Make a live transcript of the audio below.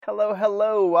Hello,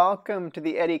 hello. Welcome to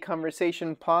the Eddie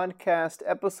Conversation Podcast,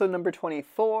 episode number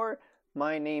 24.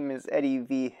 My name is Eddie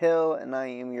V. Hill, and I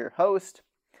am your host.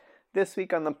 This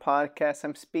week on the podcast,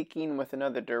 I'm speaking with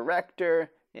another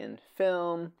director in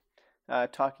film,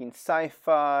 talking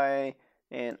sci-fi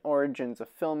and origins of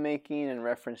filmmaking in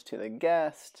reference to The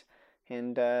Guest,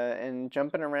 and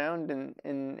jumping around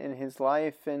in his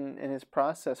life and in his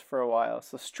process for a while.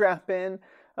 So strap in.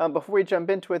 Before we jump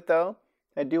into it, though,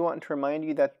 I do want to remind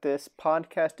you that this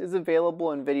podcast is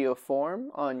available in video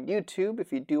form on YouTube.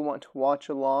 If you do want to watch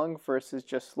along versus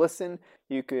just listen,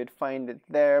 you could find it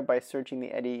there by searching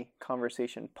the Eddie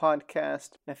Conversation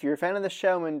Podcast. If you're a fan of the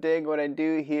show and dig what I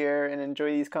do here and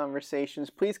enjoy these conversations,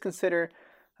 please consider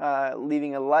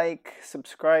leaving a like,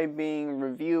 subscribing,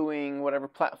 reviewing, whatever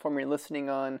platform you're listening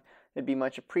on. It'd be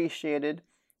much appreciated.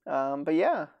 But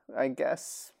yeah, I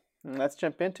guess let's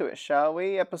jump into it, shall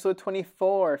we? Episode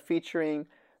 24 featuring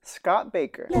Scott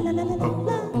Baker.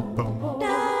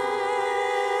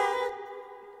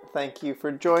 Thank you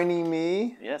for joining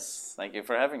me. Yes, thank you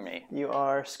for having me. You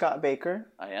are Scott Baker.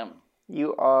 I am.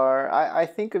 You are, I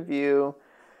think of you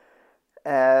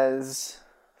as,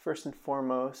 first and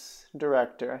foremost,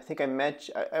 director. I think I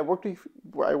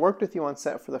worked with you on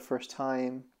set for the first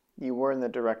time. You were in the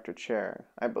director chair,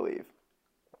 I believe.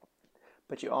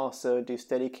 But you also do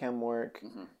Steadicam work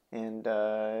and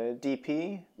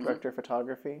DP, director of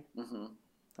photography.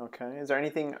 Okay. Is there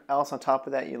anything else on top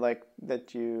of that you like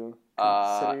that you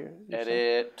consider yourself?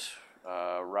 Edit,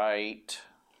 write.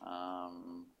 I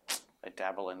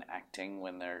dabble in acting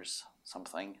when there's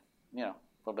something. You know, a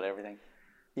little bit of everything.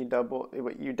 You dabble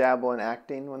in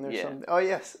acting when there's something. Oh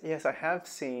yes, I have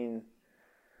seen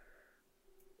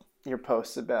your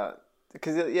posts about.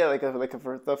 Because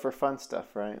for fun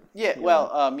stuff, right? Yeah.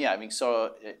 Well, yeah. I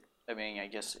mean, I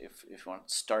guess if you want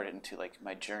to start into like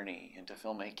my journey into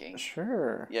filmmaking.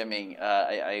 Sure. Yeah. I mean,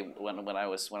 when I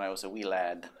was a wee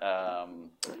lad,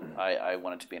 I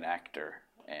wanted to be an actor,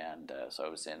 and so I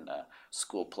was in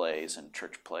school plays and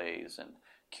church plays and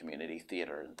community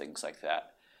theater and things like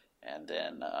that. And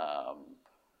then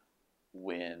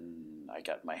when I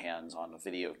got my hands on a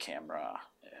video camera.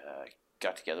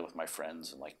 Got together with my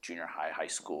friends in like junior high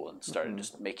school and started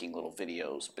just making little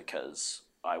videos because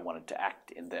I wanted to act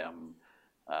in them.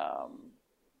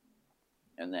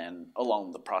 And then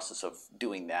along the process of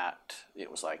doing that, it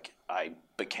was like I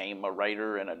became a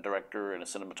writer and a director and a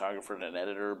cinematographer and an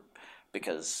editor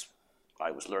because I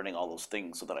was learning all those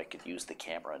things so that I could use the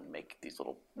camera and make these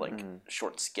little like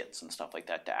short skits and stuff like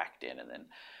that to act in, and then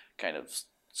kind of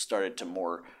started to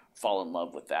more fall in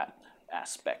love with that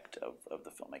aspect of the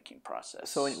filmmaking process.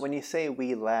 So when you say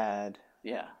wee lad,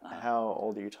 yeah, how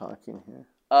old are you talking here?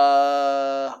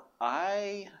 I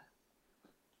try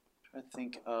to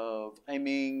think of. I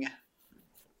mean,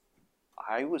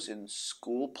 I was in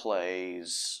school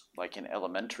plays, like in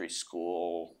elementary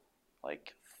school,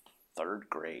 like third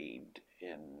grade.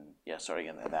 Starting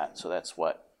in that. So that's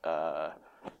what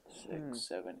 6,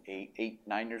 7, 8,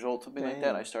 9 years old, something like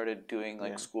that. I started doing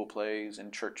like school plays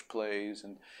and church plays,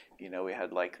 and we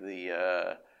had like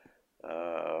the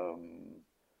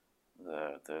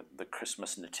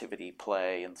Christmas nativity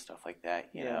play and stuff like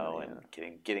that,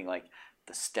 and getting like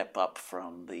the step up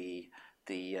from the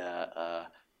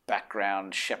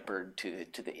background shepherd to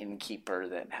the innkeeper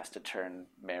that has to turn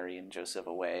Mary and Joseph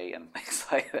away and things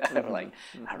like that. I'm like,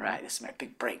 all right, this is my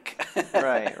big break.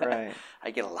 Right.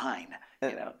 I get a line,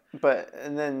 But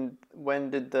then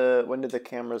when did the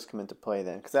cameras come into play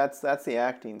then? Because that's the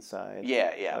acting side.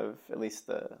 Yeah. Of at least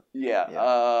the. Yeah.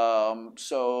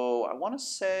 So I want to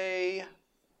say,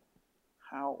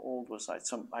 how old was I?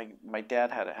 My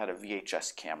dad had a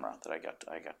VHS camera that I got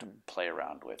to play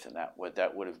around with, and that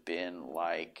would have been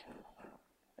like,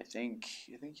 I think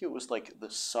it was like the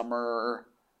summer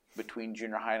between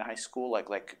junior high and high school,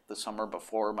 like the summer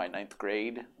before my 9th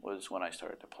grade was when I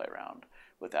started to play around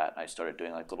with that. I started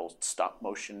doing like little stop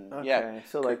motion. Okay. Yeah.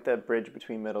 So like the bridge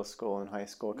between middle school and high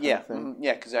school kind of thing.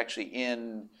 Yeah, because actually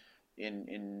in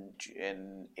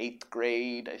 8th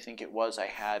grade, I think it was, I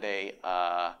had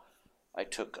I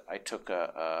took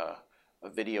a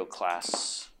video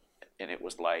class, and it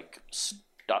was like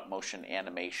stop motion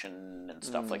animation and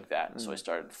stuff like that. And so I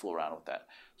started to fool around with that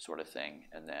sort of thing,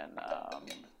 and then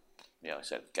like I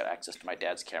said, got access to my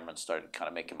dad's camera and started kind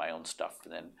of making my own stuff,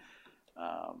 and then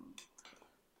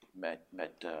met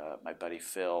my buddy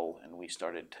Phil, and we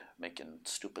started making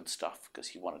stupid stuff because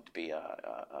he wanted to be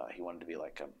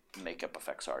like a makeup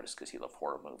effects artist because he loved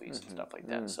horror movies and stuff like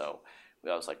that. So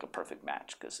that was like a perfect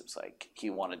match because it's like he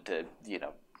wanted to,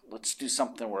 let's do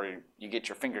something where you get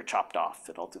your finger chopped off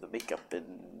and I'll do the makeup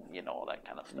and all that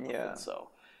kind of stuff. Yeah. And so,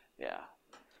 yeah.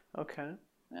 Okay.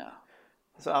 Yeah.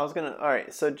 So I was gonna. All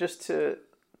right. So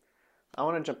I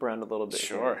want to jump around a little bit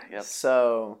Sure. here. Yep.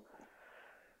 So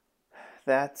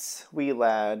that's Wee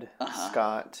Lad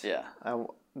Scott. Yeah.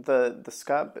 The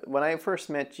Scott, when I first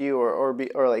met you,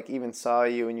 or like even saw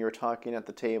you and you were talking at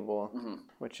the table,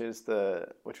 which was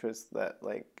that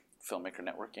like Filmmaker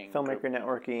networking. filmmaker Group.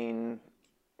 networking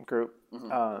group.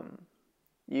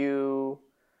 You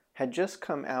had just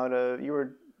come out of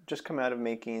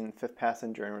making Fifth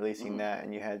Passenger and releasing that,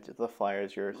 and you had the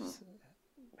flyers you're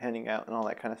handing out and all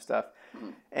that kind of stuff,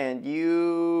 and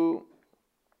you.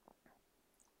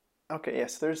 Okay,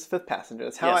 yes, there's Fifth Passenger.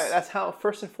 That's how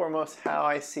first and foremost how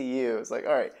I see you. It's like,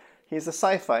 all right, he's a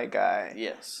sci-fi guy.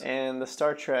 Yes. And the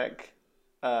Star Trek,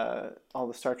 all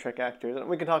the Star Trek actors, and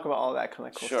we can talk about all that kind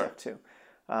of cool stuff too.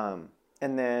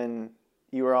 And then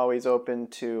you were always open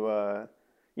to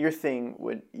your thing.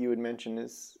 You would mention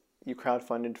is you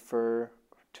crowdfunded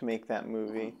to make that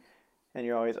movie, and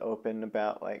you're always open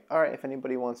about like, all right, if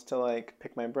anybody wants to like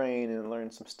pick my brain and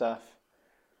learn some stuff.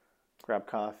 Grab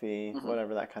coffee,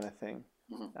 whatever, that kind of thing.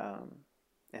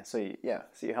 And so you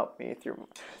helped me through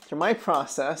my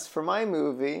process for my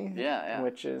movie,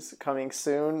 which is coming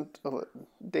soon.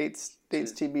 Dates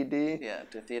TBD. Yeah,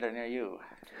 to a theater near you.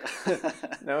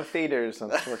 No theaters,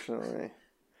 unfortunately.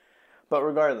 But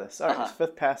regardless, all right,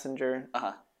 Fifth Passenger.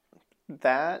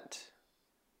 That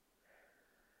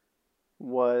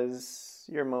was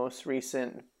your most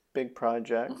recent big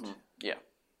project. Yeah.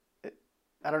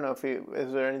 I don't know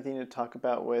is there anything to talk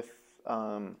about with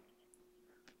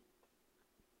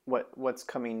what's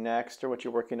coming next, or what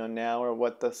you're working on now, or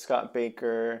what the Scott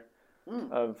Baker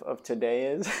of today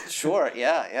is? Sure.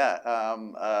 Yeah.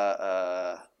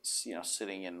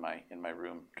 Sitting in my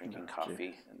room drinking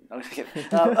coffee.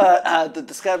 The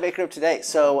Scott Baker of today.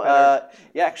 So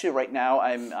actually, right now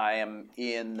I am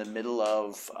in the middle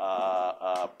of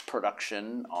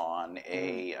production on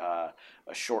a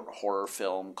short horror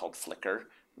film called Flicker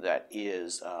that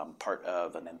is part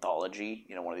of an anthology.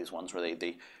 One of these ones where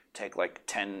they take like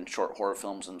 10 short horror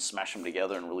films and smash them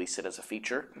together and release it as a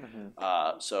feature.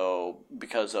 So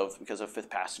because of Fifth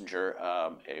Passenger,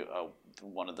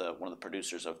 one of the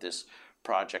producers of this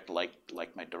project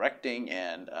liked my directing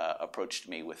and approached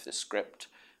me with this script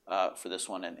for this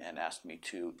one and asked me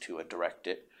to direct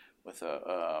it with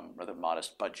a rather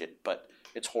modest budget, but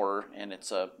it's horror and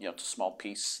it's a small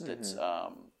piece that's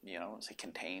say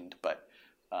contained, but.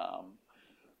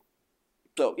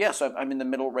 So I'm in the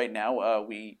middle right now.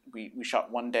 We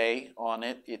shot one day on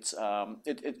it. It's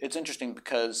interesting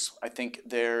because I think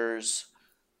there's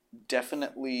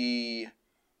definitely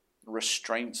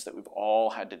restraints that we've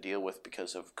all had to deal with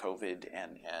because of COVID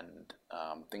and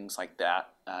things like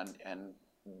that. And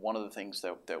one of the things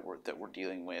that we're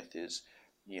dealing with is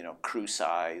crew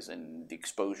size and the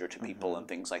exposure to people and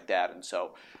things like that. And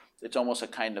so it's almost a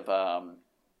kind of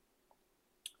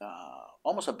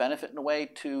almost a benefit in a way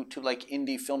to like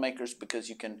indie filmmakers, because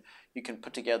you can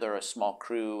put together a small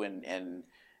crew and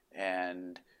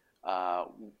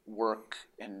work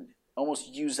and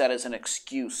almost use that as an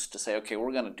excuse to say, okay,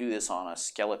 we're going to do this on a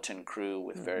skeleton crew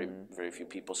with very very few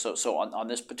people. So on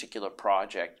this particular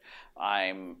project,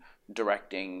 I'm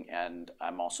directing and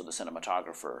I'm also the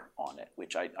cinematographer on it,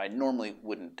 which I normally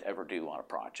wouldn't ever do on a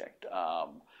project.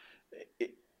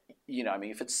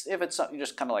 If it's something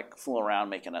just kind of like fooling around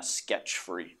making a sketch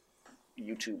for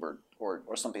YouTube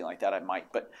or something like that, I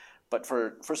might. But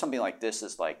for something like this,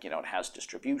 is like it has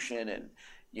distribution and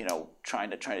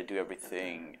trying to do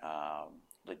everything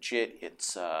legit.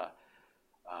 It's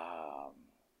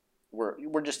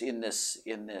we're just in this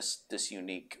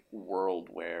unique world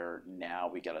where now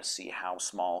we got to see how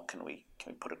small can we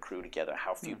put a crew together,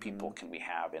 how few people can we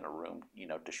have in a room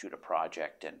to shoot a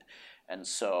project, and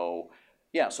so.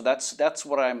 Yeah, so that's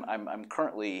what I'm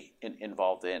currently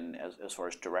involved in as far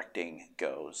as directing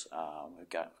goes. We've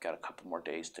got a couple more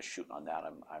days to shoot on that.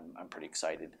 I'm pretty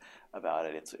excited about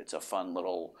it. It's a fun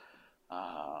little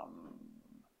I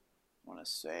want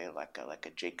to say like a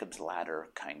Jacob's Ladder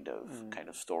kind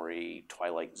of story,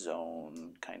 Twilight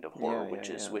Zone kind of horror, which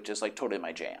is like totally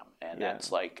my jam. And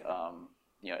that's like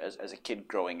as a kid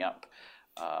growing up,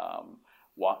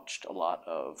 watched a lot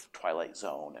of Twilight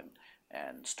Zone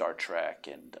and Star Trek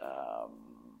and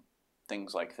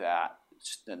things like that,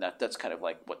 and that's kind of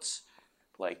like what's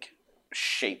like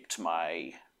shaped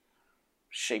my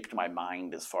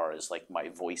mind as far as like my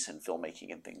voice in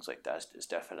filmmaking and things like that is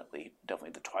definitely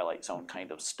the Twilight Zone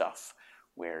kind of stuff,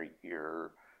 where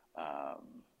you're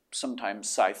sometimes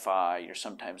sci-fi, you're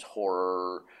sometimes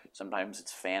horror, sometimes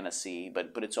it's fantasy,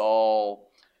 but it's all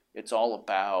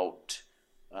about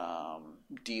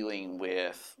dealing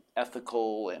with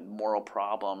ethical and moral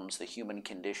problems, the human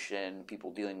condition,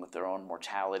 people dealing with their own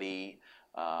mortality,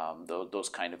 those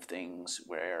kind of things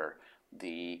where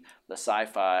the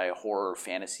sci-fi horror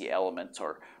fantasy elements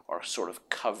are sort of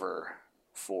cover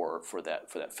for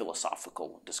that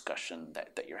philosophical discussion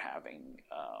that you're having,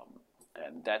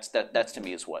 and that's to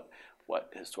me is what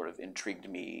has sort of intrigued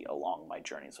me along my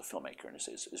journey as a filmmaker, and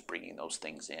is bringing those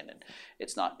things in. And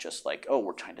it's not just like, oh,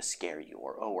 we're trying to scare you,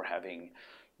 or oh, we're having,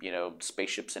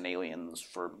 spaceships and aliens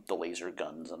for the laser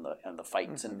guns and the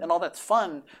fights, and all that's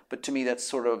fun. But to me, that's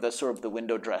sort of the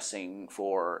window dressing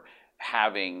for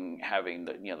having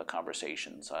the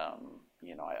conversations.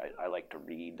 I like to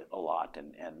read a lot,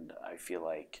 and I feel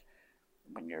like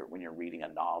when you're reading a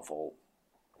novel,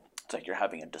 it's like you're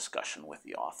having a discussion with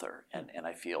the author, and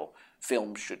I feel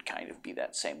film should kind of be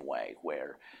that same way,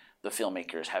 where the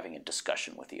filmmaker is having a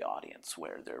discussion with the audience,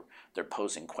 where they're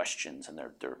posing questions, and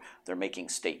they're making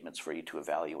statements for you to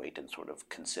evaluate and sort of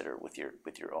consider with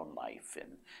your own life,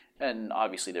 and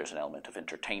obviously there's an element of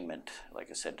entertainment, like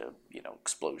I said, to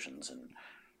explosions and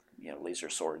laser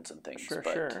swords and things. Sure.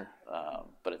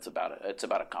 But it's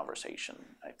about a conversation,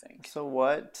 I think. So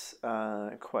what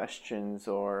questions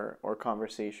or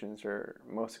conversations are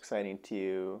most exciting to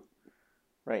you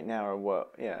right now, or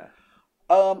what? Yeah.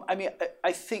 I mean,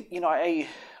 I think I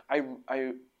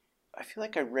feel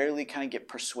like I rarely kind of get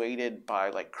persuaded by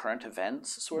like current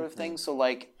events sort of thing. So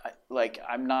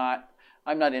I'm not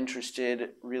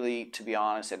interested really, to be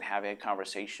honest, in having a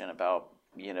conversation about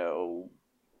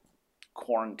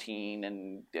quarantine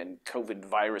and COVID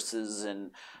viruses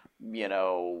and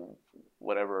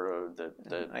whatever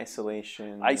the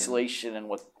isolation and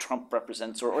what Trump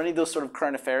represents, or any of those sort of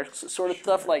current affairs sort of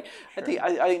stuff. Like sure.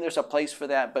 I think there's a place for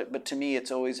that, but to me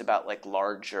it's always about like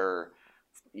larger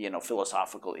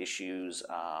philosophical issues,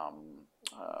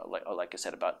 like I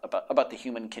said, about the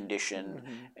human condition,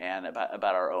 and about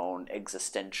our own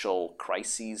existential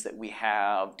crises that we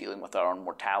have, dealing with our own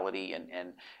mortality,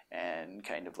 and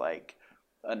kind of like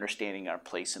understanding our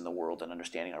place in the world and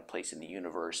understanding our place in the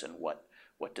universe, and what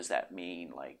does that mean,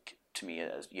 like to me,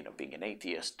 as being an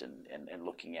atheist, and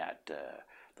looking at the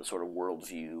sort of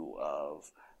worldview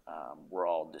of we're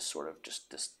all this sort of just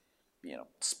this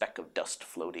speck of dust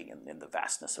floating in the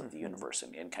vastness of the universe,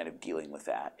 and kind of dealing with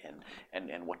that, and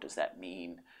what does that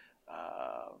mean,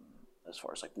 as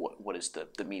far as like what is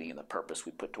the meaning and the purpose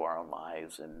we put to our own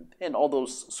lives, and all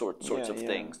those sorts of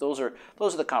things. Those are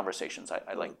the conversations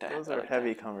I like to have. Those are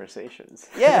heavy conversations.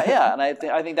 Yeah, and I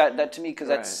think that to me,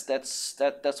 because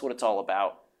that's what it's all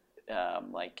about.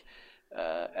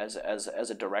 As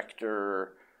a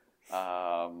director,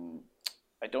 I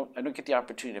don't get the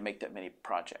opportunity to make that many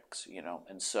projects,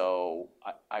 and so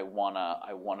I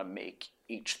wanna make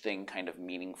each thing kind of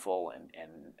meaningful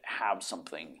and have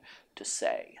something to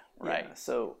say, right? Yeah.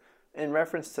 So in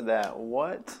reference to that,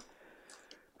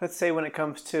 let's say when it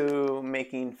comes to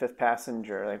making Fifth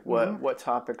Passenger, like what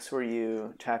topics were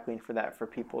you tackling for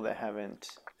people that haven't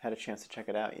had a chance to check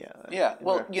it out yet? Yeah,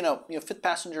 well, Fifth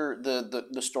Passenger,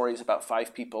 the story is about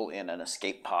 5 people in an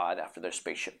escape pod after their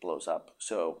spaceship blows up.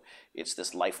 So it's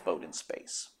this lifeboat in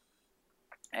space,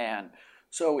 and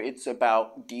so it's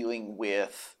about dealing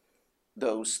with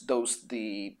the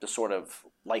sort of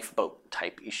lifeboat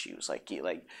type issues, like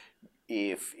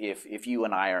if you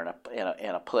and I are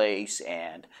in a place,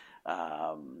 and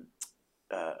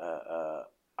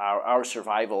our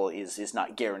survival is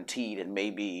not guaranteed, and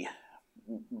maybe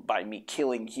by me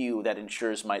killing you that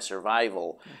ensures my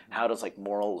survival, how does like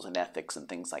morals and ethics and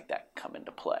things like that come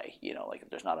into play? Like if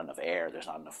there's not enough air, there's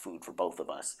not enough food for both of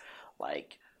us,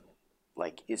 like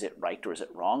is it right or is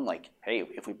it wrong? Like, hey,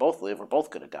 if we both live, we're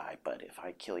both gonna die, but if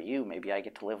I kill you, maybe I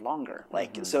get to live longer.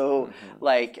 Like I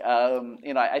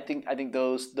think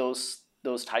those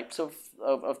types of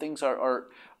things are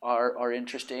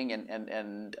interesting,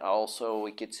 and also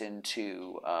it gets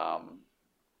into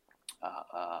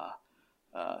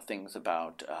things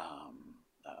about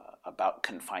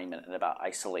confinement and about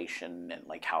isolation, and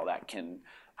like how that can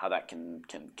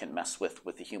mess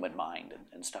with the human mind,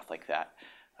 and stuff like that.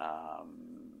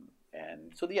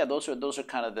 And so those are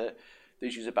kind of the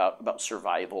issues about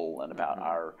survival, and about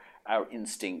our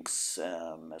instincts,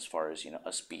 as far as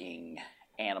us being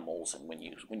animals, and when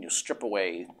you strip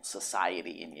away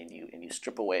society, and you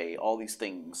strip away all these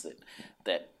things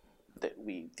that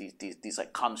we these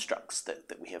like constructs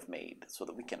that we have made, so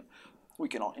that we can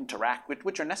all interact,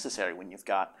 which are necessary when you've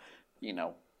got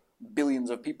billions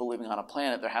of people living on a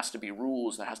planet. There has to be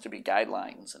rules, there has to be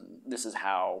guidelines, and this is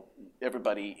how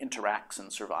everybody interacts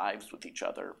and survives with each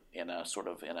other in a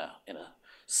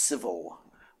civil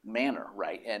manner,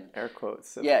 right? And Air quotes.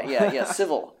 Civil. yeah,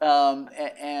 civil.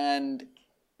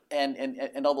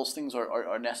 And all those things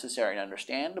are necessary and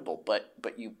understandable, but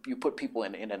you put people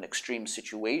in an extreme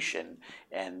situation,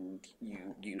 and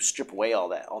you strip away all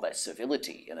that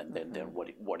civility, and then what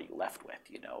are you left with?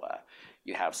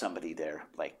 You have somebody there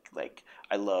like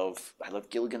I love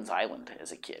Gilligan's Island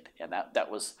as a kid, and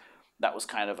that was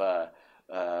kind of a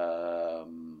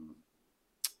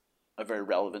very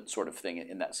relevant sort of thing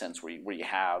in that sense, where you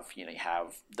have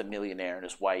the millionaire and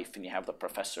his wife, and you have the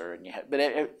professor, and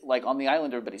like on the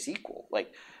island everybody's equal.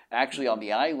 Like actually on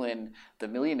the island, the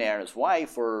millionaire and his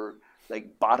wife are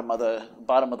like bottom of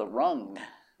the rung,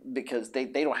 because they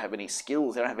don't have any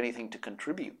skills, they don't have anything to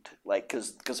contribute, like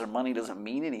because their money doesn't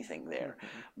mean anything there.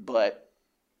 But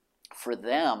for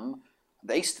them,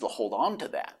 they still hold on to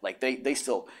that. Like they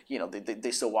still,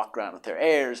 they still walk around with their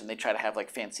heirs, and they try to have like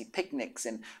fancy picnics,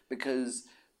 and because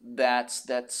that's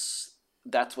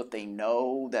what they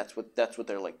know. That's what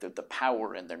they're like. The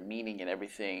power and their meaning and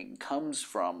everything comes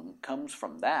from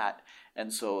that,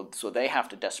 and so they have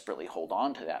to desperately hold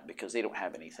on to that because they don't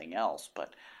have anything else.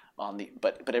 But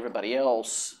but everybody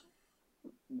else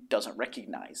doesn't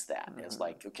recognize that. It's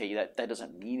like, okay, that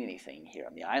doesn't mean anything here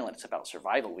on the island. It's about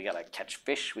survival. We gotta catch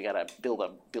fish. We gotta build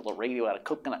a radio out of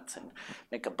coconuts and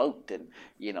make a boat, and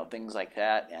things like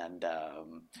that. And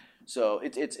so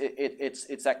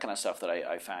it's that kind of stuff that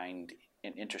I find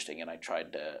interesting, and I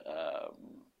tried to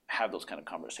have those kind of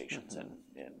conversations in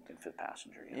Fifth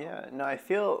Passenger. Yeah, no,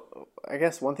 I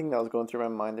guess one thing that was going through my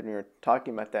mind when you were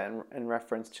talking about that in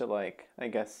reference to, like, I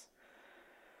guess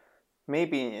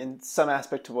maybe in some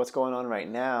aspect of what's going on right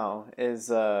now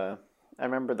is I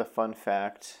remember the fun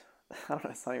fact. I don't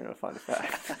know, it's not even a fun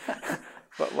fact,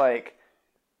 but like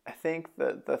I think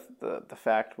the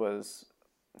fact was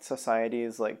society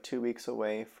is like 2 weeks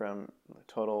away from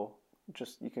total,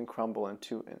 just you can crumble in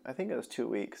I think it was 2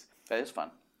 weeks. That is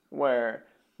fun. Where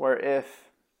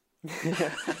if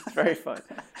yeah, it's very fun.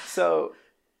 So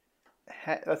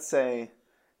let's say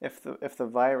if the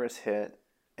virus hit,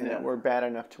 and it were bad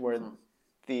enough to where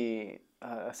the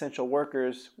essential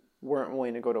workers weren't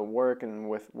willing to go to work and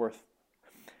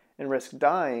risk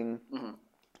dying,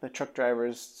 the truck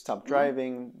drivers stopped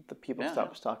driving, the people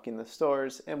stopped stocking the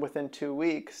stores, and within 2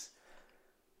 weeks,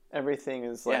 everything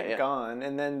is like gone.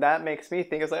 And then that makes me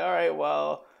think, it's like, all right,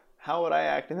 well, how would I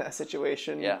act in that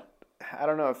situation? Yeah. I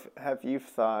don't know have you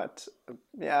thought,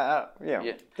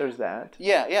 there's that.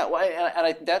 Yeah. Well,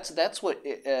 and that's what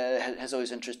has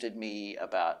always interested me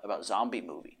about zombie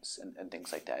movies and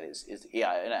things like that. Is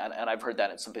and I've heard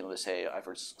that. It's something to say. I've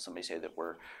heard somebody say that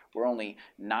we're only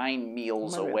 9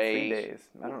 meals away. 3 days.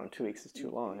 I don't know. 2 weeks is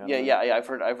too long. Yeah. I've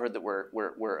heard that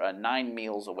we're 9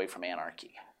 meals away from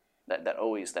anarchy.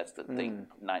 That's the thing.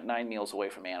 9 meals away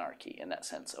from anarchy, in that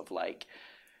sense of like,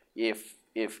 if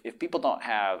people don't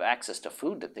have access to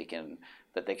food that they can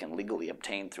legally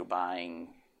obtain through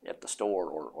buying at the store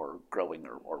or growing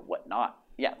or whatnot,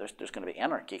 there's going to be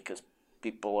anarchy, because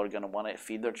people are going to want to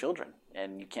feed their children,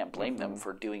 and you can't blame them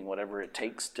for doing whatever it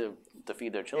takes to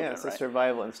feed their children. Yeah, it's right? the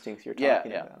survival instincts you're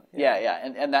talking about. Yeah.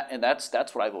 And that's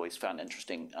what I've always found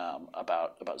interesting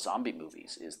about zombie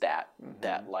movies, is that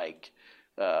like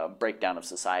breakdown of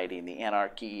society and the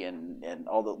anarchy and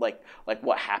all the like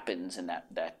what happens in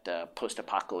that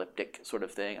post-apocalyptic sort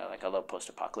of thing. I love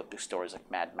post-apocalyptic stories like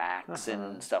Mad Max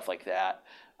and stuff like that.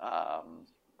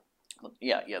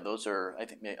 Those are, I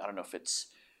think, I don't know if it's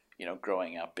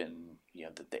growing up in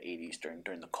the 80s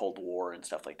during the Cold War and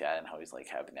stuff like that, and how he's like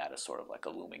having that as sort of like a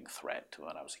looming threat.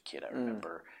 When I was a kid, I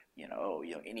remember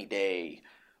any day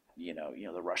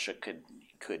the Russia could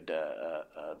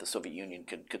the Soviet Union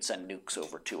could send nukes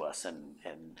over to us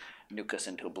and nuke us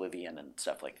into oblivion and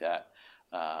stuff like that.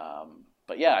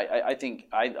 But yeah, I think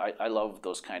I love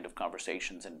those kind of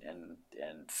conversations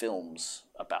and films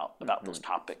about those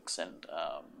topics and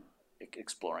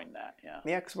exploring that.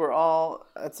 Yeah, because we're all.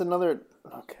 It's another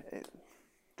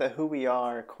the who we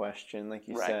are question, like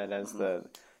you said, as the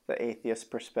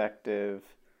atheist perspective.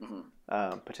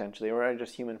 Potentially, or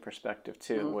just human perspective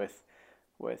too, with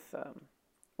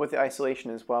the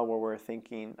isolation as well, where we're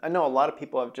thinking. I know a lot of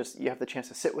people you have the chance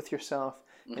to sit with yourself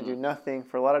and do nothing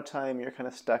for a lot of time. You're kind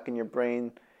of stuck in your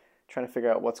brain, trying to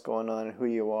figure out what's going on and who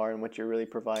you are and what you're really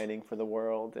providing for the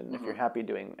world, and if you're happy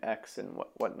doing X and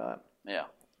whatnot. Yeah.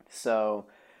 So,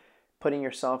 putting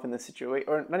yourself in the situation,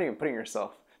 or not even putting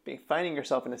yourself, finding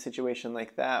yourself in a situation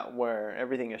like that where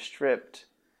everything is stripped,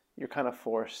 you're kind of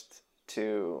forced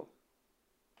to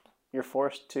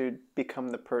become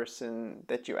the person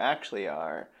that you actually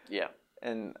are. Yeah.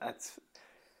 And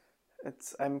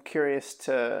I'm curious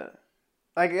to,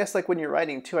 I guess, like when you're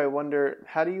writing too, I wonder,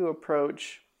 how do you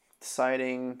approach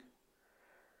deciding,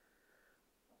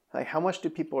 like, how much do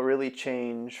people really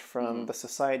change from the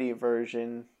society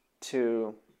version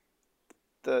to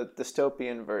the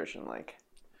dystopian version? Like,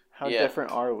 how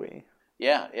different are we?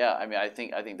 Yeah, yeah. I mean, I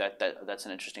think that's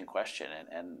an interesting question,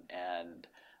 and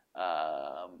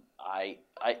I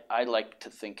like to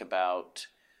think about,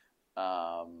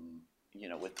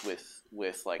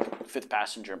 with like Fifth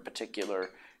Passenger in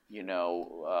particular.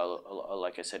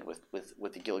 Like I said, with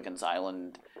the Gilligan's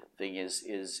Island thing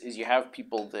is you have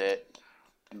people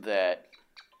that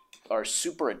are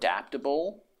super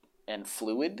adaptable and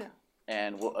fluid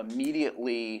and will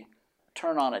immediately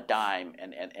turn on a dime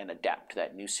and adapt to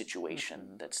that new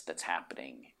situation that's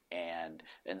happening. And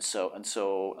so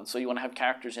you want to have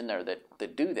characters in there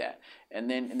that do that. And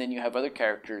then you have other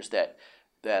characters that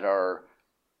are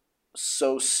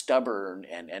so stubborn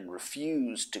and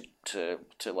refuse to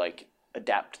like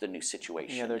adapt to the new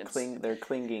situation. Yeah, they're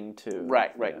clinging to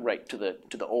right to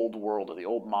the old world or the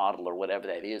old model or whatever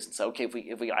that is. And so okay,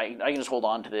 if I can just hold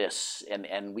on to this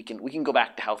and we can go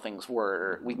back to how things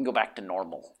were. We can go back to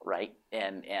normal, right?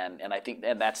 And I think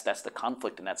that's the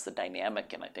conflict and that's the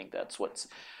dynamic. And I think that's what's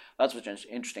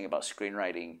interesting about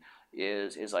screenwriting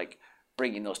is like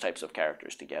bringing those types of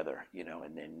characters together,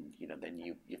 and then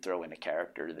you throw in a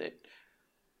character that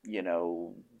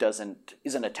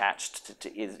isn't attached to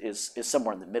is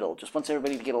somewhere in the middle, just wants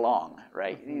everybody to get along,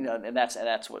 right? And that's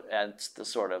the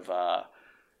sort of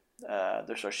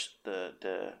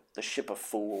the ship of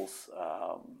fools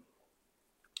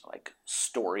like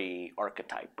story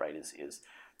archetype, right? Is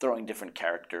throwing different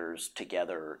characters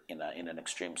together in an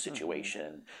extreme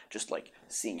situation, just like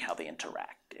seeing how they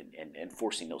interact and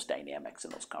forcing those dynamics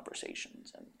and those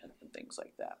conversations and things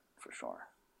like that, for sure.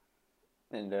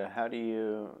 And how do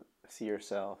you see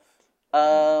yourself?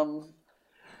 I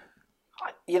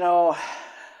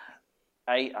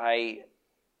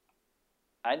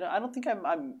don't think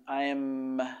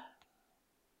I'm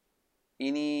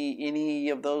any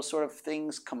of those sort of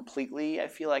things completely. I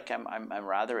feel like I'm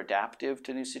rather adaptive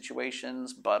to new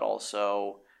situations, but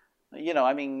also,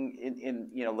 I mean,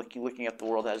 in looking at the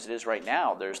world as it is right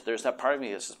now, there's that part of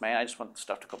me that says, man, I just want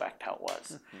stuff to go back to how it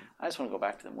was. I just want to go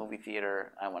back to the movie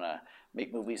theater. I want to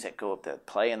make movies that go up to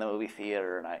play in the movie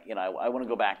theater, and I want to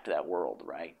go back to that world,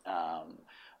 right?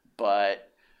 But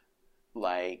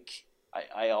like,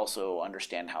 I also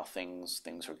understand how things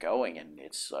are going, and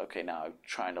it's okay now. I'm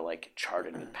trying to like chart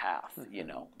a new path,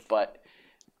 but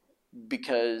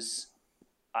because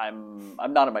I'm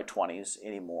not in my 20s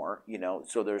anymore,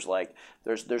 so there's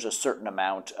a certain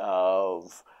amount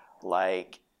of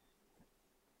like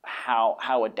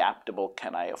how adaptable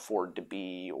can I afford to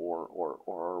be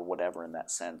or whatever in that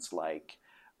sense. Like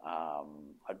I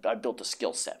built a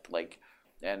skill set, like,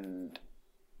 and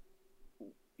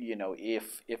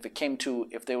if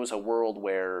there was a world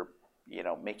where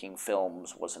making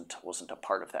films wasn't a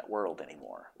part of that world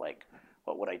anymore, like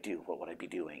what would I do? What would I be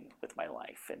doing with my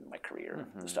life and my career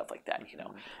and stuff like that?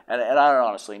 And I don't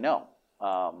honestly know,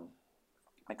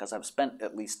 because I've spent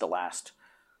at least the last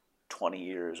 20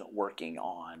 years working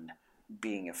on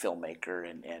being a filmmaker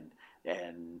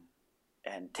and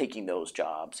taking those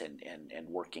jobs and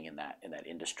working in that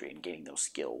industry and gaining those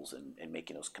skills and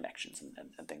making those connections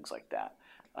and things like that.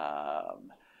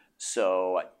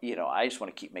 So I just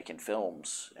want to keep making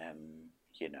films and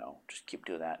just keep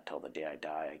doing that until the day I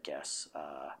die, I guess.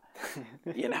 I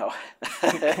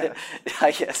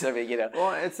guess, I mean,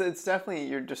 Well, it's definitely,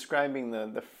 you're describing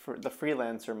the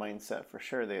freelancer mindset for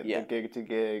sure. The gig to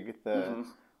gig,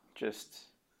 just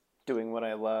doing what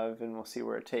I love, and we'll see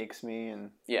where it takes me. And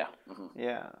yeah.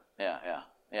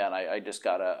 And I just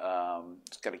got a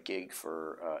gig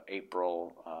for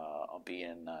April. I'll be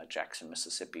in Jackson,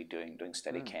 Mississippi, doing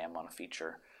Steadicam on a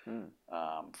feature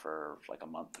for like a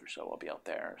month or so. I'll be out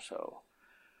there. So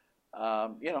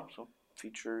so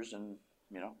features and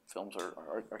films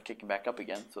are kicking back up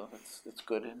again. So it's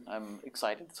good, and I'm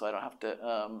excited. So I don't have to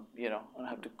I don't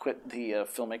have to quit the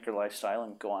filmmaker lifestyle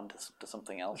and go on to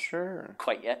something else. Sure.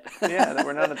 Quite yet. Yeah,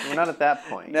 we're not at that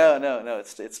point. No.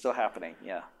 It's still happening.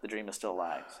 Yeah, the dream is still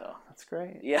alive. So that's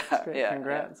great. Yeah, that's great. yeah.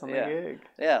 Congrats on the gig.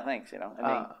 Yeah, thanks.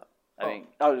 I mean,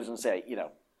 I was gonna say,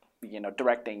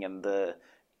 directing and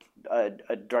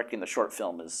directing the short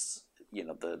film is,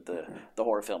 the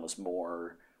horror film is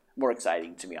more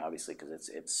exciting to me, obviously, because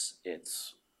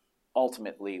it's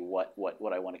ultimately what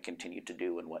I want to continue to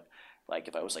do, and what, like,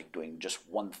 if I was like doing just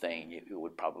one thing, it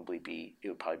would probably be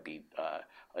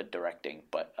directing.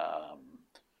 But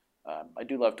I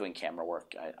do love doing camera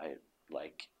work. I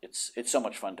like, it's so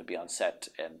much fun to be on set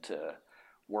and to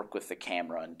work with the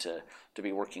camera and to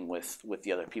be working with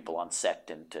the other people on set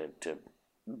and to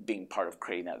being part of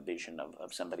creating that vision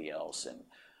of somebody else, and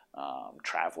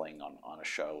traveling on a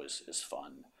show is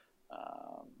fun.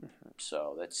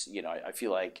 So that's, I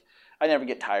feel like I never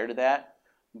get tired of that,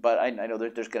 but I know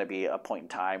that there's going to be a point in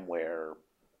time where,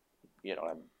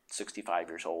 I'm 65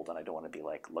 years old and I don't want to be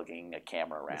like lugging a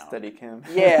camera around. Steady cam.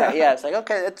 Yeah. It's like,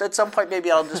 okay, at some point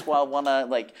maybe I'll just want to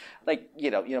like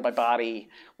my body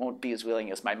won't be as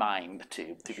willing as my mind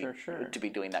to be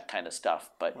doing that kind of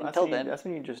stuff. But until then, that's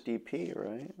when you just DP,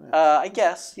 right? I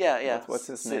guess, yeah. What's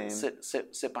his name?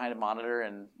 Sit behind a monitor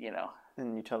and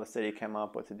And you tell the Steadicam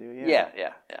up what to do. Yeah,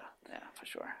 for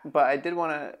sure. But I did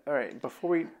want to. All right, before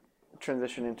we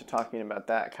transition into talking about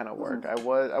that kind of work, I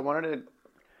wanted to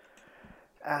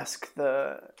ask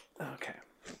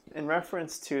in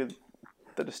reference to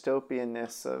the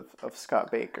dystopianness of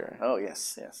Scott Baker. Oh,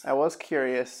 yes. I was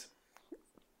curious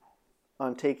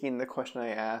on taking the question I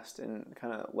asked and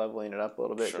kind of leveling it up a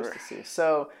little bit just to see.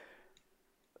 So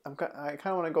I kind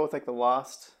of want to go with like the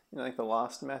Lost, like the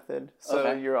Lost method.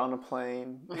 So you're on a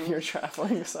plane, you're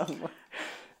traveling somewhere,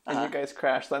 and you guys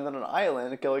crash land on an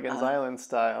island, Gilligan's Island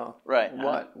style. Right.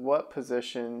 What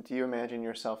position do you imagine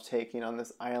yourself taking on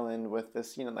this island with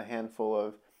this, the handful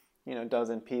of,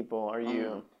 dozen people? Are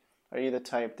you the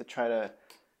type to try to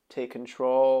take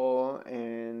control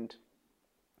and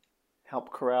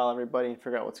help corral everybody and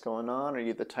figure out what's going on? Are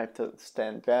you the type to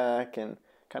stand back and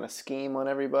kind of scheme on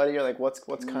everybody, or like what's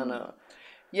kind of?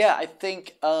 Yeah, I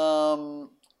think I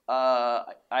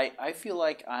feel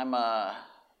like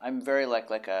I'm very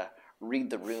like a read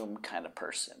the room kind of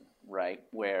person, right?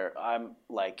 Where I'm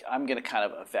going to kind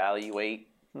of evaluate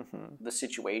the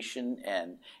situation,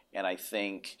 and I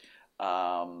think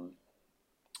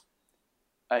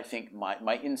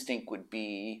my instinct would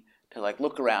be to like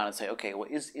look around and say, okay, well,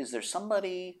 is there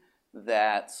somebody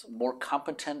that's more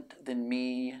competent than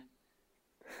me,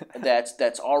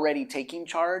 that's already taking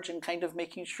charge and kind of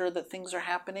making sure that things are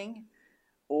happening?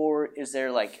 Or is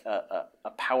there like a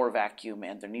power vacuum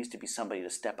and there needs to be somebody to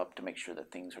step up to make sure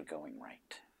that things are going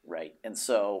right? And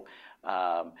so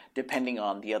depending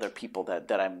on the other people that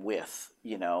I'm with,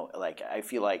 like I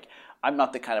feel like I'm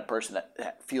not the kind of person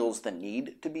that feels the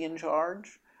need to be in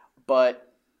charge, but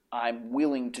I'm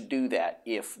willing to do that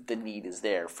if the need is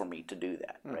there for me to do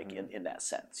that, right? In that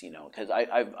sense, because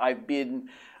I've been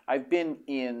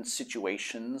in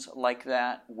situations like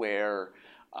that where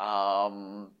I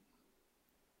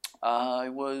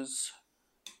was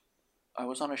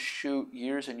on a shoot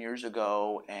years and years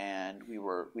ago, and we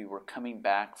were coming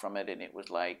back from it, and it was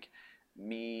like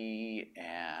me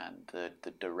and the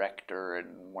director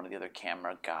and one of the other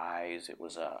camera guys. I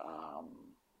was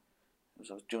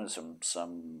doing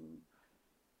some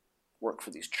work for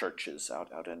these churches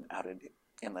out in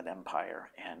Inland Empire,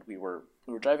 and we were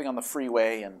driving on the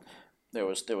freeway, and there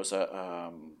was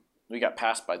we got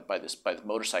passed by the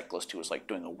motorcyclist who was like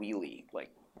doing a wheelie,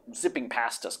 like zipping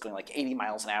past us, going like 80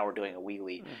 miles an hour doing a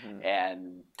wheelie.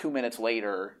 And 2 minutes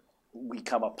later, we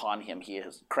come upon him. He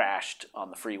has crashed on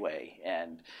the freeway,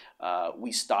 and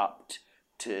we stopped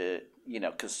to,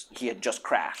 because he had just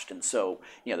crashed. And so,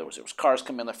 there was cars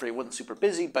coming on the freeway. It wasn't super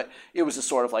busy, but it was a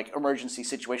sort of like emergency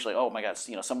situation. Like, oh my God,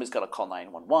 somebody's got to call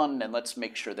 911, and let's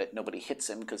make sure that nobody hits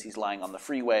him because he's lying on the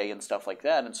freeway and stuff like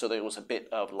that. And so there was a bit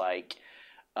of like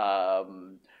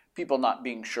people not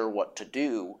being sure what to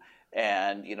do.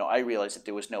 And, I realized that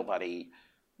there was nobody,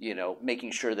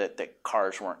 making sure that the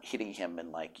cars weren't hitting him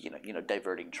and like,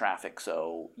 diverting traffic.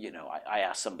 So, I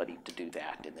asked somebody to do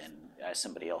that, and then asked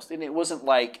somebody else. And it wasn't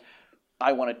like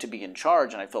I wanted to be in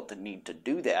charge and I felt the need to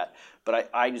do that, but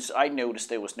I noticed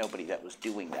there was nobody that was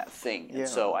doing that thing. And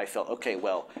so I felt, okay,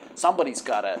 well, somebody's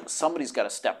gotta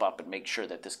step up and make sure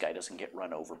that this guy doesn't get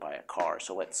run over by a car.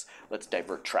 So let's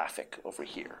divert traffic over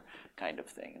here, kind of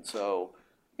thing. And so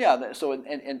yeah, so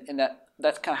and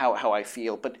that's kind of how I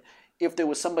feel. But if there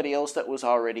was somebody else that was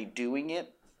already doing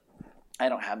it, I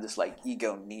don't have this like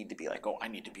ego need to be like, oh, I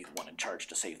need to be the one in charge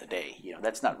to save the day.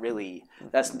 That's not really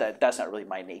that's not really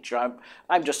my nature.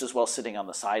 I'm just as well sitting on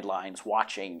the sidelines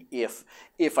watching if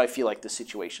I feel like the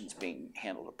situation's being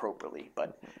handled appropriately.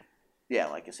 But yeah,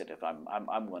 like I said, if I'm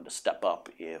willing to step up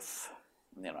if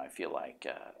I feel like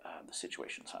the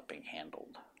situation's not being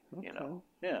handled.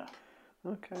 Yeah.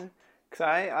 Okay. Because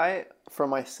I for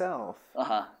myself,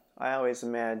 I always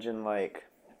imagine like,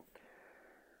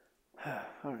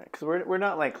 all right, because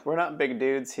we're not big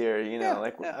dudes here,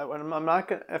 I'm not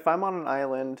gonna, if I'm on an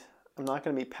island, I'm not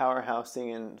gonna be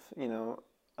powerhousing and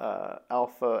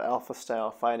alpha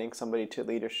style fighting somebody to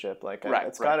leadership. Like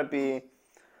it's got to be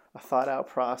a thought out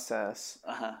process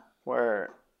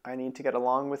where I need to get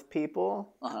along with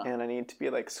people, Uh-huh. and I need to be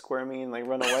like squirmy and like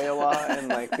run away a lot and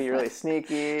like be really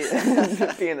sneaky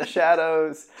and be in the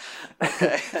shadows.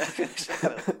 Okay.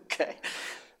 Okay.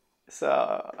 So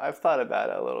I've thought about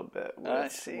it a little bit I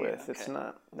see. with it's Okay.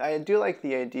 not. I do like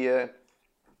the idea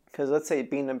because let's say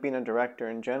being a director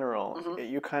in general, Mm-hmm.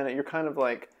 you're kind of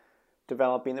like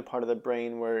developing the part of the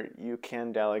brain where you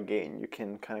can delegate and you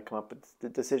can kind of come up with the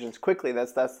decisions quickly.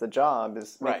 That's the job,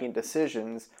 is Right. making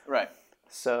decisions. Right.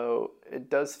 So it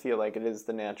does feel like it is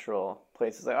the natural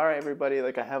place. It's like, all right, everybody,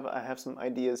 like I have some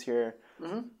ideas here.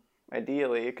 Mm-hmm.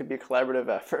 Ideally, it could be a collaborative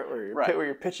effort where Right. where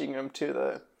you're pitching them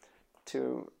to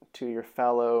your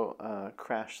fellow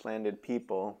crash landed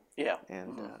people. Yeah.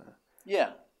 And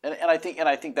Yeah, and I think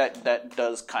that that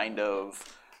does kind of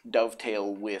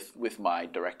dovetail with my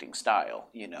directing style.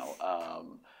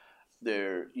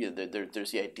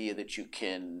 There's the idea that you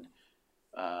can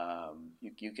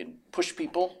you can push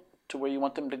people to where you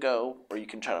want them to go, or you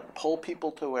can try to pull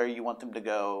people to where you want them to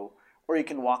go, or you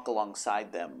can walk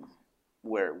alongside them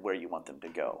where you want them to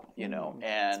go.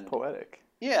 And poetic.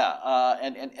 yeah,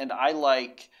 and I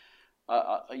like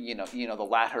the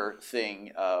latter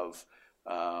thing of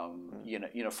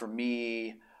for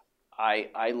me,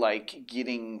 I like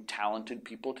getting talented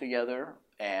people together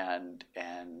and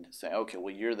say, okay,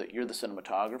 well you're the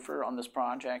cinematographer on this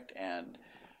project, and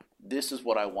this is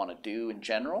what I want to do in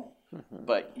general. Mm-hmm.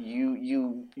 But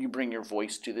you bring your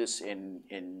voice to this, and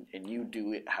you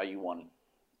do it how you want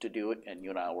to do it, and you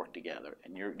and I will work together.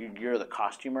 And you're the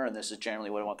costumer, and this is generally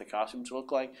what I want the costumes to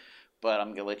look like. But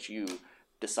I'm gonna let you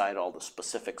decide all the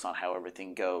specifics on how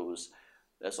everything goes,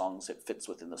 as long as it fits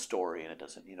within the story and it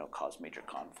doesn't cause major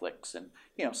conflicts. And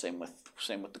same with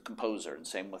the composer, and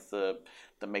same with the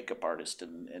makeup artist,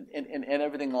 and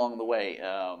everything along the way.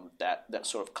 That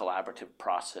sort of collaborative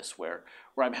process where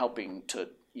I'm helping to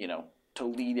to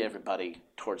lead everybody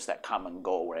towards that common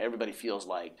goal, where everybody feels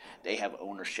like they have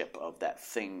ownership of that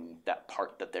thing, that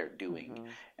part that they're doing. Mm-hmm.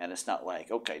 And it's not like,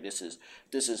 okay, this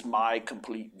is my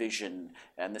complete vision,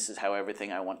 and this is how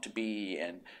everything I want to be.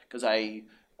 And because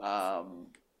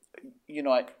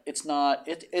it's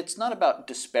not about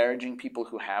disparaging people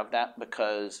who have that,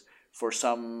 because for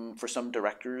some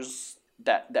directors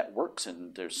that works,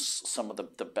 and there's some of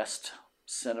the best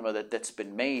cinema that's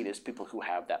been made is people who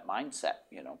have that mindset.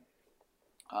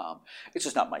 It's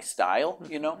just not my style,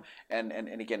 and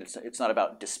again, it's not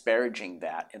about disparaging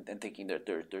that and thinking that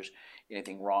there's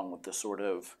anything wrong with the sort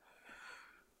of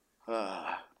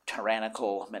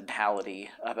tyrannical mentality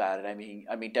about it. I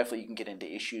mean, definitely you can get into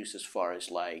issues as far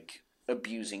as like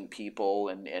abusing people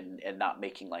and not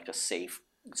making like a safe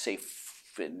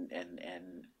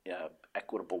and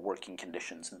equitable working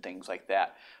conditions and things like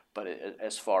that. But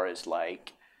as far as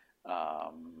like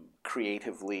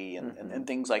creatively and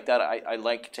things like that, I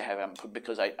like to have input,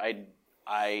 because I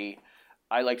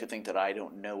like to think that I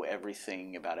don't know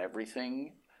everything about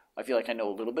everything. I feel like I know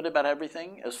a little bit about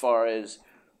everything as far as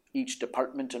each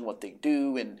department and what they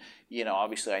do, and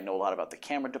obviously I know a lot about the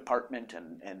camera department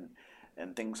and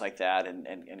things like that,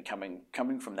 and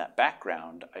coming from that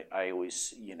background, I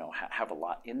always have a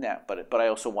lot in that, but I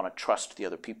also want to trust the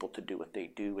other people to do what they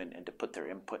do and to put their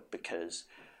input, because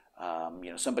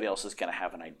somebody else is going to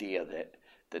have an idea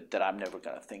that I'm never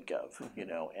going to think of,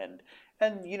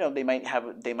 and they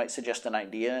might suggest an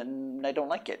idea and I don't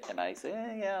like it, and I say,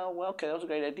 yeah, well, okay, that was a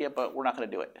great idea, but we're not going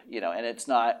to do it, and it's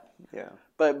not. Yeah.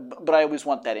 But I always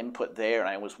want that input there, and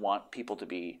I always want people to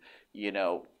be,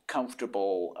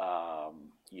 comfortable,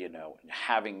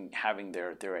 having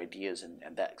their ideas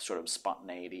and that sort of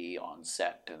spontaneity on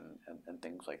set and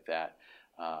things like that.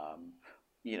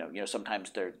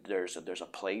 Sometimes there's a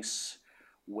place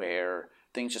where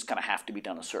things just kind of have to be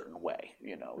done a certain way.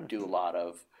 Do a lot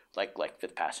of like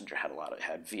Fifth Passenger had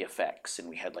VFX, and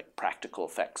we had like practical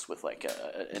effects with like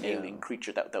an alien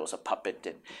creature that was a puppet,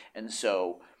 and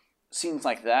so scenes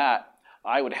like that,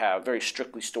 I would have very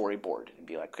strictly storyboard and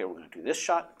be like, okay, we're going to do this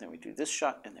shot, then we do this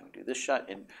shot, and then we do this shot,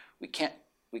 and we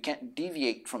can't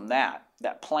deviate from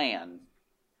that plan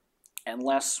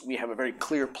unless we have a very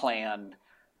clear plan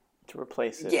to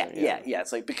replace it. Yeah.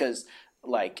 It's like, because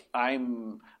like I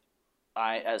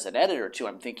as an editor too,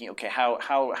 I'm thinking, okay, how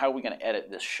are we going to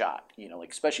edit this shot?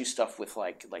 Like especially stuff with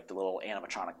like the little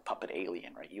animatronic puppet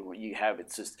alien, right? You have,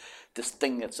 it's just this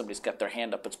thing that somebody's got their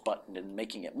hand up its button and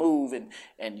making it move,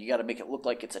 and you got to make it look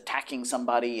like it's attacking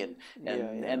somebody and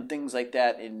things like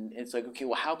that. And it's like, okay,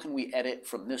 well, how can we edit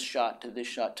from this shot to this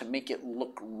shot to make it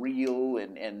look real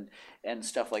and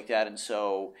stuff like that? And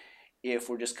so if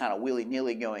we're just kind of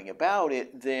willy-nilly going about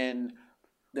it, then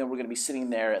then we're going to be sitting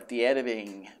there at the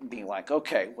editing being like,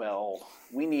 okay, well,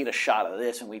 we need a shot of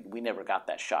this, and we never got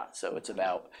that shot. So it's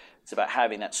about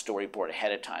having that storyboard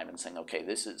ahead of time and saying, okay,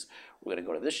 we're going to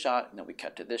go to this shot, and then we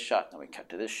cut to this shot, and then we cut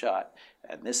to this shot,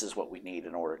 and this is what we need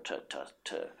in order to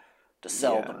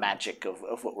sell the magic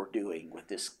of what we're doing with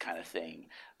this kind of thing.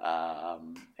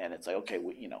 And it's like, okay,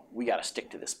 we got to stick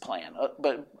to this plan.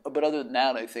 But other than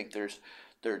that, I think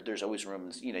there's always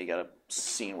rooms, you got a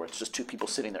scene where it's just two people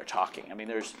sitting there talking. I mean,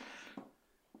 there's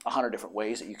 100 different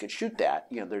ways that you could shoot that.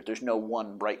 There's no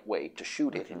one right way to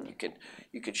shoot it, and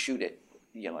you could shoot it,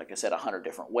 like I said, 100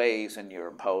 different ways, and you're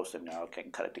in post, and now I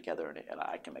can cut it together, and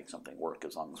I can make something work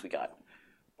as long as we got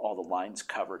all the lines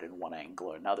covered in one angle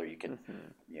or another. You can,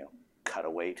 cut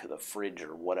away to the fridge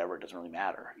or whatever. It doesn't really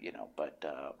matter, But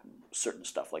certain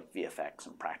stuff like VFX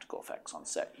and practical effects on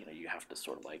set, you have to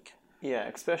sort of like. Yeah,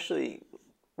 especially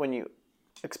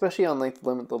on like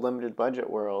the limited budget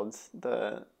worlds,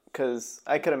 because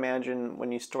I could imagine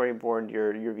when you storyboard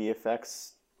your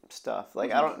VFX stuff,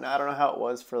 like I don't know how it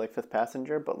was for like Fifth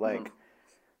Passenger, but like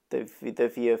the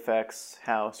VFX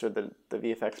house or the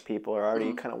VFX people are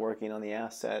already kind of working on the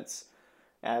assets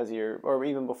as or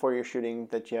even before you're shooting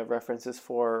that you have references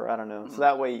for, I don't know. So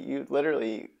that way you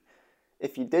literally,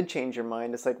 if you did change your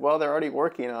mind, it's like, well, they're already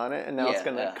working on it, and now it's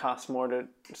going to cost more to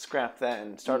scrap that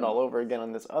and start all over again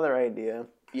on this other idea.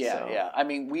 Yeah. I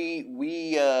mean, we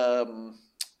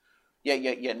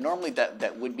normally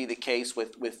that would be the case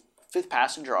with Fifth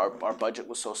Passenger. Our budget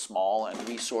was so small, and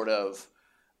we sort of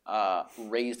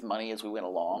raised money as we went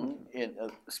along,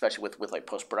 especially with like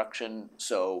post-production.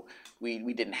 So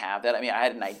we didn't have that. I mean, I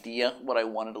had an idea what I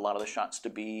wanted a lot of the shots to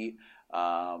be,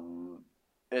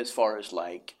 as far as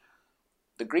like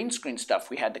the green screen stuff.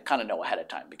 We had to kind of know ahead of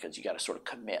time, because you got to sort of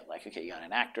commit, like, okay, you got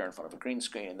an actor in front of a green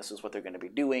screen, and this is what they're going to be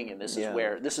doing, and this is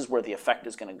where the effect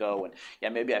is going to go.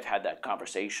 And maybe I've had that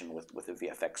conversation with a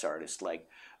VFX artist, like,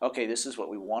 okay, this is what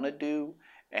we want to do,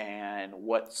 and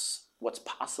what's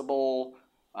possible.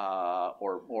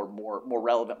 Or more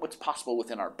relevant, what's possible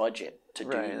within our budget to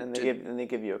do. Right, and they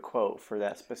give you a quote for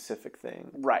that specific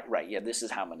thing. Right. Yeah, this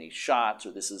is how many shots,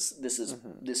 or this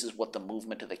is what the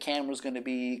movement of the camera is going to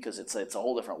be, because it's a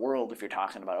whole different world if you're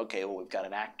talking about, okay, well, we've got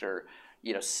an actor,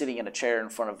 sitting in a chair in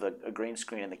front of a green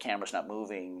screen and the camera's not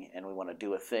moving, and we want to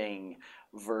do a thing,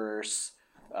 versus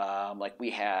like we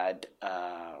had.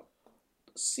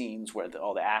 Scenes where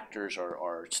all the actors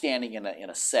are standing in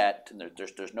a set, and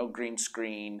there's no green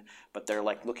screen, but they're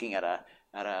like looking at a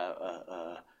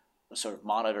sort of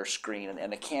monitor screen,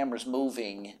 and the camera's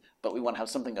moving, but we want to have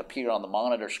something appear on the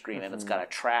monitor screen, and it's got to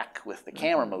track with the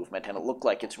camera movement, and it look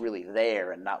like it's really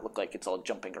there, and not look like it's all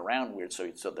jumping around weird. So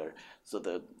the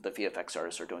VFX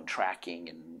artists are doing tracking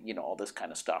and all this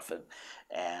kind of stuff,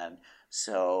 and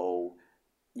so.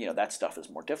 That stuff is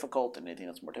more difficult, and anything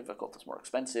that's more difficult is more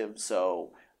expensive.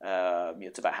 So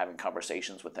it's about having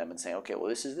conversations with them and saying, okay, well,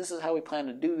 this is how we plan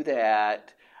to do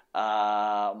that.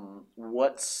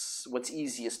 What's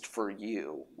easiest for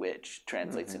you, which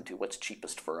translates into what's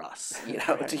cheapest for us,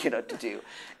 to do.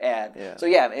 And so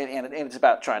and it's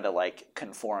about trying to like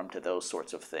conform to those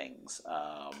sorts of things.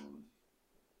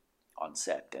 On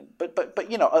set, but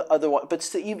otherwise, but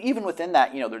still, even within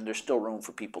that, there's still room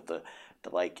for people to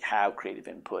like have creative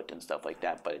input and stuff like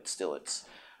that. But it's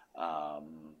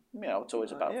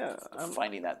always about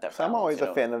finding that. So I'm always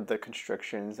a fan of the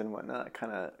constrictions and whatnot.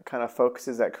 Kind of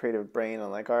focuses that creative brain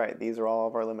on like, all right, these are all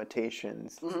of our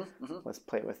limitations. Let's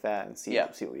play with that and see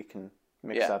what we can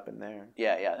mix up in there.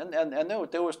 Yeah, and there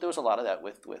was a lot of that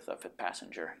with Fifth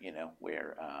Passenger,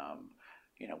 where.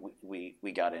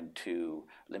 We got into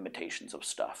limitations of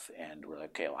stuff, and we're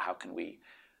like, okay, well, how can we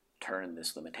turn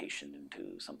this limitation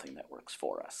into something that works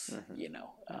for us?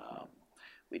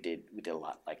 We did a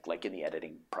lot, like in the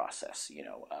editing process,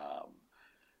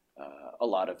 a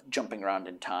lot of jumping around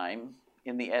in time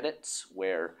in the edits,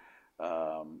 where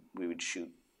we would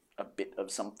shoot a bit of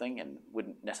something and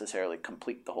wouldn't necessarily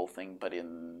complete the whole thing, but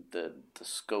in the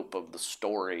scope of the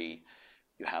story,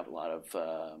 you have a lot of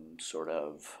sort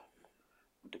of.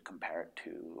 To compare it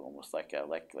to almost like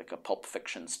a Pulp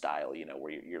Fiction style,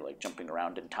 where you're like jumping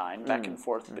around in time back and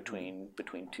forth between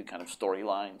two kind of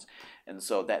storylines, and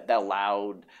so that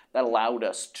allowed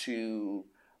us to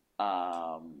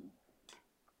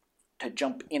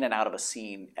jump in and out of a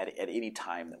scene at any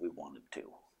time that we wanted to.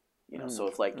 So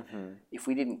if if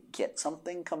we didn't get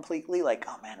something completely, like,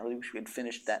 oh man, I really wish we had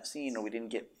finished that scene, or we didn't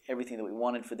get everything that we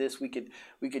wanted for this, we could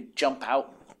jump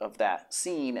out of that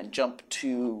scene and jump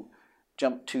to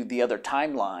jump to the other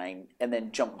timeline and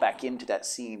then jump back into that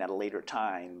scene at a later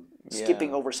time,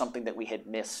 skipping over something that we had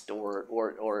missed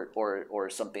or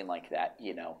something like that,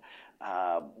 you know,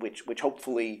 which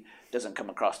hopefully doesn't come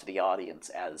across to the audience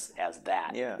as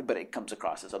that, but it comes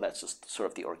across as, oh, that's just sort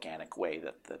of the organic way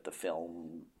that the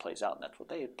film plays out, and that's what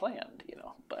they had planned, you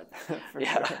know. But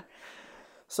yeah. Sure.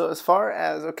 So as far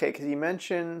as, okay, because you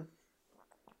mentioned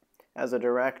as a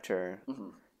director,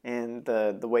 and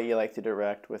the way you like to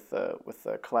direct with the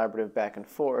collaborative back and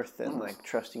forth and like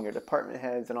trusting your department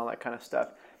heads and all that kind of stuff.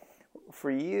 For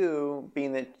you,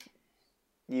 being that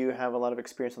you have a lot of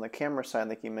experience on the camera side,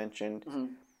 like you mentioned,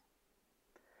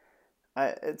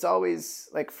 it's always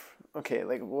like, okay,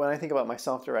 like when I think about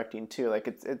myself directing too, like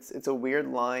it's a weird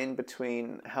line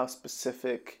between how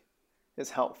specific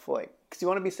is helpful, like because you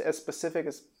want to be as specific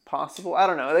as possible. I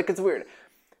don't know, like it's weird.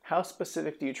 How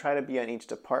specific do you try to be on each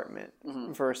department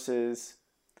versus,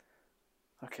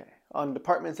 okay, on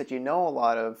departments that you know a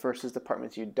lot of versus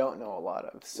departments you don't know a lot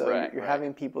of? So you're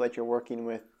having people that you're working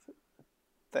with,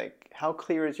 like, how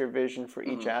clear is your vision for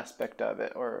each aspect of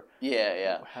it? Or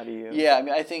how do you? Yeah, I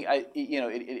mean, I think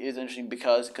it is interesting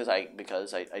because I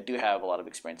do have a lot of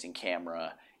experience in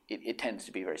camera. It tends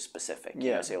to be very specific.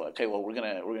 You know, say, well, okay, well, we're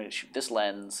gonna shoot this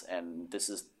lens, and this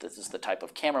is the type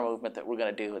of camera movement that we're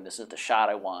gonna do, and this is the shot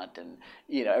I want, and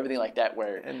you know, everything like that.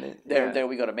 Where there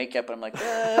we go to makeup, and I'm like,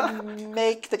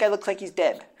 make the guy look like he's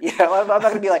dead. You know, I'm not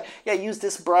gonna be like, yeah, use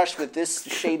this brush with this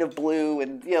shade of blue,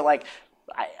 and you know, like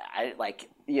I like,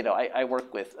 you know, I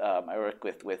work with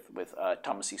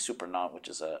Thomas C. Supernant, which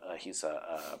is he's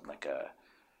like a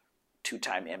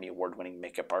 2-time Emmy award-winning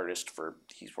makeup artist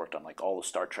he's worked on like all the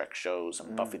Star Trek shows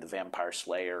and Buffy the Vampire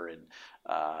Slayer and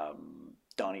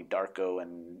Donnie Darko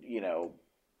and, you know,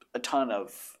 a ton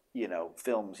of, you know,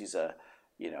 films. He's a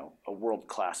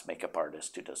world-class makeup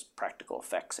artist who does practical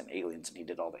effects and aliens, and he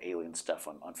did all the alien stuff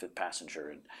on Fifth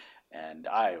Passenger, and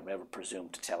I never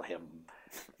presumed to tell him.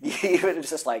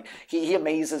 It's just like he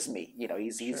amazes me. You know,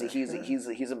 he's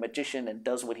a magician and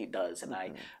does what he does, and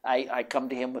I come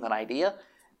to him with an idea.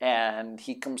 And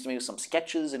he comes to me with some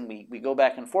sketches, and we go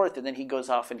back and forth, and then he goes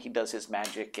off and he does his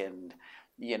magic, and,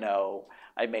 you know,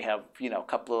 I may have, you know, a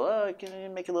couple of, can you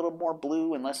make it a little more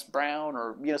blue and less brown,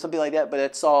 or, you know, something like that, but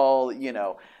it's all, you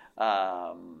know,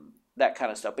 that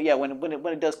kind of stuff. But yeah, when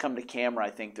it does come to camera,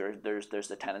 I think there's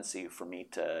the tendency for me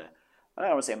to, I don't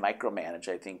want to say micromanage.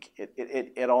 I think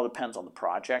it all depends on the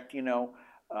project, you know.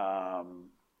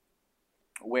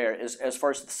 Where as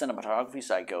far as the cinematography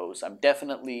side goes, I'm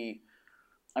definitely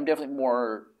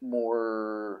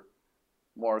more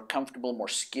comfortable, more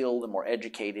skilled, and more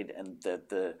educated in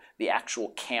the actual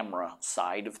camera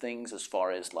side of things, as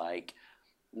far as like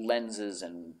lenses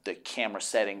and the camera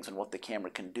settings and what the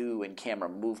camera can do and camera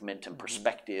movement and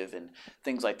perspective and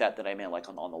things like that I'm in, like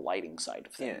on the lighting side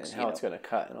of things. Yeah, and how it's going to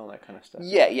cut and all that kind of stuff.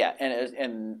 Yeah,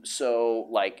 and so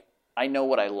like I know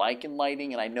what I like in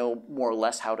lighting, and I know more or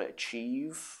less how to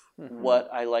achieve what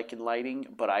I like in lighting,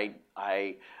 but I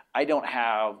don't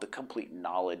have the complete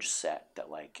knowledge set that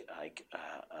like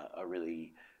a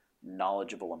really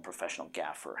knowledgeable and professional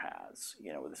gaffer has.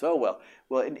 You know, with this, well,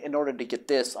 in order to get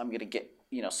this, I'm going to get,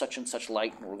 you know, such and such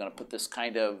light, and we're going to put this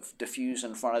kind of diffuse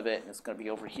in front of it, and it's going to be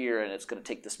over here, and it's going to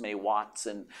take this many watts,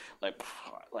 and like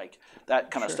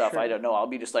that kind of stuff. Sure. I don't know. I'll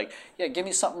be just like, yeah, give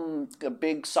me something, a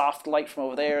big soft light from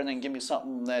over there, and then give me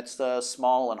something that's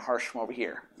small and harsh from over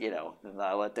here. You know, and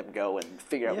I let them go and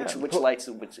figure out which lights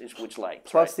and which lights.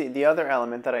 Plus, right? the other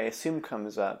element that I assume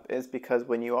comes up is because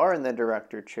when you are in the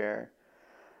director chair,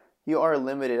 you are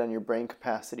limited on your brain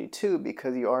capacity too,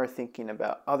 because you are thinking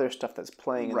about other stuff that's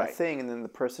playing in the thing, and then the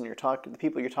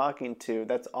people you're talking to,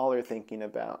 that's all they're thinking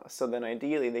about. So then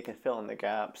ideally they can fill in the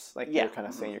gaps, like you're kind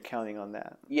of saying, you're counting on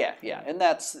that. Yeah, and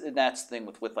that's the thing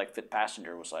with like Fifth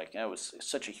Passenger was like, it was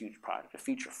such a huge project, a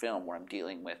feature film where I'm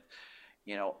dealing with,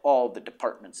 you know, all the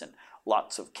departments and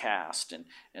lots of cast and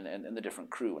the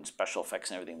different crew and special effects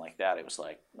and everything like that. It was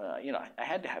like, you know, I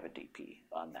had to have a DP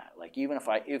on that. Like, even if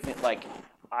I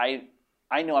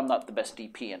know I'm not the best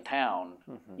DP in town,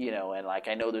 you know, and like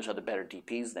I know there's other better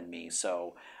DPs than me,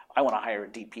 so I want to hire a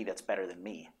DP that's better than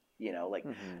me. You know, like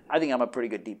I think I'm a pretty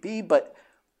good DP, but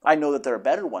I know that there are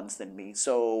better ones than me.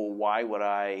 So why would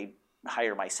I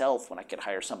hire myself when I could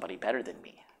hire somebody better than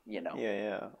me? You know.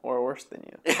 Yeah, or worse than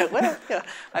you. Well, yeah,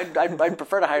 I'd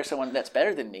prefer to hire someone that's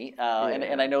better than me,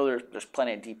 and I know there's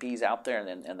plenty of DPs out there,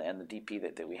 and the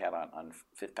DP that we had on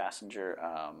Fifth Passenger,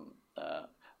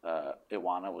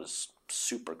 Iwana was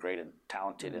super great and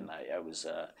talented, and I was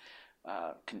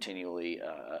continually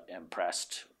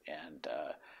impressed, and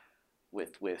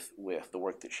with the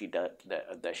work that she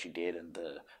did and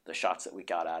the shots that we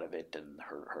got out of it and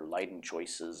her lighting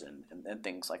choices and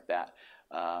things like that.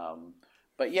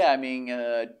 But yeah, I mean,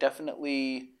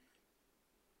 definitely.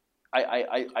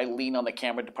 I lean on the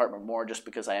camera department more just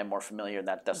because I am more familiar and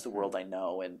that's the world I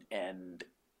know, and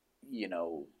you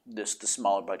know, the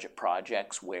smaller budget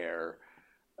projects where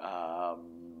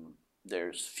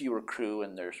there's fewer crew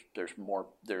and there's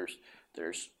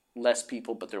less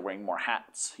people, but they're wearing more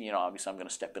hats. You know, obviously I'm going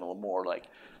to step in a little more. Like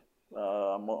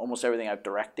almost everything I've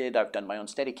directed, I've done my own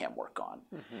Steadicam work on,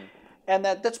 and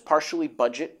that's partially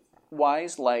budget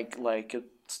wise. Like a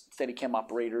Steadicam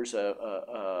operator's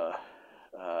a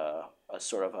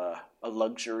sort of a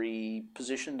luxury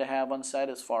position to have on set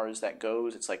as far as that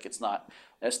goes. It's like it's not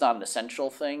an essential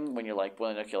thing when you're like,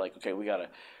 well, okay,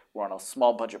 we're on a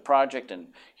small budget project and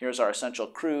here's our essential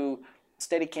crew.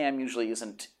 Steadicam usually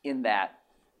isn't in that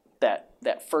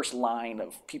first line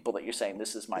of people that you're saying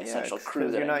this is my essential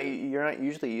crew. You're not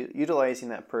usually utilizing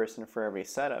that person for every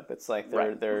setup. It's like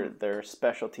they're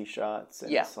specialty shots.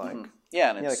 And it's like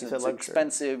and it's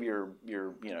expensive. Your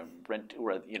rent,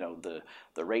 or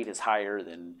the rate is higher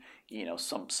than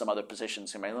some other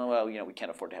positions. Well, we can't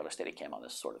afford to have a Steadicam on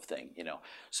this sort of thing.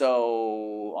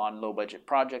 So on low budget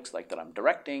projects like that I'm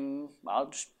directing, I'll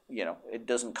just it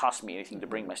doesn't cost me anything to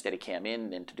bring my Steadicam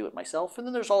in and to do it myself. And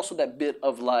then there's also that bit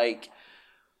of like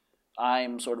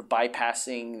I'm sort of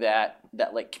bypassing that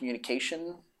like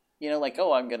communication. Like,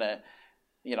 oh, I'm gonna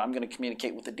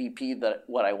communicate with the DP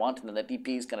what I want, and then the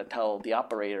DP is gonna tell the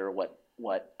operator what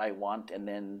I want, and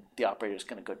then the operator is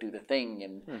gonna go do the thing,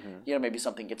 and maybe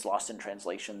something gets lost in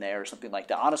translation there or something like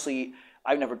that. Honestly,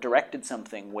 I've never directed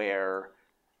something where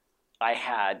I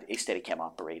had a Steadicam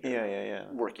operator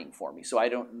working for me, so I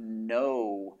don't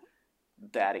know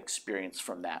that experience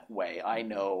from that way. I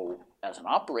know as an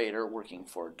operator working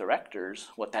for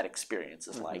directors what that experience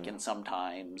is like, and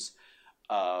sometimes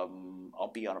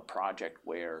I'll be on a project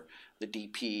where the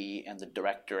DP and the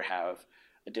director have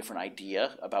a different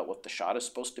idea about what the shot is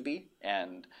supposed to be,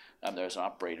 and there's an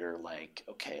operator like,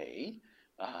 okay,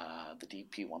 the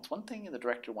DP wants one thing and the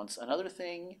director wants another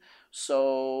thing,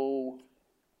 so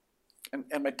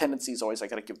and my tendency is always I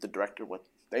got to give the director what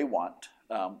they want,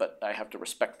 but I have to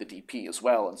respect the DP as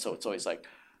well, and so it's always like,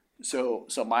 so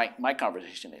my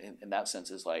conversation in that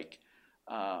sense is like,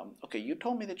 okay, you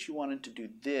told me that you wanted to do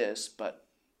this, but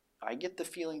I get the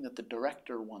feeling that the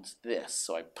director wants this,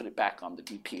 so I put it back on the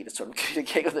DP to sort of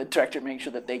communicate with the director, make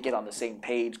sure that they get on the same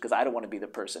page, because I don't want to be the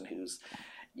person who's,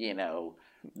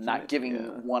 not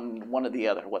giving one or the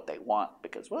other what they want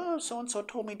because, well, so and so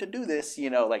told me to do this.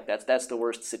 Like that's the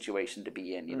worst situation to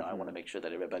be in. I want to make sure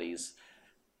that everybody's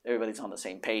on the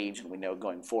same page and we know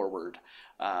going forward.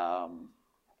 But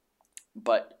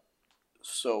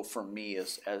so for me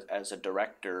as a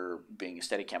director, being a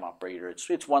Steadicam operator,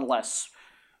 it's one less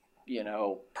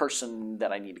person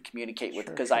that I need to communicate with,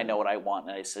 because I know what I want,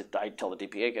 and I tell the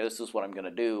DP, okay, this is what I'm going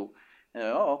to do. And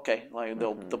okay, like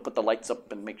they'll put the lights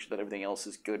up and make sure that everything else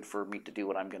is good for me to do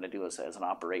what I'm going to do as an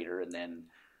operator, and then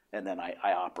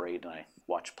I operate and I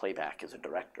watch playback as a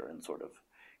director and sort of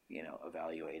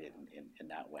evaluate it in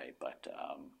that way. But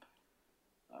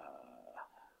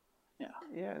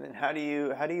and then how do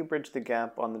you bridge the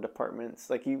gap on the departments?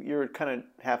 Like you're kind of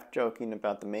half joking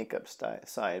about the makeup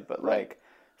side, but like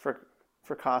for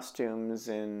costumes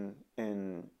and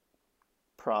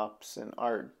props and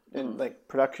art and like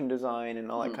production design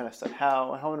and all that kind of stuff,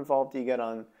 how involved do you get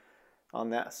on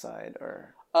that side?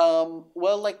 Or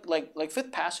well, like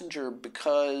Fifth Passenger,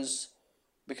 because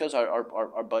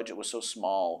our budget was so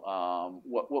small,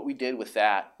 what we did with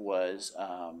that was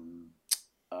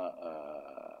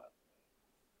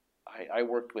I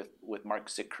worked with Mark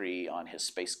Zickrey on his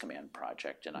Space Command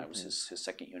project, and I was his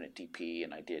second unit DP,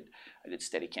 and I did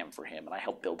Steadicam for him, and I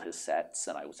helped build his sets,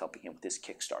 and I was helping him with his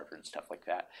Kickstarter and stuff like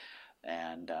that.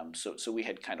 And so we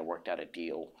had kind of worked out a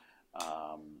deal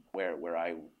where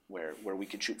we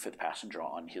could shoot Fifth Passenger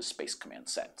on his Space Command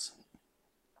sets.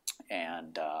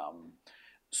 And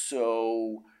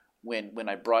so when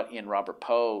I brought in Robert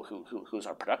Poe, who's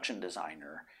our production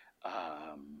designer,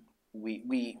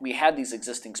 we had these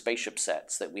existing spaceship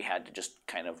sets that we had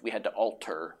to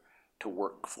alter to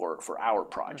work for our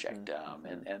project,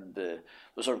 and the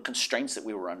sort of constraints that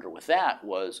we were under with that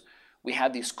was we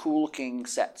had these cool looking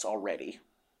sets already,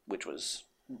 which was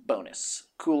bonus,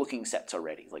 cool looking sets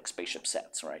already, like spaceship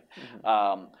sets, right?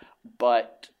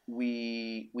 But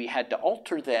we had to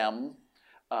alter them,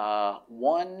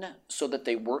 one, so that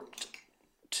they worked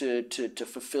to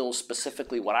fulfill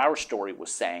specifically what our story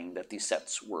was saying that these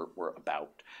sets were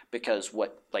about, because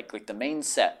what like the main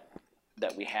set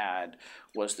that we had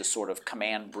was this sort of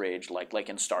command bridge, like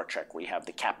in Star Trek, where you have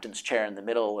the captain's chair in the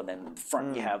middle, and then in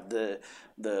front you have the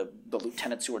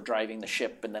lieutenants who are driving the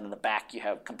ship, and then in the back you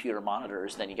have computer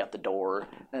monitors, then you got the door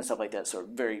and stuff like that. So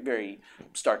very, very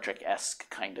Star Trek-esque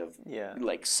kind of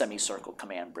like semicircle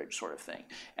command bridge sort of thing.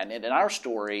 And in our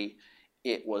story,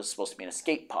 it was supposed to be an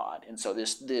escape pod, and so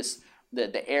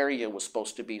the area was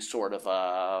supposed to be sort of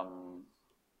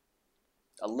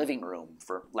a living room,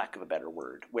 for lack of a better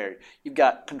word, where you've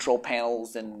got control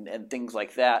panels and things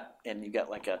like that, and you've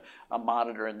got like a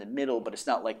monitor in the middle, but it's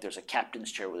not like there's a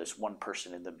captain's chair where there's one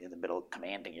person in the middle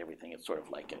commanding everything. It's sort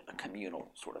of like a communal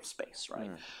sort of space,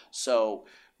 right? So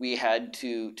we had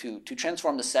to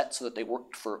transform the set so that they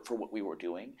worked for what we were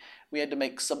doing. We had to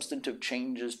make substantive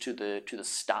changes to the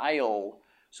style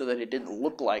so that it didn't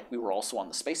look like we were also on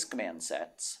the Space Command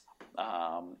sets.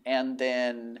 And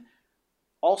then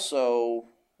also,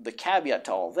 the caveat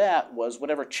to all that was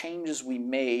whatever changes we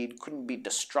made couldn't be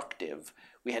destructive.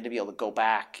 We had to be able to go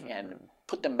back and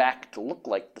put them back to look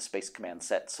like the Space Command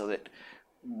set so that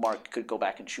Mark could go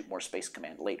back and shoot more Space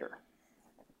Command later.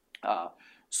 Robert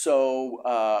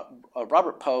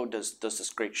Poe does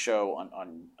this great show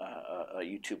on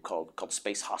YouTube called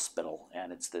Space Hospital,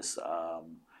 and it's this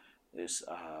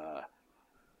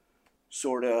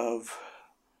sort of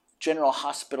General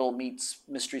Hospital meets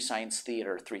Mystery Science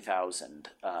Theater 3000.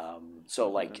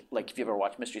 Like if you ever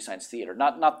watched Mystery Science Theater,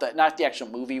 not the actual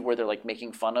movie where they're like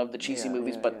making fun of the cheesy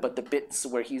movies, but the bits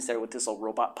where he's there with his little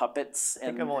robot puppets. I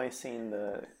think I've only seen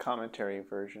the commentary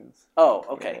versions. Oh,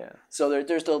 okay. Yeah. So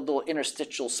there's the little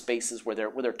interstitial spaces where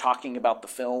they're talking about the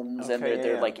films, and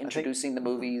they're like introducing the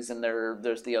movies, and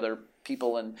there's the other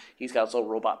people, and he's got his little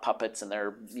robot puppets, and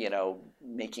they're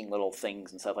making little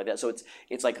things and stuff like that. So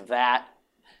it's like that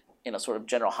in a sort of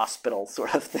General Hospital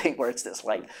sort of thing, where it's this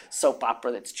like soap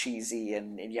opera that's cheesy,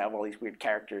 and you have all these weird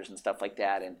characters and stuff like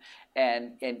that,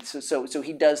 and so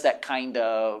he does that kind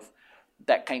of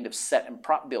set and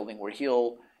prop building where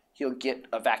he'll get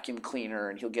a vacuum cleaner,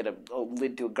 and he'll get a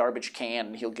lid to a garbage can,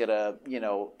 and he'll get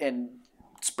and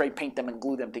spray paint them and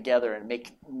glue them together and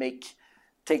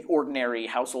take ordinary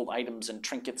household items and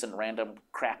trinkets and random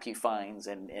crap he finds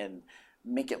and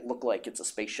make it look like it's a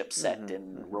spaceship set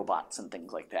and robots and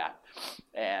things like that.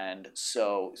 And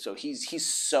so he's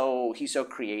so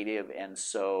creative and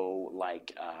so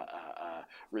like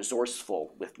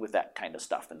resourceful with that kind of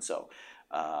stuff. And so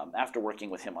after working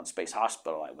with him on Space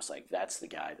Hospital, I was like, that's the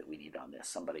guy that we need on this.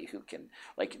 Somebody who can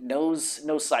knows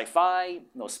sci-fi,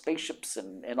 knows spaceships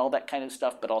and all that kind of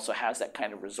stuff, but also has that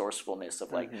kind of resourcefulness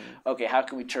of like, okay, how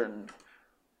can we turn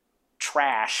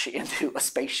trash into a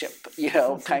spaceship,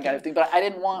 kind of thing. But I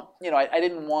didn't want, I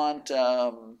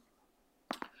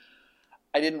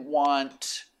didn't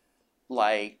want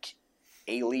like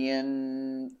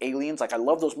aliens. Like I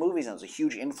love those movies, and it was a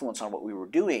huge influence on what we were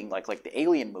doing, like the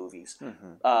Alien movies.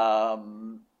 And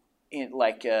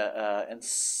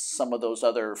some of those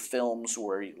other films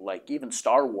where like even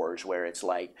Star Wars, where it's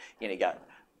like you got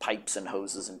pipes and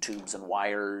hoses and tubes and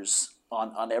wires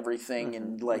on everything,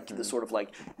 and like the sort of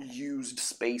like used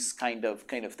space kind of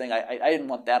thing. I didn't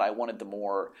want that. I wanted the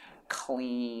more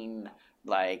clean,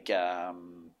 like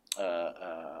an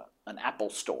Apple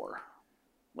store.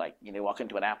 Like walk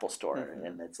into an Apple store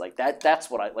and it's like that.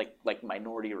 That's what I like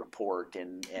Minority Report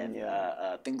and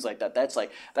things like that. That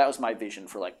was my vision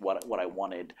for like what I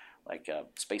wanted, like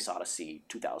Space Odyssey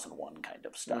 2001 kind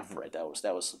of stuff, right? That was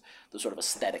the sort of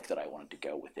aesthetic that I wanted to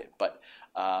go with it. But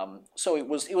so it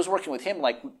was working with him,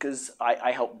 like because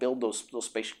I helped build those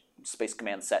Space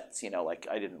Command sets. Like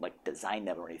I didn't like design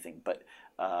them or anything, but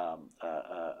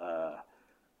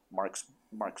Mark's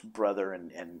brother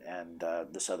and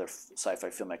this other sci-fi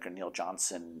filmmaker Neil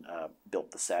Johnson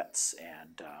built the sets,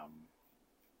 and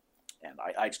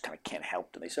I just kind of can't help.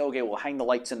 And they say, okay, well, hang the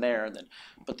lights in there, and then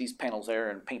put these panels there,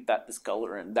 and paint that this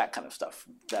color, and that kind of stuff.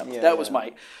 That was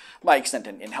my extent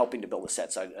in helping to build the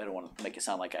sets. I don't want to make it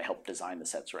sound like I helped design the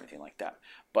sets or anything like that.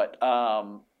 But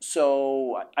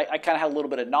so I kind of had a little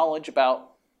bit of knowledge about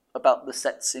the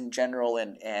sets in general,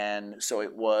 and so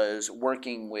it was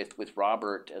working with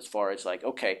Robert as far as like,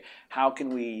 okay, how can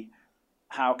we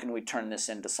turn this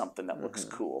into something that looks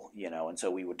cool, and so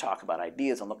we would talk about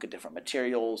ideas and look at different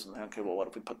materials, and okay, well, what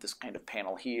if we put this kind of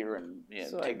panel here, and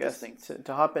so take this thing.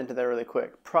 To hop into that really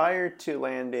quick, prior to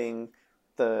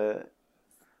the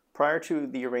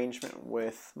arrangement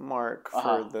with Mark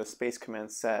for the Space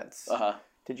Command sets,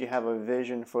 did you have a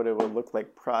vision for what it would look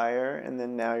like prior, and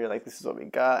then now you're like, this is what we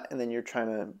got, and then you're trying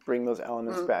to bring those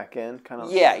elements back in, kind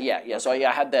of? Yeah. Okay. So I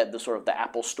had the sort of the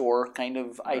Apple Store kind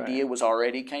of idea was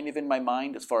already kind of in my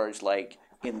mind as far as like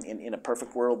in a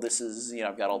perfect world, this is,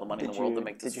 I've got all the money in the world to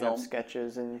make this film. Did you have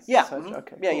sketches and Yeah. such? Mhm.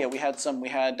 Okay. Yeah, cool. yeah.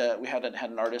 We had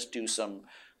an artist do some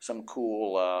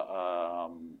cool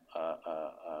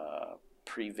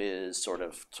previs sort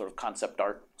of concept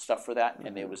art stuff for that,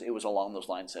 and it was along those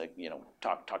lines. That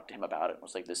talk to him about it. It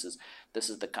was like, this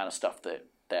is the kind of stuff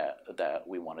that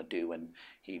we want to do, and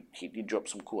he drew up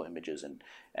some cool images,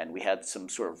 and we had some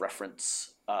sort of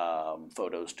reference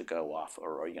photos to go off,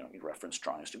 or reference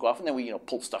drawings to go off, and then we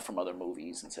pulled stuff from other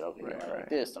movies and said, okay, I like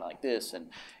this and I like this, and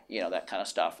that kind of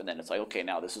stuff, and then it's like, okay,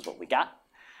 now this is what we got.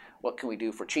 What can we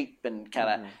do for cheap, and kind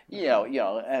of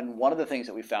and one of the things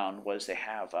that we found was they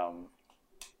have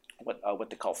what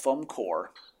they call foam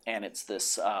core, and it's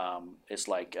this it's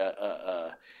like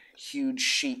huge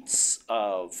sheets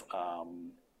of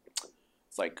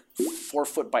it's like 4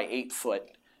 foot by 8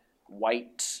 foot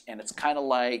white, and it's kind of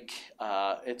like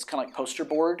poster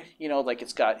board, like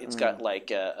it's got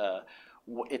like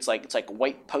it's like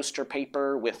white poster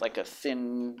paper with like a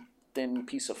thin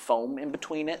piece of foam in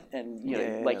between it, and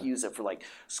use it for like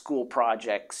school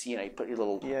projects. You put your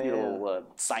little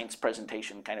science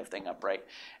presentation kind of thing up, right?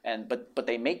 And but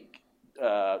they make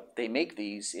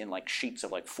these in like sheets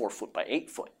of like 4 foot by 8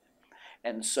 foot,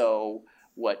 and so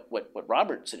what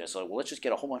Robert suggested, well, let's just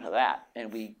get a whole bunch of that,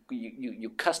 and you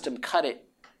custom cut it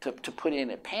to put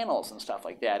in at panels and stuff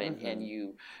like that, and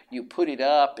you put it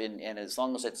up, and as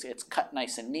long as it's cut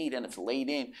nice and neat and it's laid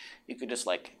in, you could just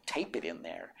like tape it in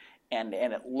there, and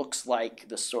it looks like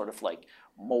this sort of like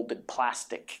molded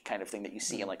plastic kind of thing that you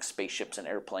see in like spaceships and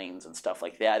airplanes and stuff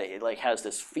like that. It like has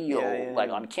this feel, like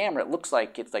on camera it looks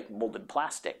like it's like molded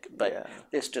plastic, but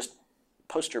it's just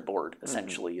poster board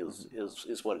essentially is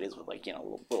what it is, with like a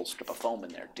little strip of foam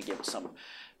in there to give it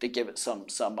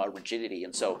some rigidity.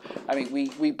 And so I mean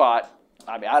we bought,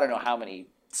 I don't know how many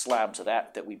slabs of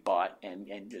that we bought,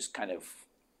 and just kind of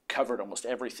covered almost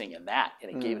everything in that, and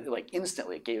it gave it like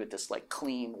instantly, it gave it this like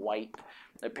clean white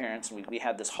appearance. And we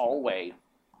had this hallway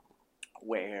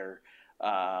where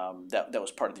that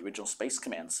was part of the original Space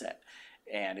Command set,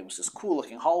 and it was this cool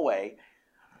looking hallway.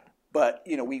 But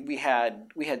we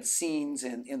had scenes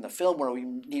in the film where we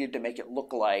needed to make it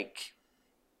look like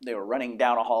they were running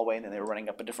down a hallway, and then they were running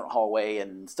up a different hallway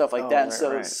and stuff like that.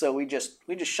 And so we just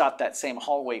shot that same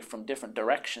hallway from different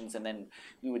directions, and then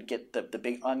we would get the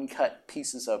big uncut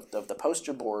pieces of the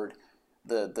poster board,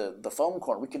 the foam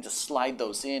core. We could just slide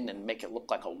those in and make it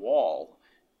look like a wall,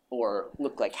 or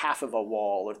look like half of a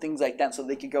wall, or things like that, so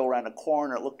they could go around a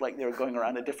corner. It looked like they were going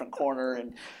around a different corner,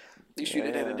 and they shoot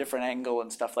it at a different angle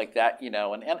and stuff like that,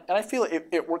 and I feel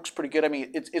it works pretty good. I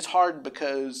mean, it's hard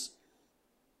because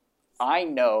I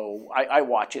know, I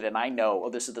watch it and I know,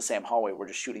 this is the same hallway, we're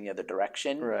just shooting the other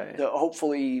direction. Right. So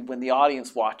hopefully when the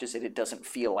audience watches it, it doesn't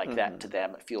feel like that to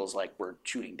them. It feels like we're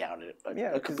shooting down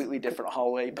a completely different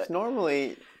hallway. But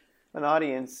normally an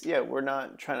audience, we're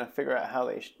not trying to figure out how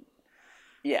they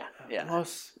yeah.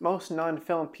 Most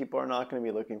non-film people are not going to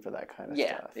be looking for that kind of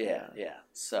stuff. Yeah.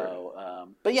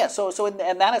 So, but so in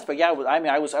that aspect, I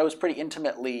was pretty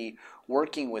intimately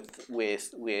working with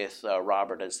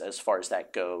Robert as far as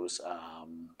that goes.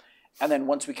 And then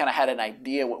once we kind of had an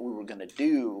idea what we were going to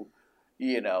do,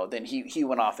 then he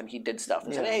went off and he did stuff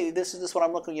and said, hey, this is what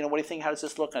I'm looking. What do you think? How does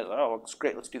this look? And I said, oh, it's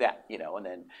great. Let's do that. And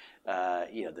then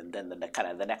then the kind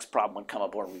of the next problem would come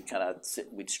up where we'd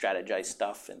strategize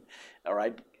stuff, and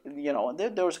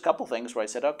there was a couple things where I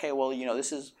said, okay, well,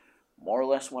 this is more or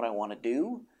less what I want to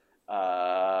do.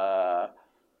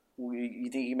 You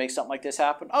think you make something like this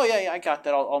happen? Oh yeah, I got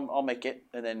that. I'll make it,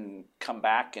 and then come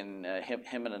back, and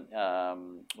him and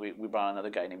we brought another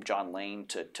guy named John Lane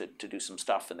to do some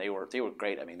stuff, and they were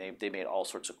great. I mean, they made all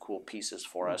sorts of cool pieces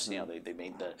for us. They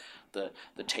made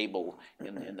the table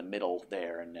in the middle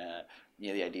there, and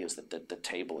the idea is that the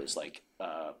table is like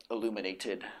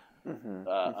illuminated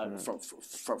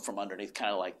from underneath,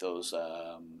 kind of like those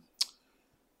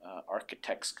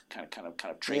architects kind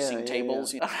of tracing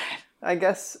tables. I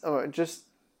guess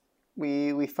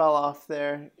we fell off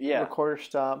there. Yeah. Recorder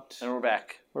stopped. And we're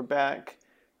back.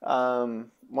 Want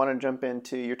to jump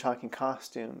into, you're talking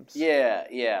costumes. Yeah.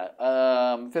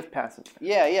 Fifth Passenger.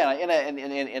 Yeah.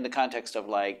 In the context of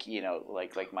like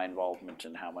my involvement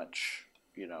and how much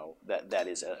that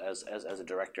is as a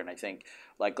director, and I think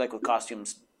like with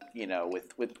costumes,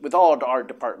 with all of our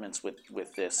departments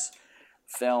with this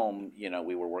film,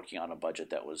 we were working on a budget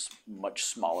that was much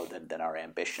smaller than our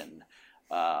ambition.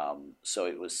 So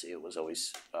it was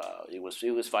always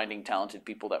it was finding talented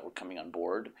people that were coming on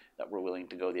board, that were willing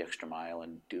to go the extra mile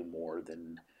and do more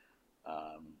than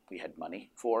we had money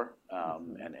for.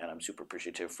 And I'm super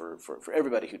appreciative for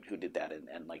everybody who did that,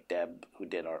 and like Deb, who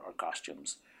did our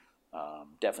costumes.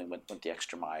 definitely went the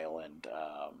extra mile and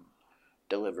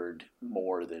delivered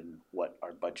more than what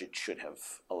our budget should have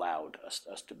allowed us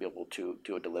to be able to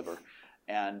deliver.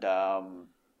 And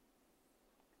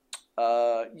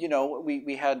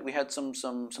we had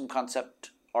some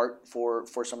concept art for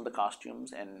some of the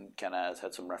costumes, and Kenna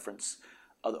had some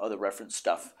other reference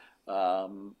stuff.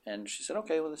 And she said,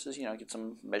 okay, well, this is, get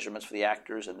some measurements for the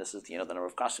actors, and this is, the number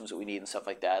of costumes that we need and stuff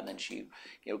like that. And then she,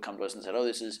 come to us and said, oh,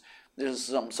 this is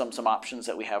some options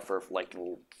that we have for like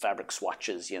little fabric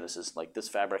swatches. This is like this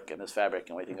fabric, and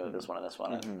we think of this one and this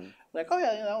one. And like, oh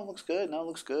yeah, that one looks good, and that one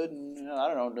looks good, and I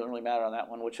don't know, it doesn't really matter on that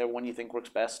one, whichever one you think works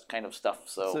best, kind of stuff.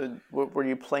 So were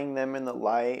you playing them in the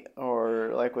light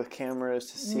or like with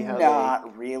cameras to see how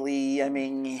Not really. I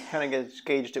mean, kind of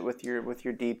gauged it with your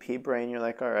DP brain? You're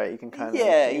like, all right, you can kind of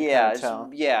tell.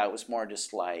 It was more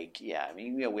just like, I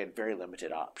mean, we had very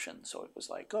limited options, so it was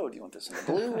like, oh, do you want this in the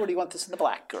blue, or do you want this in the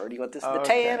black, or do you want this in the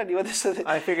tan, or do you want this in the...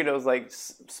 I figured it was like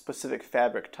specific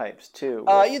fabric types too.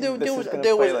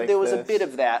 There was a bit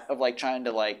of that, of like trying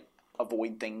to like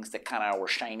avoid things that kind of were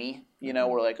shiny.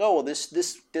 We're like, oh well,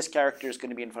 this character is going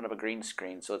to be in front of a green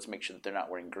screen, so let's make sure that they're not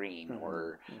wearing green,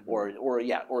 or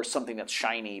something that's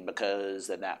shiny, because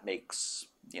then that makes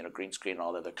green screen and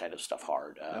all the other kind of stuff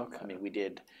hard. I mean, we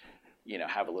did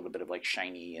have a little bit of like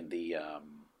shiny in the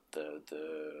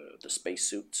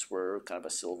spacesuits were kind of a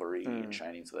silvery and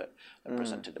shiny, so that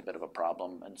presented a bit of a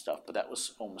problem and stuff. But that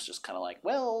was almost just kind of like,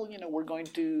 well, we're going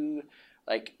to,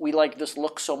 like, we like this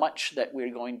look so much that we're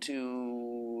going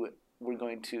to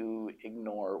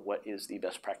ignore what is the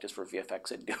best practice for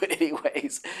VFX and do it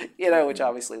anyways. Which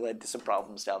obviously led to some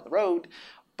problems down the road.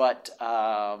 But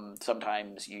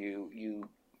sometimes you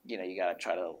gotta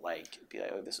try to like be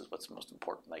like, oh, this is what's most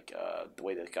important, like the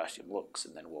way the costume looks,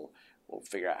 and then we'll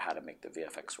figure out how to make the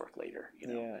VFX work later. It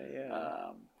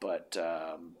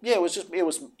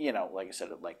was like I said,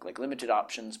 like limited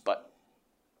options, but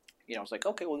it's like,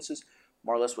 okay, well, this is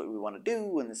more or less what we want to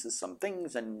do, and this is some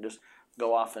things, and just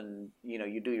go off and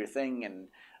you do your thing, and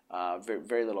very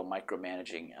very little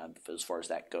micromanaging as far as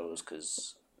that goes,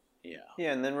 because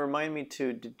and then remind me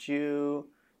too,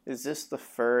 is this the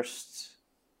first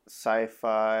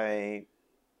sci-fi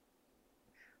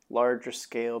larger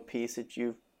scale piece that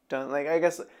you've done? Like, I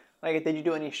guess, like, did you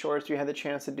do any shorts where you had the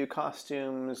chance to do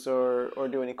costumes or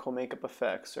do any cool makeup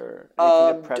effects or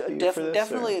anything to prep you for this?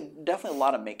 Definitely a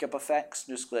lot of makeup effects.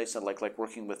 Just like I said, like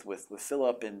working with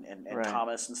Philip and right.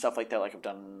 Thomas and stuff like that. Like, I've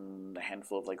done a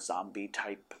handful of like zombie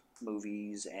type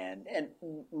movies, and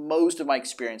most of my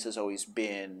experience has always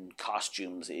been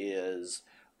costumes. Is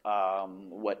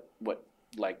what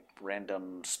like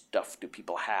random stuff do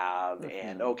people have,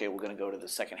 and okay, we're going to go to the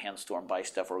secondhand store and buy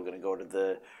stuff, or we're going to go to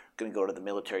the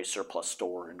military surplus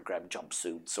store and grab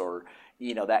jumpsuits, or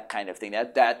that kind of thing.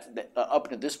 That up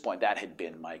to this point, that had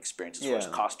been my experience as far as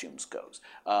costumes goes.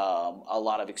 A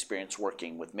lot of experience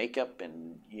working with makeup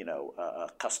and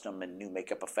custom and new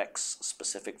makeup effects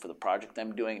specific for the project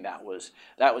I'm doing. That was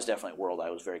definitely a world I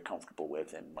was very comfortable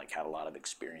with and like had a lot of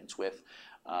experience with.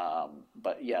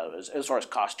 But as far as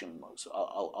costumes,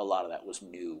 a lot of that was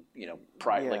new.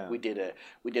 Like we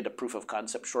did a proof of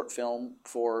concept short film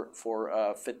for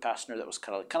Fit Fastener that was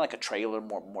kind of like a trailer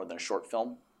more than a short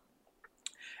film,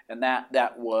 and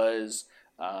that was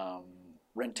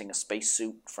renting a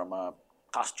spacesuit from a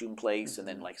costume place, and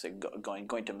then like I said, going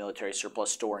to a military surplus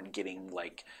store and getting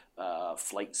like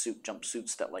flight suit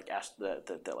jumpsuits that like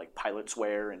that like pilots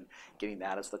wear, and getting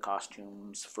that as the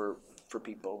costumes for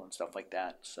people and stuff like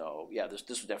that. So this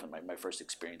was definitely my first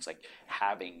experience like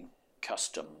having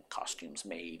custom costumes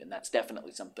made, and that's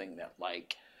definitely something that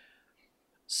like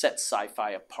sets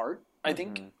sci-fi apart, I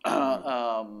think.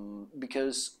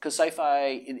 Because sci-fi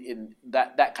in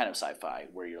that kind of sci-fi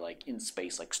where you're like in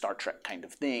space, like Star Trek kind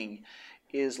of thing,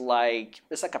 is like,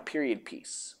 it's like a period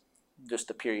piece. Just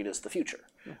the period is the future,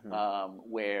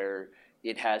 where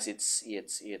it has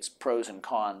its pros and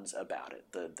cons about it.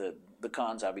 The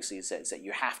cons obviously is that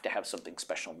you have to have something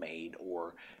special made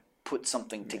or put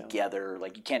something together.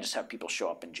 Like, you can't just have people show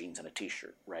up in jeans and a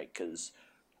t-shirt, right? Because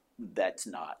that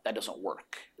doesn't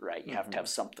work, right? You have to have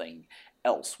something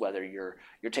else, whether you're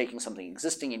taking something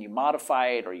existing and you modify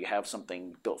it, or you have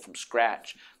something built from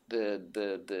scratch.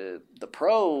 The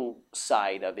pro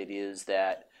side of it is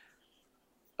that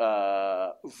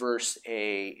versus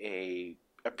a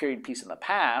period piece in the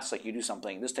past, like you do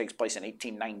something, this takes place in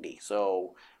 1890,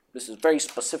 so this is very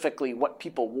specifically what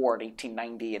people wore in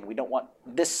 1890, and we don't want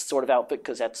this sort of outfit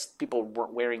because people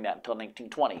weren't wearing that until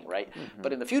 1920, right?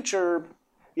 But in the future,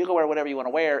 you can wear whatever you want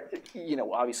to wear.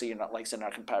 Obviously you're not like saying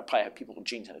I can probably have people with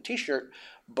jeans and a t-shirt,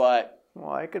 but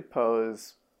well, I could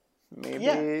pose maybe.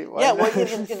 Yeah. Well,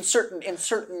 in certain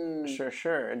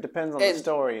Sure. It depends on the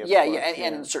story. Of course,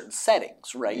 and in certain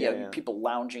settings, right? Yeah. People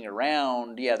lounging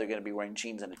around. Yeah, they're going to be wearing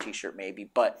jeans and a t-shirt, maybe.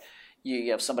 But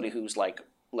you have somebody who's like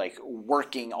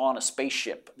working on a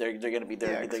spaceship. They're going to be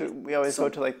there. Yeah, we always go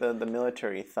to like the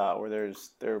military thought where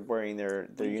they're wearing their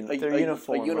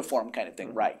uniform. A uniform kind of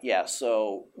thing, right? Yeah.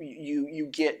 So you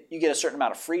get a certain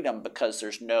amount of freedom because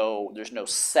there's no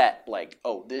set like,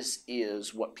 oh, this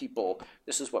is what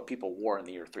people wore in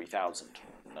the year 3000.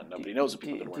 Nobody knows what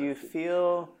people do you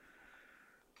feel,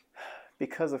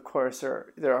 because of course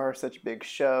there are such big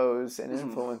shows and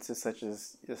influences such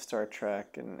as Star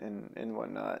Trek and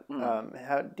whatnot.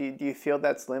 How do you feel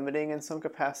that's limiting in some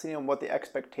capacity on what the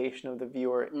expectation of the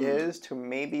viewer is to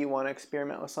maybe want to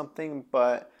experiment with something,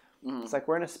 but it's like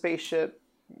we're in a spaceship,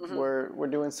 we're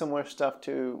doing similar stuff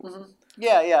to.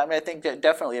 Yeah. I mean, I think that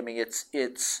definitely. I mean,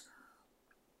 it's.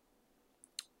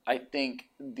 I think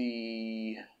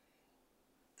the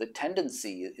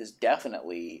tendency is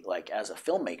definitely like as a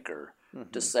filmmaker.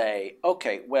 To say,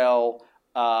 okay, well,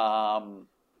 I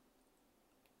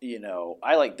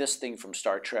like this thing from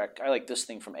Star Trek. I like this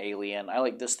thing from Alien. I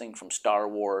like this thing from Star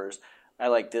Wars. I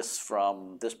like this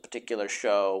from this particular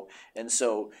show. And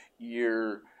so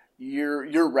you're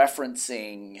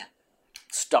referencing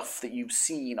stuff that you've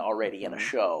seen already in a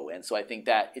show. And so I think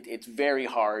that it's very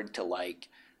hard to like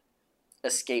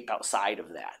escape outside of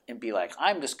that and be like,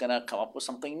 I'm just gonna come up with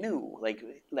something new. Like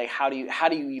how do you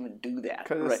even do that?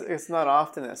 Because it's not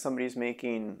often that somebody's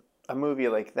making a movie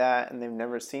like that and they've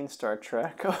never seen Star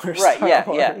Trek or Star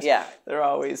Wars. Yeah. They're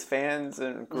always fans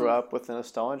and grew up with the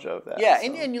nostalgia of that. Yeah,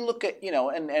 so. And you look at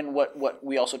and what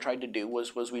we also tried to do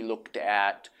was we looked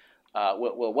at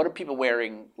what are people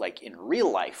wearing like in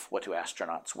real life? What do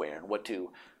astronauts wear, and what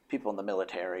do people in the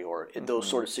military or in those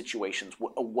sort of situations,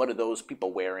 what are those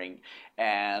people wearing?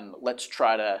 And let's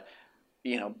try to,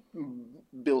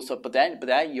 build stuff. But then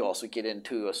you also get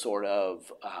into a sort of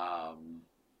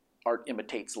art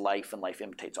imitates life and life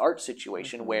imitates art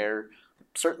situation where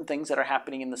certain things that are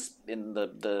happening in the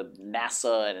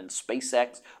NASA and in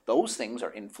SpaceX, those things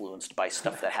are influenced by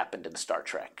stuff that happened in Star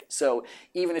Trek. So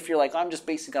even if you're like, I'm just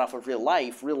basing it off of real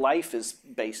life is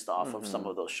based off of some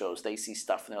of those shows. They see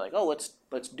stuff and they're like, oh,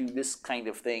 let's do this kind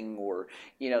of thing, or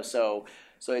so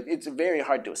it's very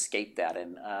hard to escape that.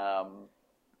 And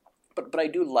but I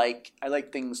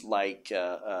like things like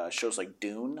shows like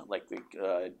Dune, like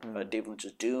David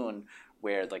Lynch's Dune,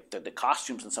 where like the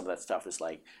costumes and some of that stuff is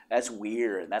like, that's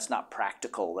weird and that's not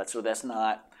practical. That's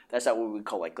not what we would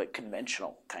call like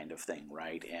conventional kind of thing,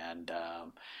 right? And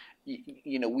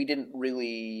we didn't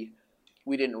really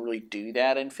do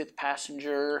that in Fifth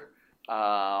Passenger.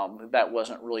 That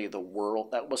wasn't really the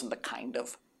world. That wasn't the kind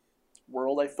of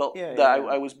world I felt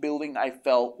I was building. I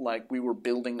felt like we were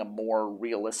building a more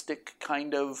realistic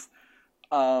kind of.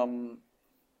 Right.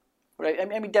 I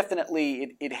mean,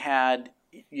 definitely it had.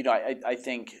 I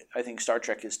think Star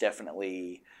Trek is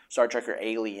definitely Star Trek or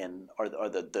Alien are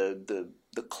the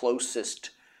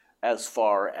closest as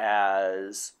far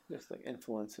as just like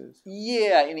influences.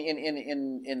 Yeah,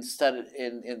 in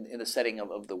the setting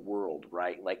of the world,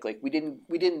 right? Like we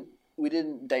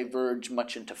didn't diverge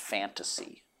much into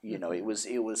fantasy. It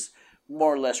was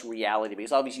more or less reality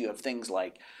based. Obviously, you have things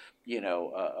like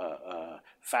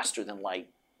faster than light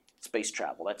space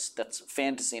travel. That's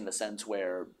fantasy in the sense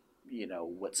where.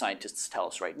 What scientists tell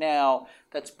us right now,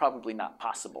 that's probably not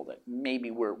possible. That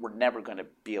maybe we're never going to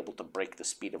be able to break the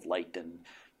speed of light and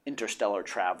interstellar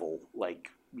travel,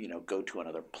 like, go to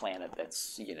another planet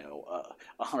that's,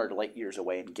 100 light years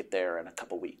away and get there in a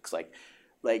couple weeks. Like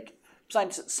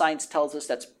science tells us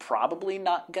that's probably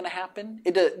not going to happen.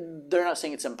 They're not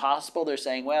saying it's impossible. They're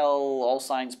saying, well, all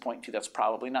signs point to that's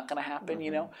probably not going to happen,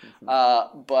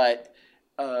 But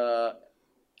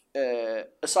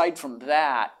aside from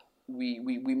that,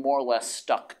 we more or less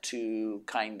stuck to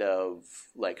kind of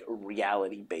like a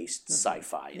reality-based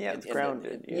sci-fi. Yeah, it's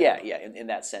grounded. In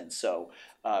that sense. So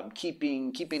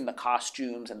keeping the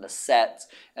costumes and the sets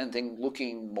and things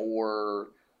looking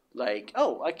more like,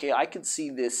 oh, okay, I could see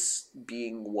this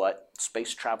being what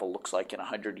space travel looks like in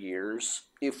 100 years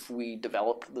if we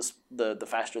develop the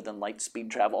faster than light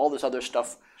speed travel. All this other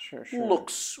stuff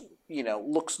looks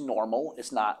normal.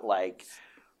 It's not like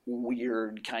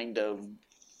weird kind of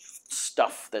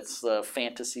stuff that's the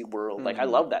fantasy world. Like I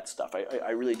love that stuff.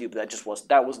 I really do. But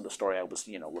that wasn't the story I was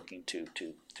looking to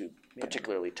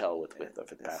particularly tell with the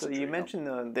Fifth Passenger. So you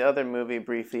mentioned the other movie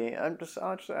briefly. I'll just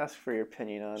ask for your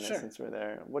opinion on it since we're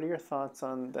there. What are your thoughts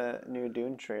on the new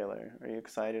Dune trailer? Are you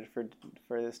excited for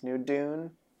this new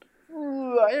Dune?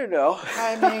 I don't know.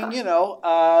 I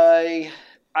mean,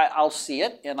 I'll see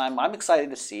it, and I'm excited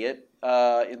to see it.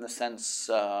 In the sense,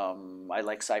 I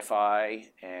like sci-fi,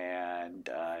 and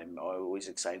I'm always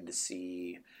excited to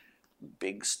see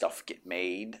big stuff get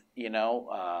made.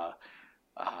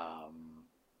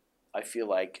 I feel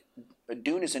like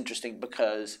Dune is interesting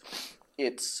because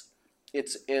it's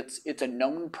it's a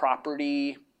known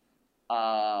property,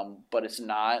 but it's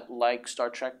not like Star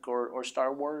Trek or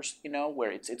Star Wars,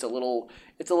 where it's a little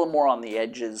more on the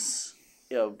edges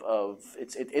of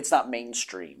it's not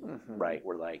mainstream, right?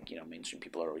 Where mainstream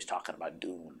people are always talking about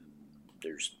Dune.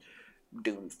 There's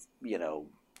Dune,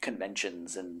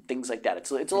 conventions and things like that.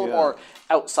 It's a little more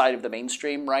outside of the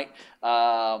mainstream, right?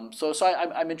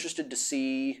 I'm interested to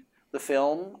see the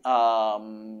film. I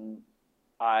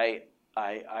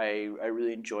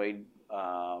really enjoyed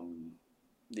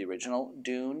the original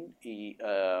Dune.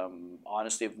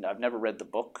 Honestly, I've never read the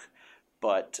book,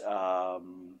 but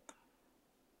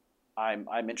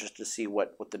I'm interested to see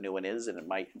what the new one is, and it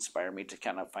might inspire me to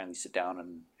kind of finally sit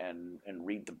down and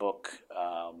read the book,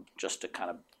 just to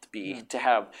kind of to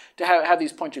have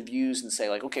these points of views and say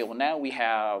like, okay, well now we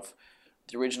have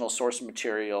the original source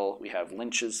material, we have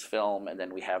Lynch's film, and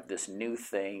then we have this new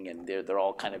thing, and they're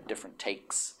all kind of different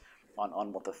takes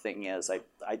on what the thing is. I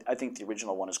think the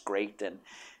original one is great, and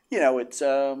it's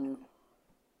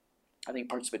I think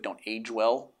parts of it don't age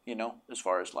well, as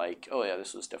far as like, oh yeah,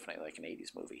 this was definitely like an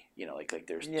 '80s movie, like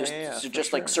there's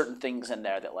just like certain things in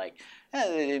there that like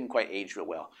they didn't quite age real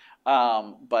well.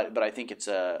 But I think it's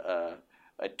a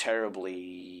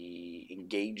terribly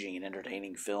engaging and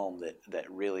entertaining film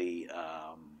that really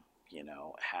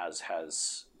has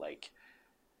like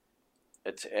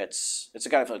it's a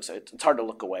kind of it's hard to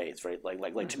look away. It's very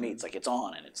like to me it's like it's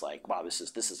on and it's like, wow, this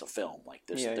is a film. Like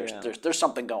there's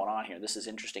something going on here. This is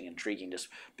interesting, intriguing, just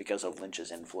because of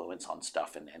Lynch's influence on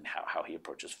stuff and how he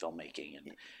approaches filmmaking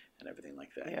and everything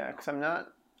like that. Yeah, because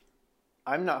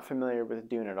I'm not familiar with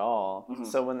Dune at all.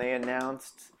 So when they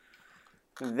announced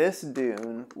this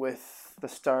Dune with the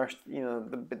stars,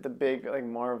 the big like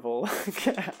Marvel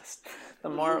cast,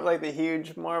 like the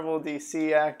huge Marvel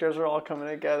DC actors are all coming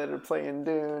together to play in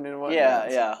Dune and whatnot.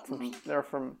 They're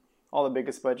from all the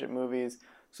biggest budget movies.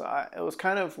 So it was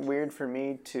kind of weird for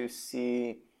me to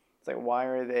see. It's like, why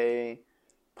are they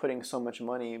putting so much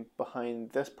money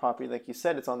behind this property? Like you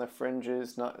said, it's on the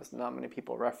fringes. Not many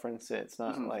people reference it. It's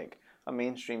not like a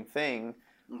mainstream thing.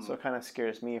 So it kind of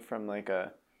scares me from like I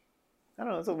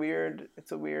don't know. It's a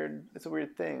weird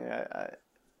thing.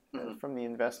 From the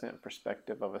investment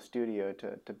perspective of a studio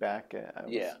to back it, I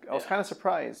was kind of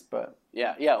surprised, but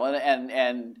well,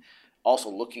 and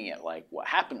also looking at like what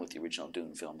happened with the original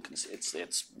Dune film,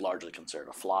 it's largely considered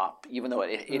a flop, even though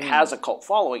it has a cult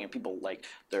following and people like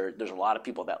there's a lot of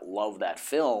people that love that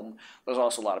film. There's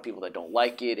also a lot of people that don't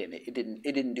like it, and it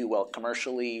didn't do well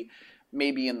commercially.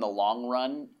 Maybe in the long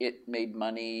run, it made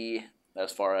money as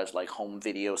far as like home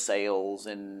video sales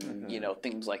and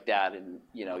things like that, and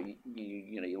you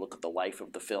look at the life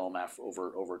of the film after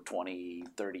over 20,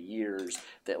 30 years,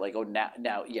 that like, oh,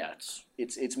 now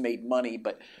it's made money,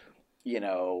 but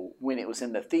when it was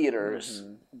in the theaters,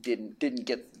 didn't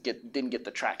get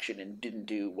the traction and didn't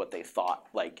do what they thought.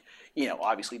 Like,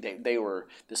 obviously they were,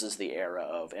 this is the era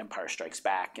of Empire Strikes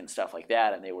Back and stuff like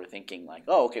that, and they were thinking like,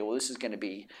 oh, okay, well this is going to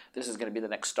be the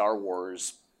next Star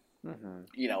Wars.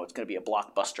 It's going to be a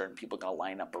blockbuster, and people are going to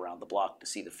line up around the block to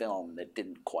see the film. That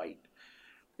didn't quite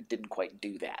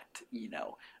do that,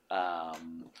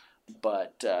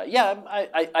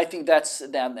 I think that's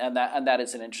and that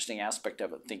is an interesting aspect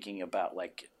of it. Thinking about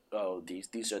like, oh,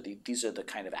 these are the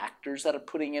kind of actors that are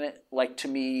putting in it. Like, to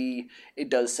me,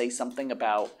 it does say something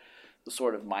about the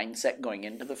sort of mindset going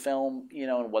into the film,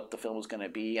 and what the film is going to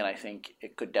be. And I think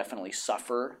it could definitely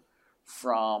suffer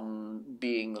from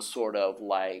being the sort of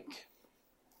like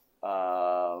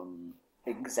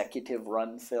executive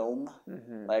run film.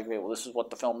 Like, okay, well, this is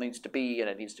what the film needs to be, and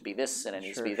it needs to be this, and it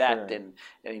needs to be that, and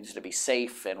it needs to be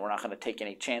safe, and we're not going to take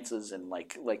any chances. And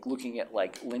like looking at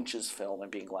like Lynch's film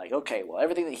and being like, okay, well,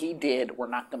 everything that he did, we're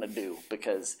not going to do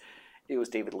because it was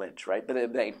David Lynch, right? But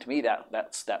to me,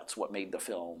 that's what made the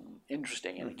film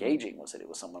interesting and engaging, was that it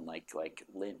was someone like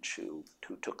Lynch who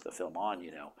took the film on.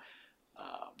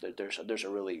 There's a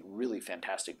really, really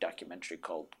fantastic documentary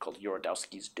called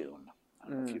Yorodowski's Dune. I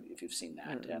don't know if you've seen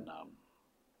that. And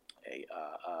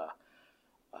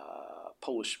a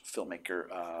Polish filmmaker,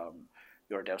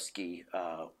 Yorodowski,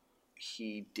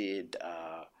 he did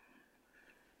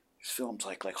films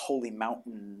like Holy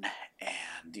Mountain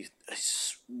and these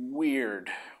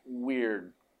weird,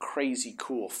 crazy,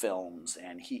 cool films.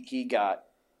 And he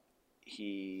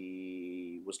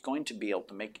was going to be able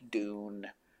to make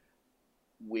Dune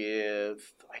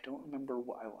with, I don't remember,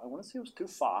 I want to say it was through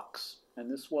Fox,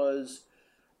 and this was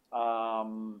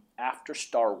after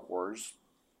Star Wars.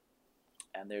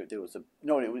 And there was a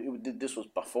no. This was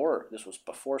before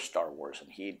Star Wars,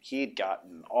 and he had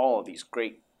gotten all of these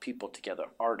great people together,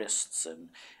 artists and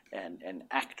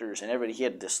actors and everybody. He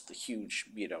had this the huge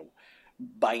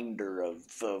binder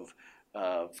of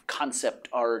concept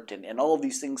art and all of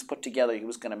these things put together. He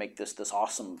was going to make this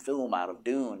awesome film out of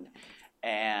Dune,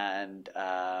 and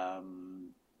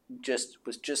just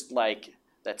like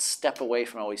that step away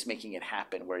from always making it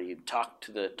happen, where you talk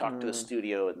to the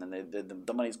studio, and then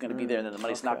the money's going to be there, and then the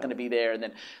money's not going to be there, and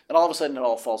then all of a sudden it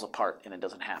all falls apart and it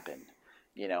doesn't happen,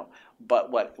 But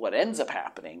what ends up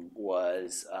happening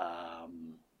was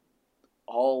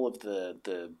all of the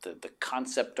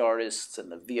concept artists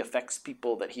and the VFX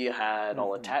people that he had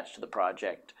all attached to the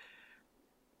project.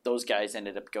 Those guys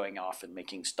ended up going off and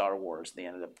making Star Wars. They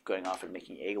ended up going off and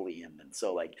making Alien, and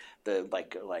so like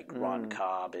Ron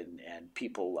Cobb and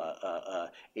people,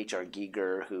 H.R.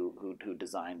 Giger, who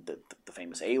designed the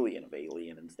famous Alien of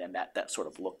Alien, and that sort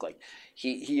of look like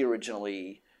he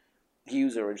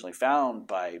was originally found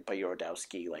by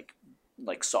Yorodowski,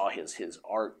 like saw his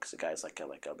art, because the guy's like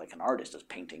an artist, does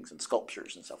paintings and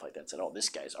sculptures and stuff like that. Said, "Oh, this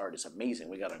guy's art is amazing.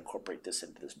 We got to incorporate this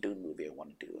into this Dune movie I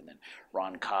want to do." And then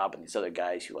Ron Cobb and these other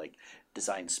guys who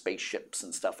design spaceships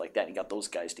and stuff like that. And he got those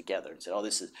guys together and said, "Oh,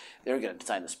 they're going to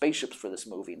design the spaceships for this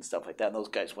movie and stuff like that." And those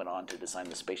guys went on to design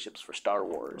the spaceships for Star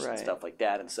Wars and stuff like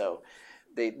that. And so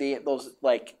they those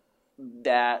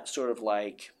that sort of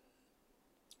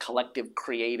collective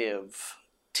creative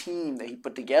team that he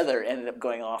put together ended up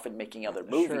going off and making other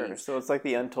movies. Sure. So it's like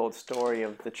the untold story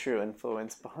of the true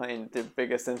influence behind the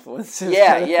biggest influences.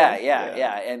 Yeah.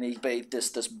 And he made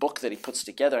this book that he puts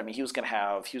together. I mean, he was gonna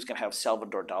have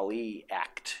Salvador Dali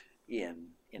act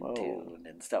in Dune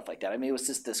and stuff like that. I mean, it was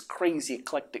just this crazy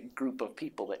eclectic group of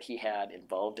people that he had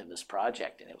involved in this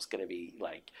project, and it was going to be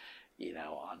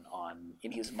on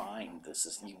in his mind. This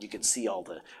is you could see all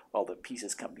the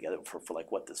pieces come together for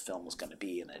what this film was going to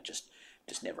be, and it just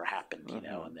never happened,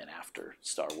 And then after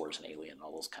Star Wars and Alien,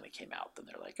 all those kind of came out, then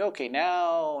they're like, okay,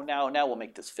 now we'll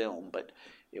make this film, but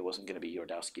it wasn't going to be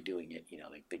Yorodowski doing it.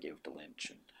 They gave it to Lynch,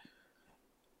 and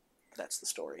that's the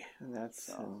story. And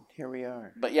here we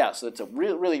are. But yeah, so it's a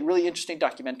really, really interesting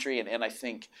documentary, and I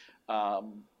think that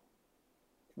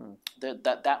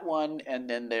one, and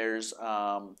then there's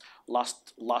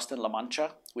Lost in La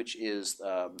Mancha, which is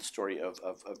the story of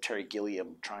Terry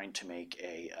Gilliam trying to make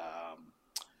a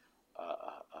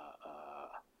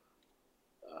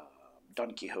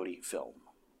Don Quixote film.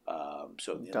 Don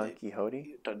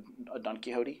Quixote? Don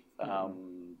Quixote.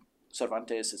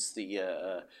 Cervantes. It's the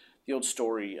old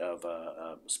story of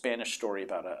a Spanish story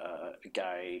about a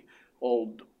guy,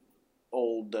 old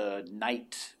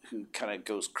knight who kind of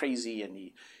goes crazy,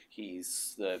 and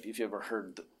he's if you ever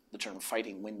heard the term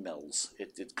fighting windmills,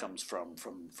 it comes from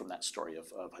that story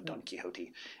of Don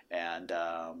Quixote, and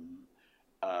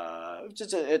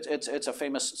it's a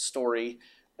famous story,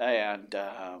 and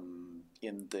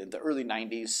in the early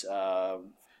 90s,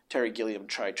 Terry Gilliam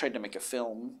tried to make a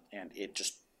film, and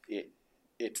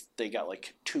they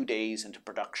got 2 days into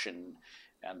production,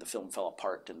 and the film fell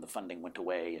apart, and the funding went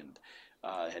away, and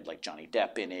it had Johnny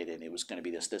Depp in it, and it was going to be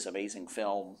this amazing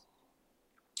film,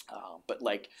 but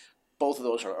both of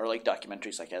those are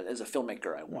documentaries. As a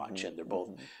filmmaker, I watch, and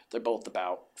they're both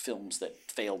about films that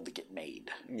failed to get made.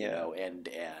 And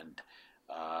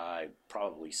I've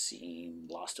probably seen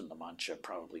Lost in La Mancha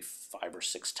probably 5 or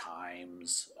 6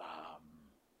 times.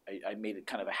 I made it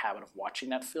kind of a habit of watching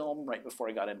that film right before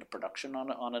I got into production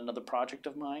on another project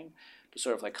of mine, to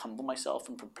sort of humble myself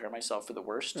and prepare myself for the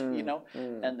worst, and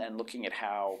then looking at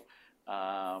how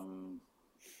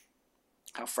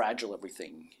fragile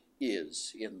everything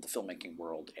is in the filmmaking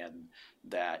world, and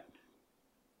that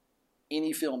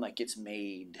any film that gets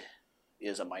made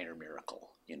is a minor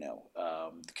miracle,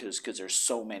 because there's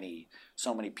so many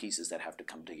pieces that have to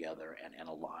come together and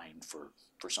align for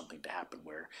something to happen,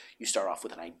 where you start off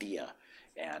with an idea,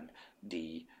 and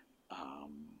the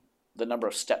number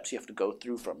of steps you have to go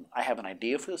through from I have an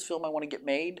idea for this film I want to get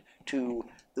made to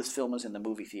this film is in the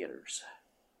movie theaters.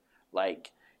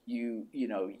 You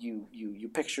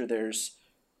picture there's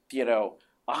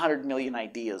 100 million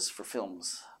ideas for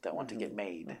films that want to get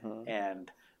made,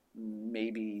 and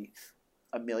maybe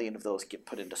 1 million of those get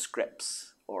put into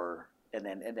scripts, and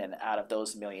then out of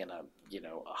those million,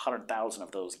 100,000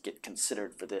 of those get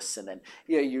considered for this, and then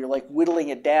you're whittling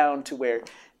it down to where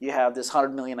you have this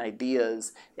 100 million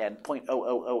ideas, and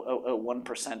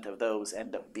 0.00001% of those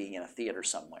end up being in a theater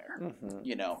somewhere,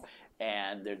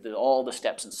 and all the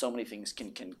steps, and so many things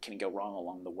can go wrong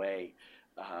along the way.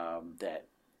 that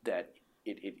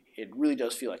it really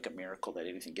does feel like a miracle that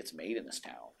anything gets made in this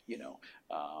town,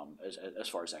 as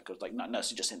far as that goes. Like, not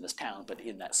necessarily just in this town, but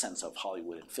in that sense of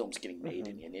Hollywood and films getting made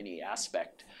in any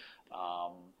aspect.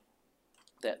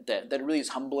 That really is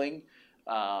humbling,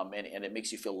 and it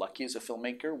makes you feel lucky as a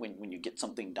filmmaker when you get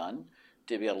something done,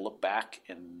 to be able to look back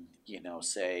and,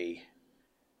 say,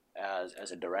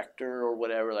 as a director or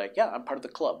whatever, like, yeah, I'm part of the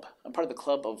club. I'm part of the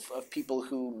club of people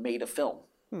who made a film,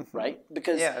 right?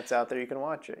 Because it's out there, you can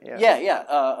watch it.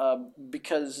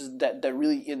 Because that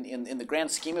really, in the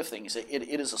grand scheme of things, it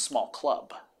is a small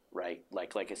club, right?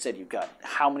 Like I said, you've got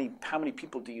how many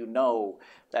people do you know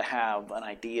that have an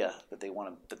idea that they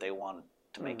want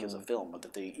to make as a film, or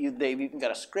that they've even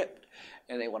got a script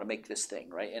and they want to make this thing,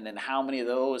 right? And then how many of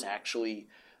those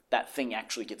that thing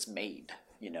actually gets made?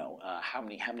 How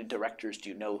many directors do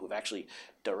you know who've actually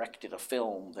directed a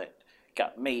film that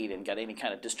got made and got any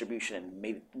kind of distribution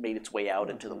and made its way out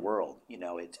into the world?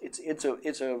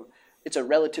 It's a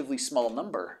relatively small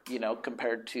number,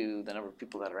 compared to the number of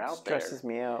people that are out there. Stresses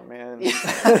me out, man.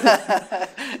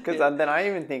 Because then I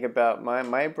even think about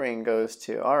my brain goes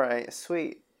to, all right,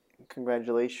 sweet,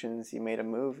 congratulations, you made a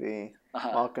movie.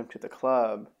 Welcome to the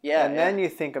club. Yeah, and then you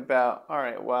think about, all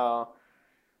right, well,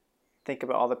 think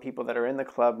about all the people that are in the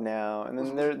club now, and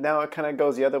then now it kind of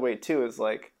goes the other way too. Is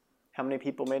like, how many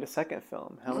people made a second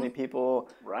film? How many people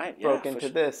broke into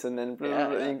this? And then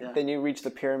then you reach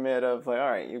the pyramid of, like, all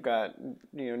right, you got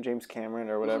James Cameron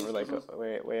or whatever, like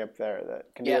way up there,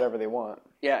 that can do whatever they want.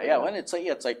 When it's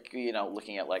like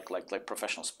looking at like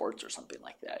professional sports or something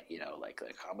like that. Like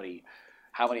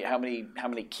how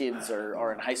many kids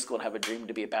are in high school and have a dream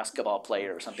to be a basketball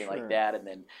player or something like that, and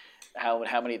then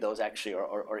how many of those actually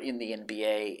are in the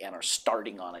NBA and are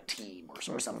starting on a team or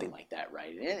something like that,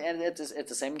 right? And it's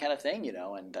the same kind of thing,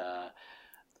 and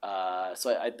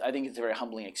so I think it's a very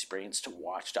humbling experience to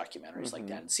watch documentaries like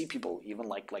that and see people even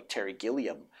like Terry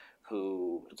Gilliam,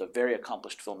 who is a very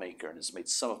accomplished filmmaker and has made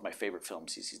some of my favorite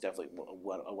films. He's definitely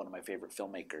one of my favorite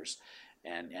filmmakers,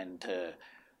 and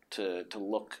to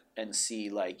look and see,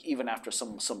 like, even after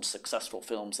some successful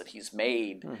films that he's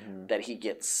made, that he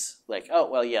gets like, oh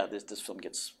well, yeah, this film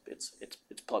gets it's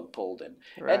plug pulled, and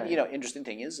interesting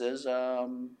thing is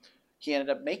he ended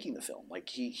up making the film. Like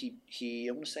he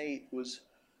I want to say it was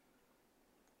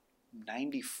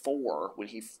 94 when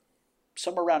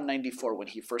somewhere around 94 when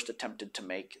he first attempted to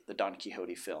make the Don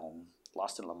Quixote film,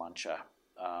 Lost in La Mancha.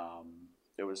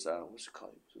 There was what's it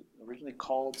called? It was originally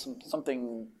called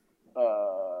something.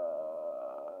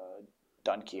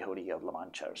 Don Quixote of La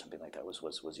Mancha or something like that was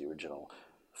the original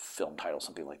film title,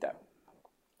 something like that.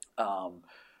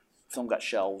 Film got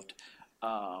shelved,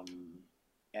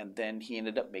 and then he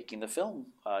ended up making the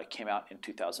film. It came out in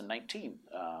 2019.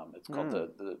 It's called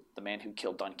the Man Who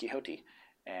Killed Don Quixote,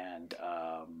 and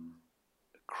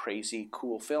crazy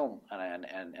cool film, and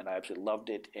I absolutely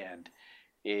loved it. And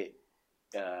it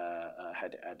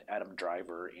had Adam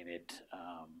Driver in it.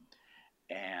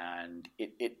 And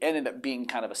it ended up being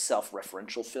kind of a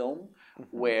self-referential film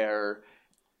where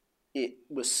it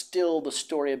was still the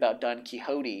story about Don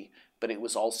Quixote, but it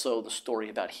was also the story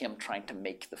about him trying to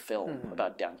make the film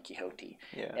about Don Quixote.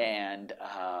 Yeah. And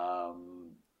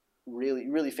really,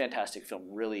 really fantastic film.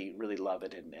 Really, really love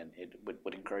it, and it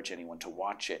would encourage anyone to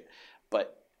watch it.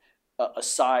 But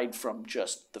aside from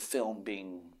just the film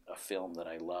being a film that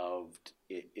I loved,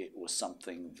 it was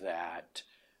something that...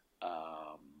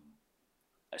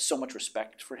 so much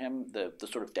respect for him, the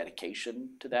sort of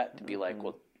dedication to that, to be like,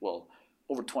 well,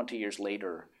 over 20 years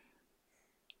later,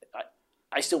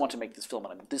 I still want to make this film,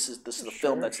 and this is the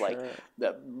film that's like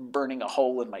burning a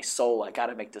hole in my soul. I got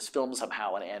to make this film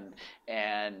somehow,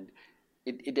 and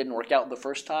it didn't work out the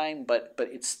first time, but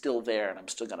it's still there, and I'm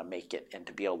still going to make it, and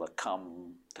to be able to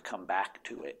come back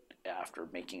to it after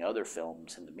making other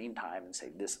films in the meantime and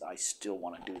say, I still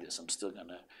want to do this. I'm still going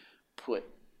to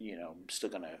I'm still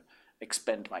going to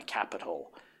expend my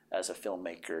capital as a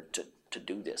filmmaker to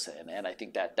do this, and I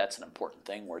think that's an important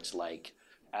thing, where it's like,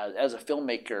 as a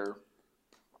filmmaker,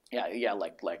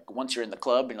 like once you're in the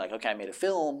club and you're like, okay, I made a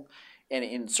film, and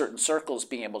in certain circles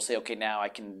being able to say, okay, now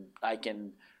I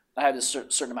have this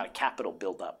certain amount of capital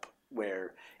build up,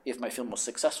 where if my film was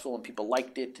successful and people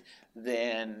liked it,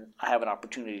 then I have an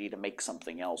opportunity to make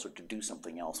something else or to do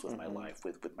something else with my life,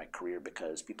 with my career,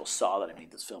 because people saw that I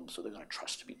made this film, so they're going to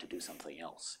trust me to do something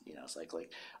else. It's like,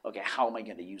 okay, how am I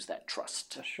going to use that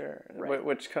trust? Sure. Right.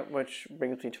 Which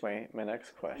brings me to my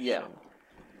next question. Yeah.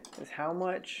 Is how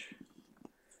much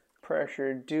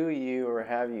pressure do you or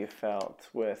have you felt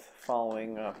with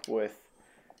following up with,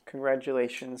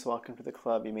 congratulations, welcome to the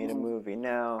club, you made a movie,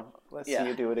 now let's see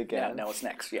you do it again. Yeah, now what's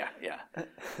next? Yeah.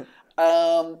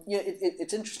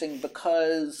 It's interesting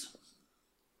because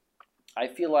I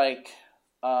feel like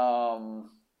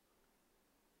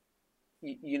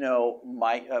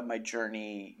my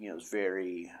journey is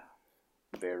very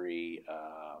very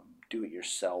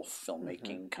do-it-yourself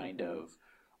filmmaking kind of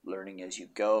learning as you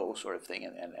go sort of thing,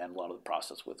 and a lot of the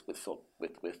process with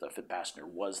Fit Passenger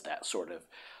was that sort of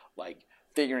like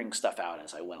figuring stuff out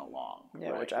as I went along.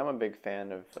 Yeah, right? which I'm a big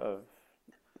fan of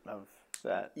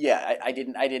that. Yeah, I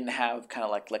didn't have kind of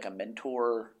like a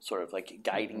mentor sort of like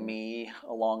guiding me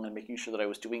along and making sure that I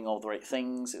was doing all the right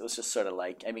things. It was just sort of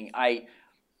like, I mean, I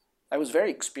was very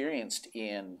experienced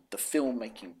in the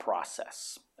filmmaking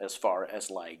process as far as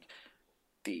like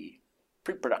the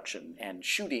pre-production and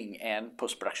shooting and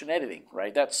post-production editing,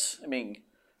 right? That's, I mean,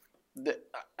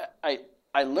 I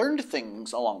I learned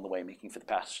things along the way making Fit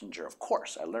Passenger. Of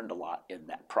course, I learned a lot in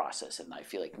that process, and I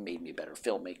feel like it made me a better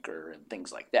filmmaker and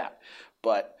things like that.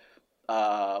 But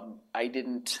I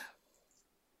didn't.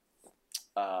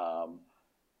 Um,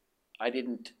 I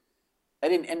didn't. I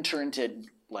didn't enter into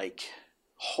like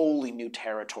wholly new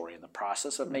territory in the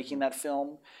process of making that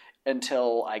film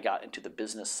until I got into the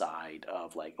business side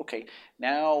of like, okay,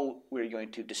 now we're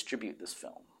going to distribute this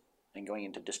film and going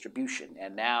into distribution.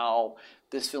 And now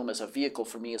this film is a vehicle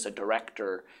for me as a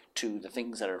director to the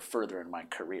things that are further in my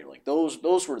career. Like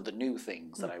those were the new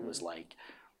things that I was like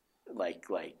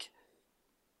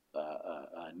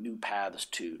new paths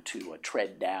to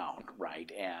tread down,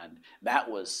 right? And that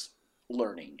was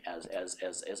learning as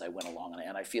I went along.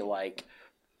 And I feel like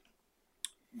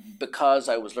because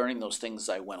I was learning those things as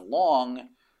I went along,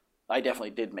 I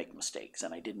definitely did make mistakes,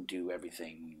 and I didn't do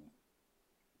everything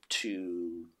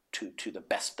to the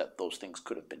best that those things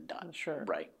could have been done. Sure.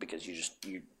 Right? Because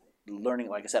you learning.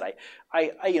 Like I said,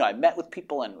 I met with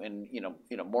people, and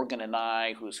Morgan and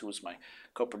I, who was my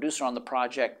co-producer on the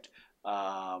project.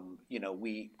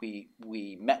 We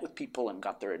met with people and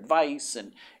got their advice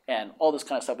and all this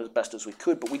kind of stuff as best as we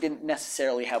could, but we didn't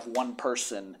necessarily have one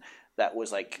person that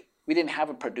was like, we didn't have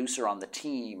a producer on the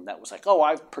team that was like, oh,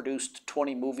 I've produced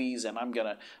 20 movies and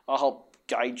I'll help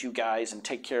guide you guys and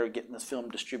take care of getting this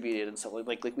film distributed and stuff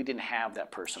like we didn't have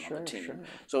that person on the team. Sure.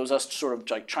 So it was us sort of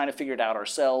like trying to figure it out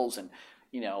ourselves, and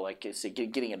like I say,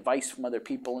 getting advice from other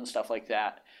people and stuff like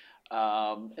that.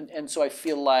 And so I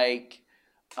feel like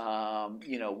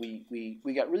we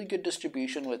got really good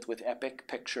distribution with Epic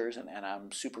Pictures, and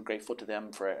I'm super grateful to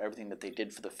them for everything that they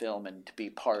did for the film and to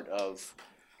be part of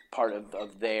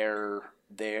their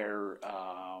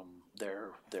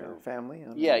family.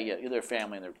 Their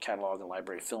family and their catalog and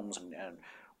library of films and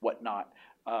whatnot.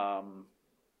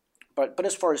 But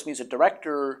as far as me as a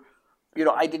director,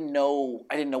 I didn't know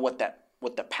what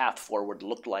the path forward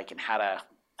looked like and how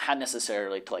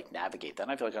necessarily to like navigate that.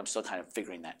 And I feel like I'm still kind of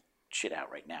figuring that shit out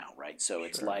right now, right? So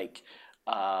it's like,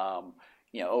 oh,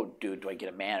 dude, do I get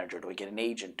a manager? Do I get an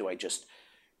agent? Do I just,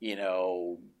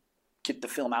 get the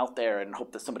film out there and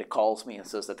hope that somebody calls me and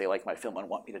says that they like my film and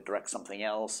want me to direct something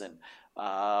else? And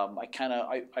I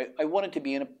wanted to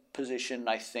be in a position,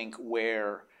 I think,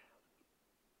 where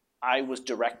I was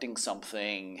directing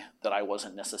something that I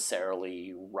wasn't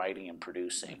necessarily writing and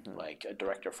producing, like a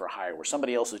director for hire, where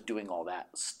somebody else is doing all that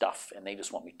stuff and they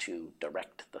just want me to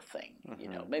direct the thing,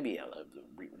 maybe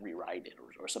rewrite it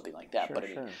or something like that.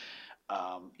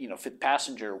 Fit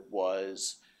Passenger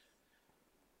was,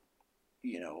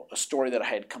 a story that I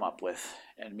had come up with,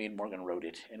 and me and Morgan wrote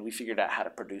it, and we figured out how to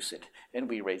produce it, and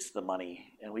we raised the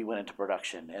money, and we went into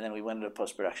production, and then we went into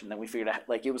post-production, and then we figured out,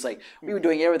 like, it was like, we were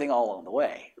doing everything all along the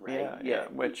way, right? Yeah.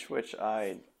 Which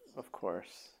I, of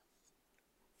course,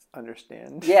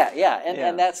 understand.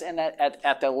 And that's, and at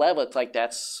that level, it's like,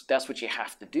 that's what you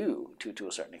have to do to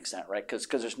a certain extent, right? Because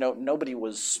there's nobody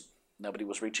was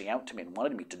reaching out to me and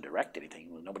wanted me to direct anything.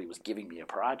 Nobody was giving me a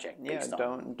project.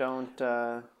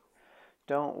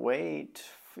 Don't wait.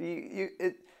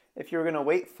 If you're going to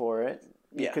wait for it,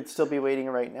 you could still be waiting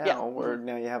right now, where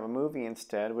now you have a movie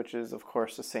instead, which is, of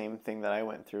course, the same thing that I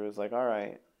went through. Is like, all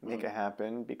right, make it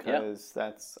happen, because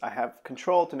I have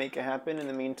control to make it happen. In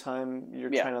the meantime,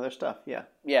 you're trying other stuff.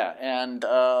 Yeah, and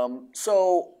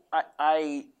so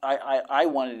I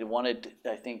wanted,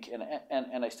 I think,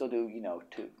 and I still do,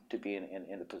 to be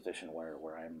in a position where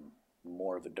I'm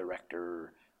more of a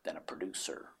director than a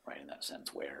producer, right? In that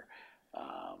sense, where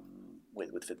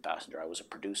with Fit Passenger, I was a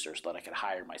producer so that I could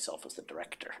hire myself as the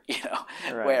director.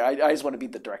 Right. Where I just want to be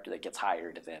the director that gets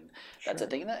hired, and then that's a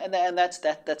thing, and that's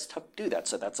tough to do.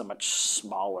 That's a much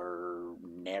smaller,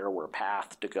 narrower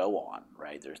path to go on,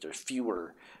 right? There's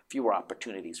fewer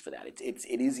opportunities for that. It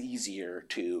is easier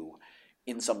to,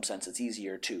 in some sense, it's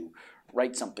easier to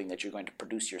write something that you're going to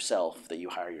produce yourself that you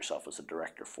hire yourself as a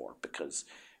director for, because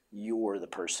you're the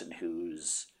person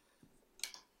who's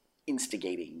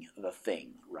instigating the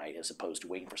thing, right? As opposed to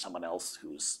waiting for someone else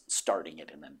who's starting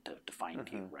it and then to find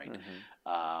you, right?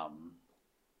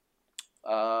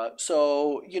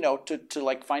 So to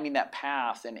like finding that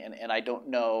path, and I don't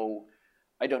know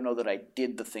that I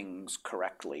did the things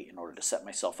correctly in order to set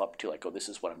myself up to like, oh, this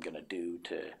is what I'm going to do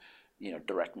to,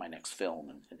 direct my next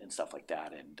film and stuff like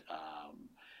that. And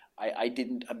I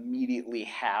didn't immediately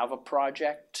have a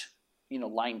project,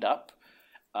 lined up.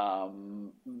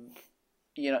 And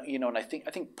I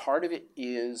think part of it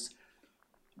is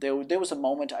there was a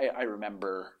moment I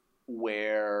remember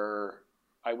where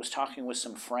I was talking with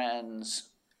some friends,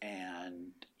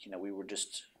 and we were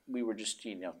just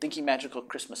thinking magical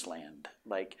Christmas land.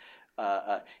 Like,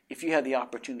 if you had the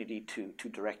opportunity to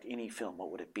direct any film,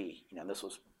 what would it be? This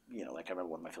was like I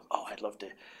remember one of my films. Oh, I'd love to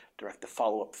direct the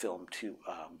follow-up film to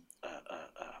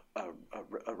a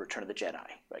Return of the Jedi,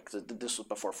 right? Because this was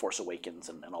before Force Awakens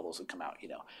and all those had come out.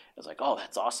 It was like, oh,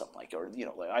 that's awesome. Like, or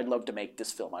like, I'd love to make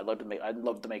this film. I'd love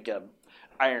to make a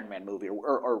Iron Man movie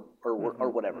or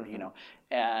whatever.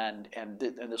 And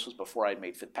this was before I'd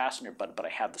made Fifth Passenger, but I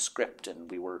had the script,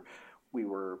 and we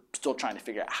were still trying to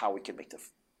figure out how we could make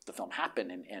the film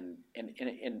happen. And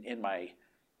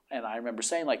I remember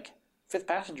saying, like, Fifth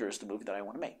Passenger is the movie that I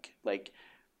want to make. Like,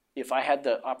 if I had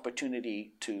the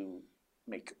opportunity to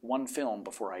make one film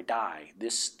before I die,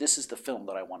 this is the film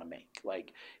that I want to make.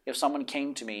 Like, if someone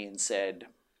came to me and said,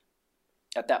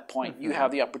 at that point, you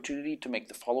have the opportunity to make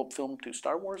the follow-up film to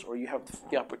Star Wars, or you have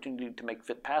the opportunity to make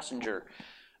Fifth Passenger,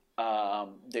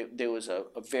 there was a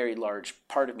very large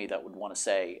part of me that would want to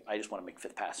say, I just want to make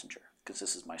Fifth Passenger, because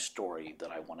this is my story that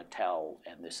I want to tell,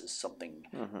 and this is something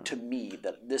to me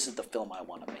that this is the film I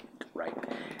want to make, right?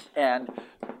 And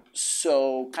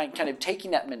so kind of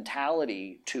taking that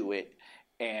mentality to it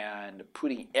and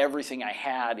putting everything I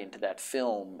had into that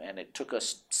film, and it took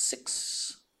us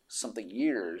 6-something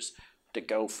years to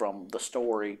go from the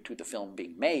story to the film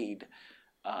being made,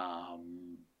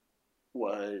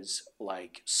 was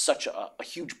like such a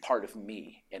huge part of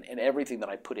me, and everything that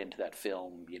I put into that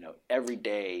film, every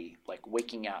day, like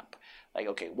waking up, like,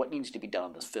 okay, what needs to be done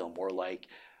in this film, or like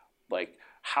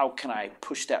how can I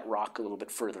push that rock a little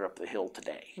bit further up the hill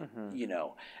today,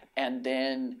 and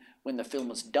then when the film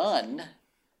was done,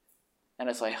 and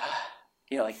it's like,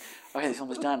 like, okay, the film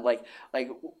was done. Like,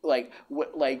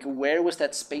 where was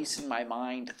that space in my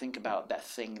mind to think about that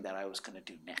thing that I was going to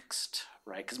do next,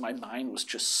 right? Because my mind was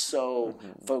just so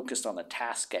focused on the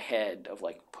task ahead of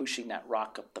like pushing that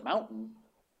rock up the mountain.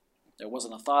 There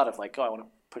wasn't a thought of like, oh, I want to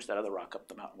push that other rock up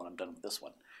the mountain when I'm done with this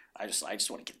one. I just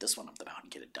want to get this one up the mountain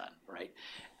and get it done, right?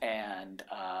 And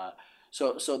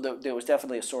so there was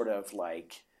definitely a sort of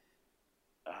like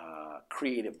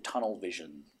creative tunnel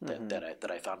vision that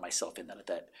I found myself in.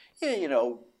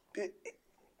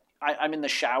 I'm in the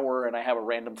shower and I have a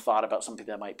random thought about something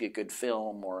that might be a good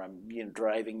film, or I'm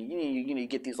driving. You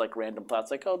get these like random thoughts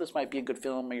like, oh, this might be a good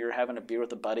film, or you're having a beer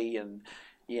with a buddy and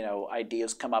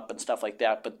ideas come up and stuff like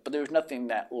that. But there's nothing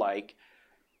that like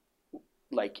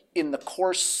in the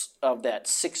course of that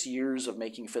 6 years of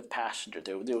making Fifth Passenger,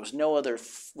 there was no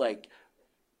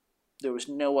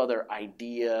other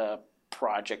idea,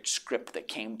 project, script that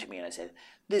came to me, and I said,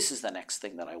 this is the next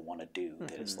thing that I want to do.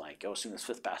 That is like, oh, as soon as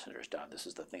Fifth Passenger is done, this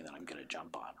is the thing that I'm going to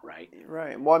jump on, right?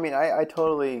 Right. Well, I mean, I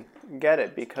totally get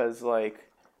it, because, like,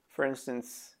 for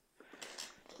instance,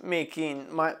 making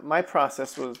my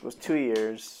process was 2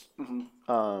 years,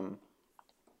 and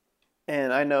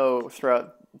I know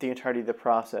throughout the entirety of the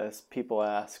process, people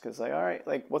ask, is like, all right,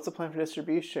 like, what's the plan for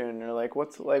distribution, or like,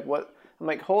 what? I'm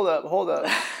like, hold up.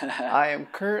 I am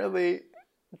currently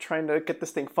trying to get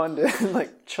this thing funded.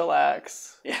 Like,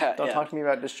 chillax. Don't talk to me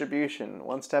about distribution.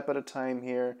 One step at a time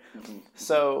here.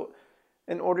 So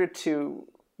in order to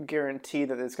guarantee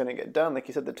that it's going to get done, like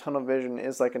you said, the tunnel vision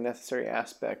is like a necessary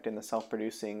aspect in the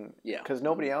self-producing, because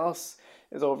nobody else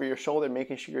is over your shoulder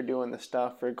making sure you're doing the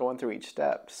stuff or going through each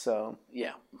step. So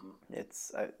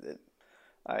it's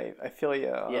I feel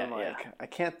you. I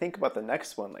can't think about the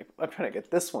next one. Like, I'm trying to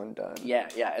get this one done.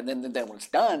 And then when it's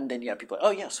done, then you have people like,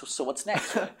 oh yeah, so what's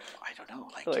next? I don't know.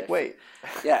 Like wait.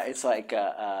 It's like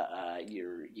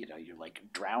you're like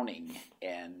drowning,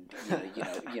 and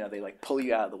they like pull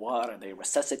you out of the water and they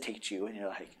resuscitate you, and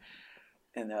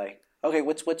they're like, okay,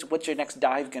 what's your next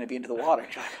dive going to be into the water?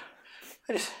 And you're like,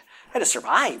 I had to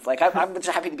survive. Like, I'm just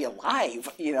happy to be alive,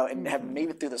 and have made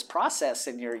it through this process.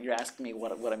 And you're asking me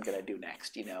what I'm going to do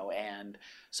next, And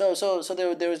so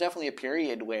there was definitely a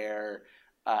period where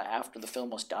after the film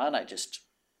was done, I just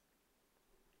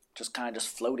kind of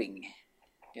floating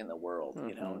in the world,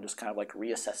 and just kind of like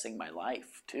reassessing my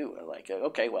life too. Like,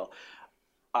 okay, well,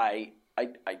 I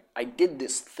did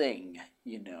this thing,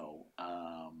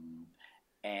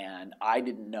 and I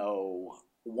didn't know,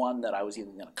 one, that I was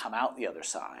even going to come out the other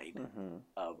side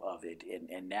of it,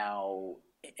 and now,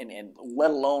 and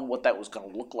let alone what that was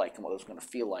going to look like and what it was going to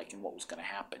feel like and what was going to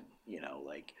happen,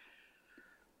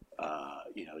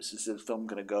 is this film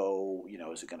going to go,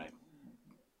 is it going to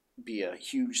be a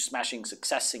huge smashing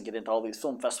success and get into all these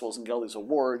film festivals and get all these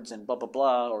awards and blah blah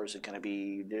blah, or is it going to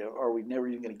be, are we never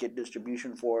even going to get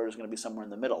distribution for it? Is it going to be somewhere in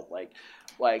the middle? Like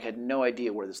I had no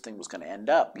idea where this thing was going to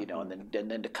end up, and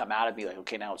then to come out and be like,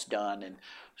 okay, now it's done, and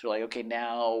so like, okay,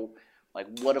 now, like,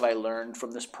 what have I learned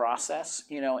from this process?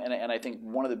 And I think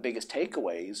one of the biggest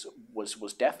takeaways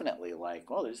was definitely like,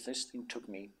 well, this thing took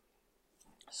me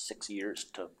 6 years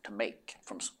to make,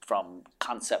 from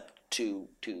concept to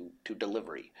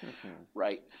delivery,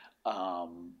 right?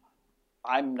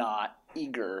 I'm not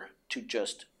eager to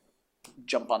just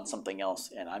jump on something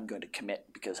else and I'm going to commit,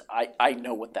 because I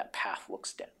know what that path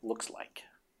looks like,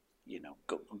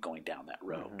 going down that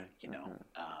road.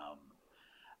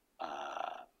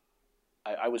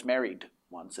 I was married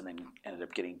once and then ended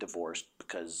up getting divorced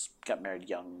because got married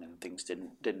young and things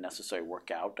didn't necessarily work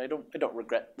out. I don't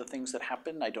regret the things that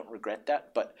happened. I don't regret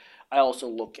that, but I also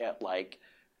look at, like,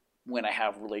 when I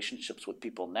have relationships with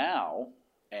people now,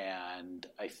 and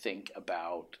I think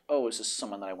about, oh, is this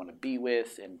someone that I want to be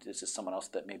with, and is this someone else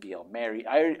that maybe I'll marry?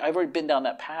 I've already been down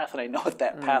that path, and I know what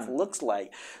that path looks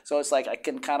like. So it's like I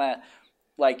can kind of,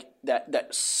 like, that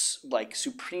like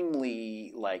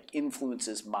supremely, like,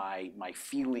 influences my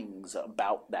feelings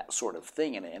about that sort of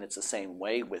thing, and it's the same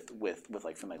way with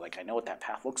like, for me, like, I know what that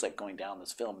path looks like going down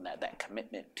this film, and that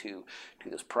commitment to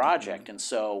this project, and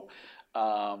so.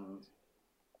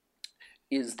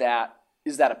 Is that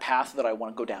a path that I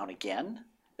want to go down again?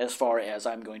 As far as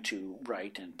I'm going to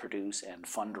write and produce and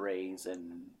fundraise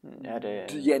and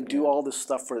edit, do all this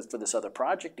stuff for this other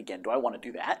project again? Do I want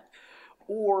to do that,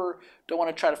 or do I want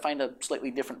to try to find a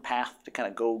slightly different path to kind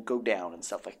of go down and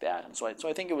stuff like that? And so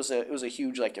I think it was a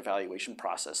huge, like, evaluation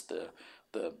process. The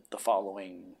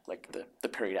following, like, the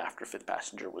period after Fifth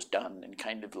Passenger was done, and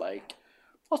kind of like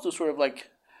also sort of like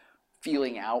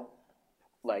feeling out,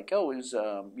 like, oh,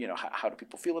 how do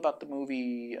people feel about the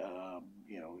movie?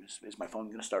 Is my phone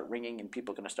going to start ringing and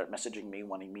people going to start messaging me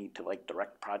wanting me to, like,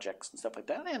 direct projects and stuff like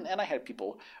that? And I had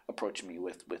people approach me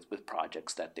with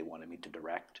projects that they wanted me to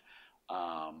direct,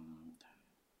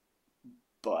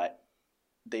 but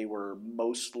they were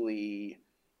mostly,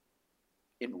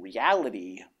 in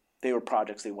reality, they were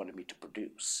projects they wanted me to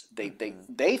produce.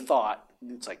 They thought,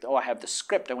 it's like, oh, I have the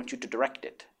script, I want you to direct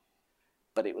it.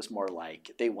 But it was more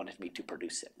like they wanted me to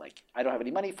produce it. Like, I don't have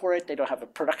any money for it. They don't have a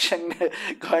production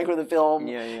going for the film.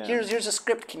 Yeah. Here's a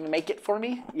script. Can you make it for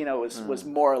me? Was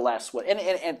more or less what. And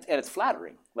it's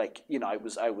flattering. Like, I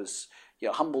was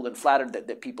humbled and flattered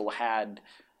that people had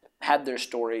their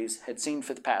stories, had seen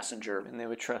Fifth Passenger, and they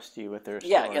would trust you with their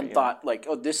story. Yeah, thought, like,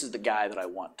 oh, this is the guy that I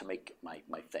want to make my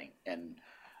thing. And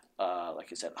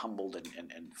like I said, humbled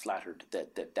and flattered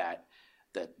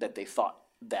that they thought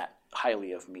that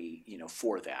highly of me,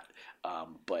 for that.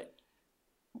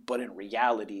 But in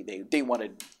reality, they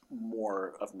wanted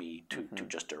more of me to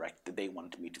just direct. They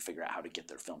wanted me to figure out how to get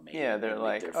their film made. Yeah, they're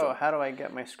like, oh, how do I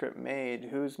get my script made?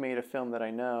 Who's made a film that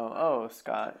I know? Oh,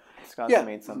 Scott's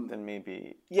made something,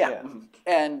 maybe. Yeah.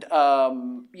 And,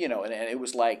 and it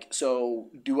was like, so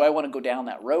do I want to go down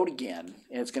that road again?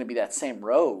 And it's going to be that same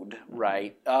road,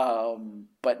 right?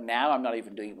 But now I'm not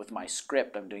even doing it with my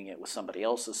script. I'm doing it with somebody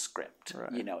else's script,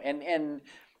 right. And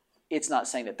it's not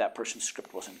saying that person's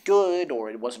script wasn't good or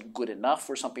it wasn't good enough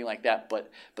or something like that,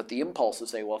 but the impulse is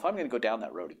say, well, if I'm going to go down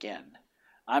that road again,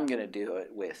 I'm going to do it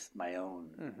with my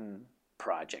own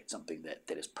project, something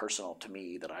that is personal to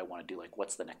me, that I want to do. Like,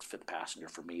 what's the next Fifth Passenger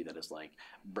for me that is, like,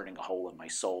 burning a hole in my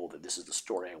soul, that this is the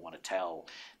story I want to tell.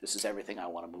 This is everything I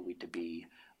want a movie to be.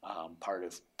 Part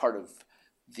of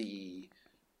the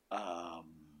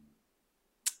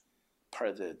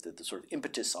sort of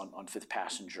impetus on Fifth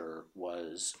Passenger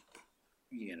was,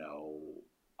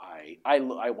 I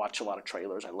watch a lot of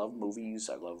trailers. I love movies.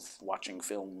 I love watching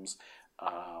films.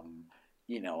 And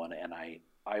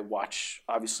I watch,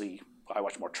 obviously, I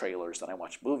watch more trailers than I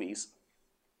watch movies.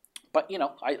 But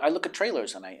I look at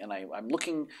trailers and I'm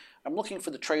looking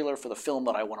for the trailer for the film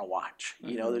that I want to watch.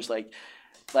 There's like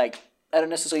I don't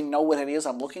necessarily know what it is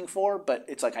I'm looking for, but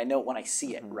it's like I know it when I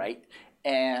see it, right?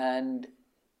 And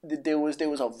there was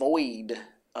a void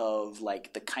of,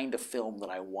 like, the kind of film that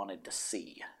I wanted to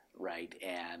see, right?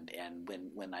 And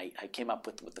when I came up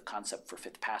with the concept for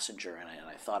Fifth Passenger, and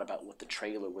I thought about what the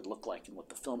trailer would look like and what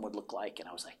the film would look like, and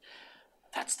I was like,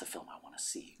 that's the film I want to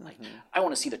see. Like, I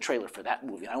want to see the trailer for that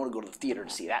movie, and I want to go to the theater to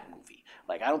see that movie.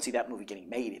 Like, I don't see that movie getting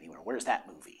made anywhere. Where's that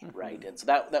movie, right? And so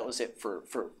that was it for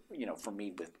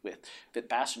me with Fifth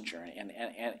Passenger,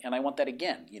 and I want that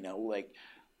again. Like,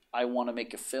 I want to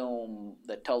make a film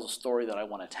that tells a story that I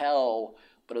want to tell,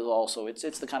 but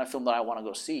it's the kind of film that I want to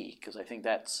go see, because I think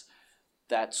that's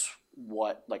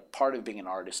what, like, part of being an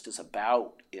artist is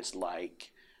about, is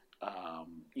like,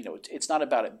 it's not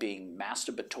about it being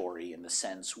masturbatory in the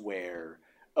sense where,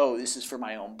 oh, this is for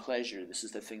my own pleasure, this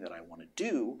is the thing that I want to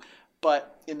do,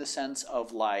 but in the sense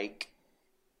of, like,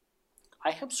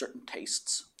 I have certain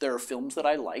tastes. There are films that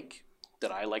I like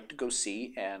to go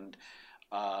see, and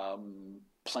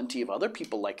plenty of other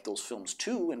people like those films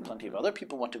too, and plenty of other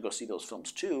people want to go see those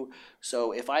films too.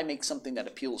 So if I make something that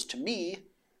appeals to me,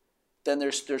 then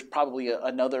there's probably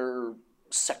another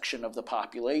section of the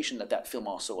population that film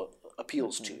also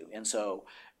appeals to. And so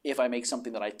if I make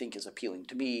something that I think is appealing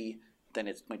to me, then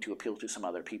it's going to appeal to some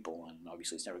other people, and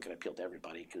obviously it's never going to appeal to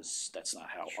everybody, because that's not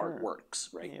how art works,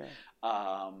 right? Yeah.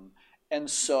 And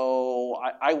so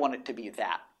I want it to be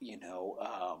that,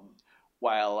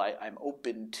 while I'm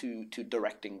open to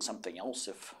directing something else.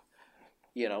 If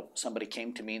somebody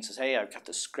came to me and says, hey, I've got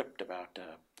this script about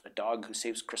a dog who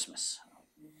saves Christmas.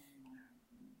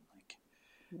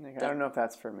 I don't know if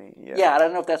that's for me. Yeah, I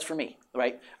don't know if that's for me,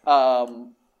 right?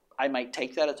 I might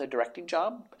take that as a directing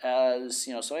job, as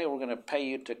so hey, we're going to pay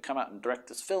you to come out and direct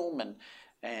this film, and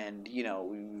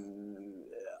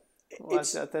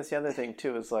that's the other thing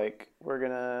too, is like,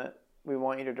 we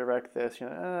want you to direct this,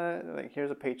 like,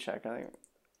 here's a paycheck. I think,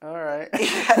 all right.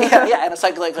 yeah, and it's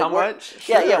like how much?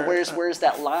 Yeah. Where's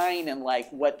that line, and like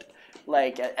what?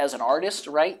 Like, as an artist,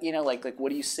 right? Like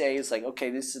what do you say is like, okay,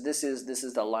 this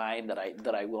is the line that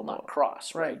I will not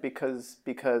cross, right? Because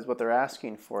what they're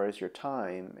asking for is your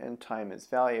time, and time is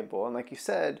valuable. And like you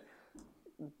said,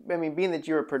 I mean, being that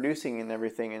you were producing and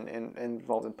everything and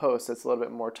involved in post, that's a little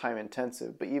bit more time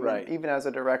intensive. But even as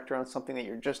a director on something that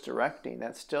you're just directing,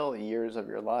 that's still years of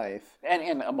your life.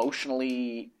 And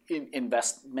emotionally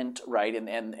investment, right?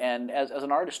 And as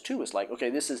an artist too, it's like, okay,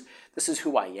 this is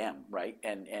who I am, right?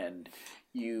 And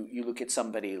you look at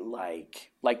somebody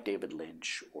like David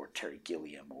Lynch or Terry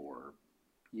Gilliam, or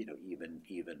even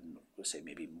let's say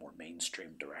maybe more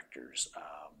mainstream directors.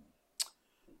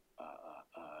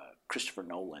 Christopher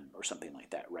Nolan or something like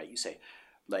that, right? You say,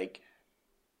 like,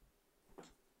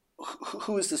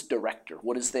 who is this director?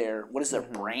 What is their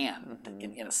brand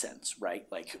in a sense, right?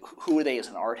 Like, who are they as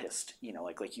an artist?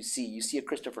 Like you see a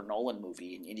Christopher Nolan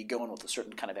movie, and you go in with a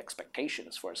certain kind of expectation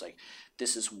as far as like,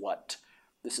 this is the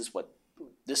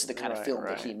kind of film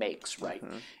that he makes, right?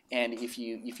 And if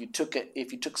you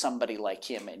took somebody like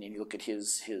him and you look at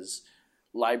his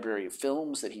library of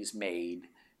films that he's made,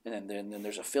 and then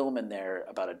there's a film in there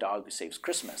about a dog who saves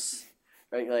Christmas,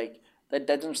 right? Like, that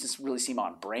doesn't just really seem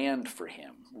on brand for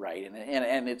him, right?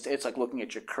 And it's like looking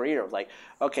at your career of like,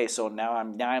 okay, so now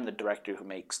I'm the director who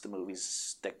makes the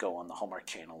movies that go on the Hallmark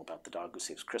Channel about the dog who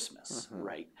saves Christmas,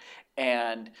 right?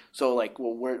 And so, like,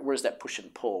 well, where's that push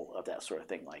and pull of that sort of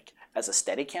thing? Like, as a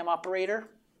Steadicam operator,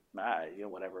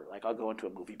 whatever. Like, I'll go into a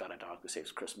movie about a dog who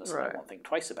saves Christmas, and I won't think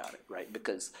twice about it, right?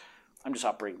 Because I'm just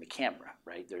operating the camera,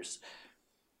 right? There's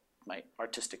my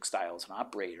artistic style as an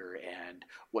operator, and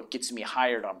what gets me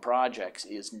hired on projects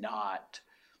is not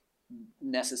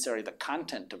necessarily the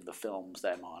content of the films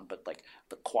that I'm on, but like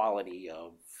the quality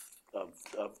of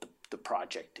the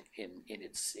project in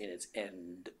its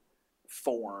end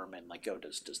form, and like,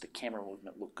 does the camera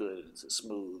movement look good? Is it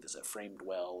smooth? Is it framed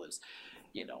well? Is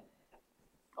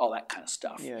all that kind of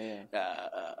stuff.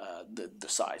 The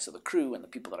size of the crew and the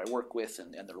people that I work with,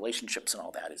 and the relationships and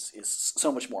all that is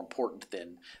so much more important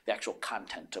than the actual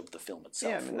content of the film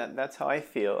itself. Yeah, I mean, that's how I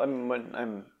feel. I mean, when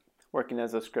I'm working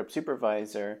as a script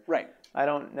supervisor, right, I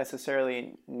don't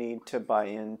necessarily need to buy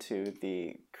into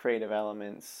the creative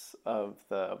elements of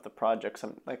the projects.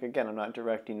 I'm not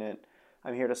directing it.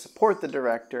 I'm here to support the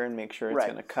director and make sure it's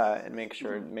going to cut, and make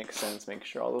sure it makes sense, make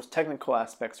sure all those technical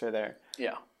aspects are there.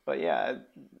 Yeah. But yeah,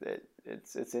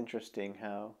 it's interesting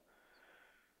how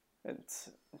it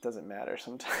doesn't matter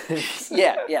sometimes.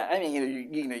 yeah. I mean,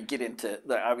 you get into,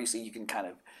 obviously you can kind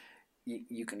of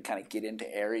get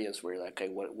into areas where you're like,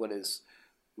 okay, what is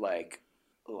like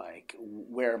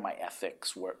where are my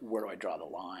ethics? Where do I draw the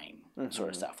line? Sort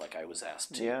of stuff. Like, I was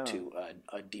asked to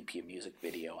a DP music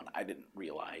video, and I didn't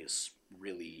realize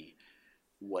really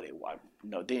what it was.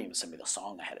 No, they didn't even send me the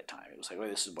song ahead of time. It was like, well,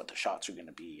 this is what the shots are going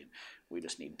to be, and we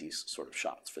just need these sort of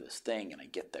shots for this thing. And I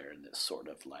get there, and this sort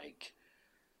of like,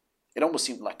 it almost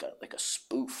seemed like a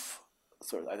spoof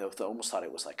sort of, I almost thought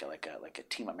it was like a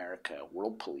Team America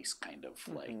World Police kind of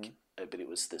like, but it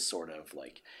was this sort of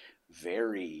like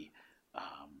very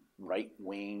right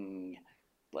wing,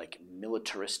 like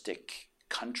militaristic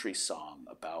country song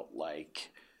about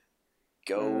like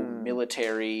go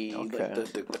military. Okay.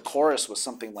 Like the chorus was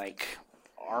something like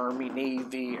Army,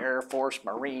 Navy, Air Force,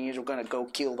 Marines, we're gonna go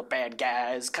kill the bad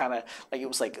guys, kind of like, it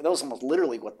was like, that was almost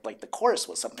literally what like the chorus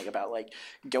was, something about like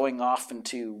going off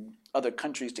into other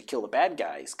countries to kill the bad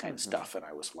guys kind of stuff. And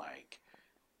I was like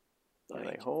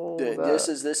hold this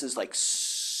up. is like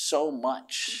so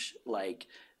much like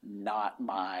not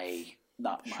my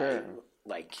Sure.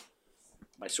 like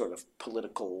my sort of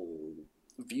political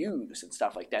views and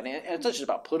stuff like that. And it's not just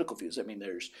about political views. I mean,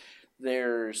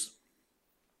 there's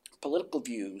political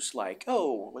views like,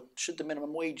 oh, what should the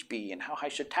minimum wage be, and how high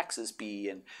should taxes be,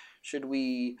 and should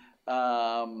we,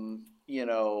 you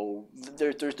know,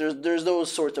 there's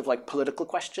those sorts of like political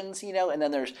questions, you know, and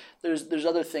then there's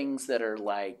other things that are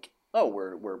like, oh,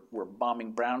 we're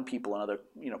bombing brown people and other,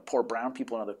 you know, poor brown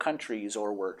people in other countries,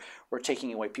 or we're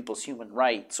taking away people's human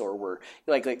rights, or we're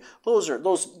like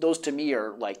those to me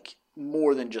are like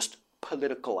more than just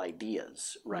political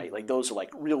ideas, right? Like those are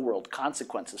like real world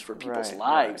consequences for people's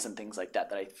lives and things like that.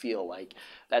 That I feel like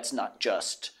that's not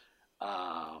just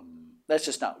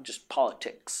not just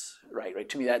politics, right? Right.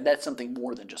 To me, that's something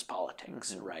more than just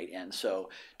politics, right? And so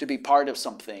to be part of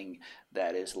something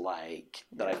that is like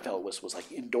that, I felt was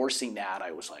like endorsing that.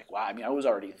 I was like, wow. I mean, I was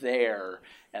already there,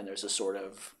 and there's a sort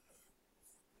of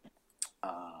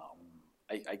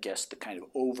I guess the kind of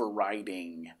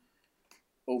overriding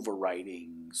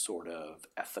sort of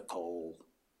ethical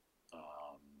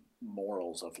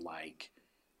morals of like,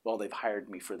 well, they've hired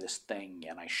me for this thing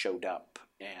and I showed up,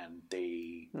 and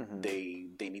they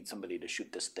need somebody to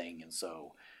shoot this thing, and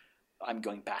so I'm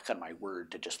going back on my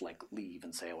word to just like leave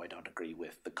and say, oh, I don't agree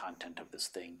with the content of this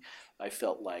thing. I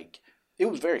felt like it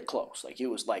was very close. Like it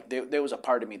was like there was a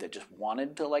part of me that just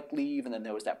wanted to like leave, and then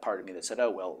there was that part of me that said,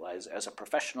 oh, well, as a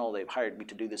professional, they've hired me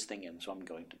to do this thing, and so I'm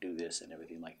going to do this and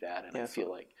everything like that. And I feel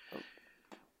like,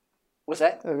 what's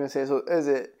that? I was gonna say, so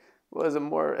was it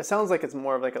more? It sounds like it's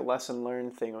more of like a lesson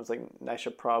learned thing. It was like, I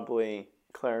should probably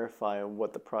clarify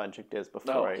what the project is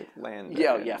before I land.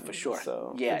 Yeah, for sure.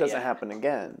 So it doesn't happen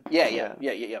again.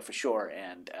 Yeah, for sure.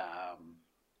 And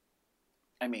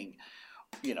I mean,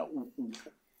 you know,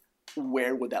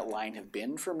 where would that line have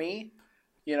been for me?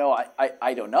 You know,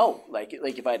 I don't know. Like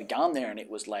if I had gone there and it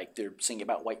was like they're singing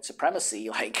about white supremacy,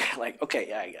 like okay,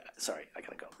 yeah, sorry, I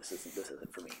gotta go. This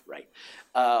isn't for me, right?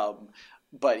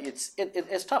 But it's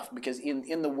tough because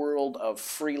in the world of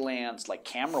freelance like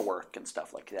camera work and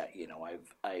stuff like that, you know,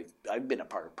 I've been a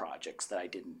part of projects that I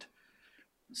didn't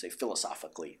say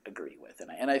philosophically agree with,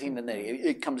 and I think that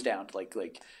it comes down to like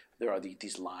there are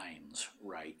these lines,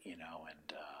 right? You know,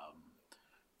 and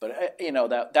but you know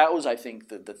that was, I think,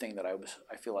 the thing that I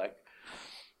feel like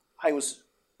I was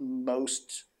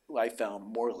most, I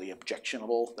found morally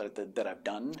objectionable that I've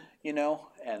done, you know,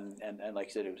 and like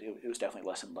I said, it was definitely a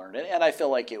lesson learned, and I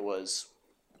feel like it was,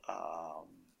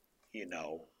 you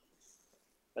know,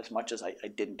 as much as I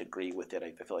didn't agree with it,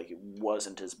 I feel like it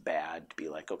wasn't as bad to be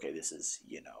like, okay, this is,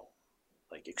 you know,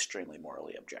 like extremely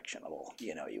morally objectionable.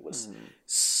 You know, it was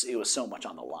so much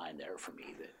on the line there for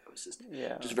me that it was just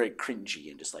very cringy,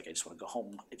 and just like, I just want to go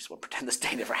home. I just want to pretend this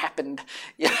day never happened.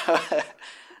 You know?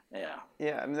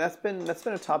 Yeah, I mean that's been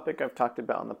a topic I've talked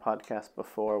about on the podcast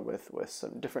before with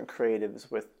some different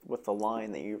creatives with the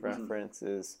line that you reference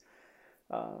is,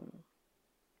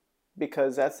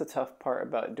 because that's the tough part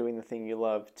about doing the thing you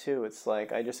love too. It's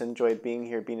like, I just enjoyed being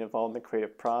here, being involved in the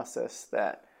creative process,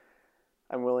 that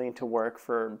I'm willing to work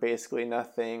for basically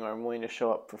nothing, or I'm willing to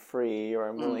show up for free, or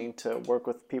I'm willing to work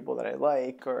with people that I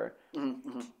like, or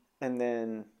and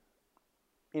then,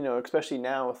 you know, especially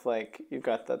now with like, you've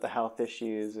got the health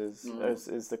issues,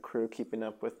 is the crew keeping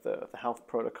up with the health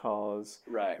protocols?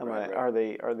 Right. Are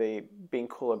they being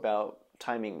cool about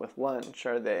timing with lunch?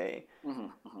 Are they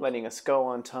letting us go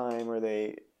on time? Are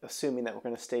they assuming that we're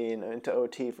going to stay into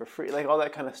OT for free? Like all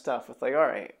that kind of stuff. It's like, all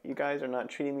right, you guys are not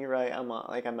treating me right. I'm out.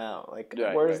 Like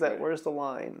where's the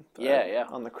line?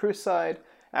 On the crew side,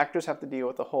 actors have to deal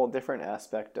with a whole different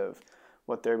aspect of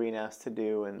what they're being asked to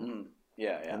do, and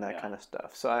that kind of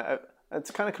stuff. So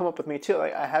it's kind of come up with me too.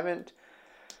 Like I've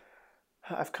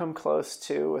come close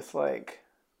too with like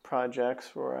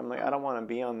projects where I'm like, I don't want to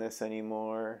be on this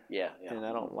anymore. And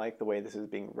I don't like the way this is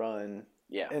being run.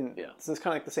 So it's kind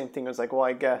of like the same thing. It was like, well,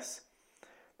 I guess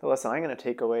the lesson I'm going to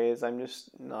take away is I'm just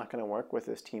not going to work with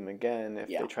this team again if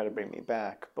they try to bring me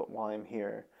back. But while I'm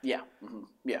here,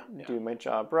 do my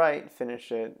job right,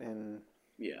 finish it, and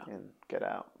Yeah. and get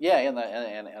out. Yeah, and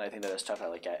I think that is tough.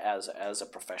 Like as a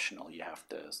professional, you have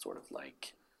to sort of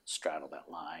like straddle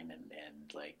that line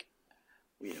and like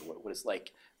what it's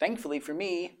like. Thankfully for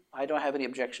me, I don't have any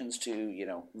objections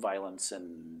to violence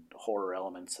and horror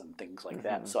elements and things like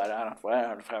that. So I don't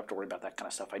have to worry about that kind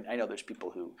of stuff. I know there's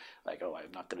people who like, oh,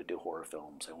 I'm not going to do horror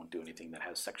films. I won't do anything that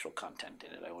has sexual content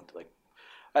in it. I won't like.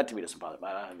 That to me doesn't bother me.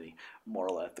 I don't have any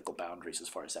moral, ethical boundaries as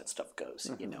far as that stuff goes.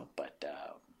 But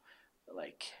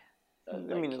like. I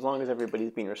mean, as long as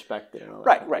everybody's being respected. And all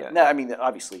Right, that. right. Yeah. No, I mean,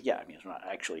 obviously, yeah. I mean, it's not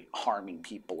actually harming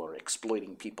people or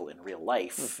exploiting people in real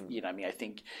life. I mean, I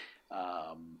think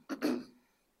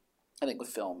with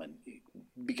film and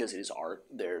because it is art,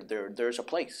 there's a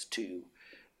place to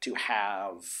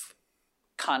have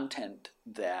content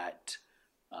that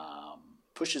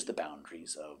pushes the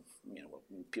boundaries of what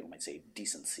people might say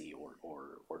decency or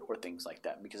things like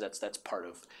that, because that's part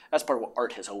of what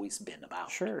art has always been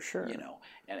about. Sure.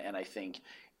 And I think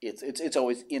it's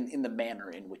always in the manner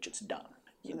in which it's done.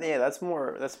 Yeah, that's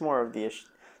more of the issue.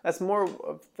 That's more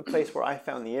of the place where I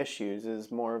found the issues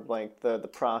is more of like the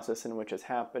process in which it's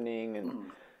happening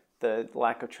and the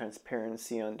lack of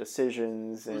transparency on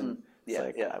decisions and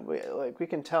we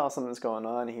can tell something's going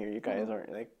on here. You guys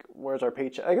aren't like, where's our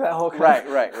paycheck? Like that whole kind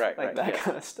of, right. That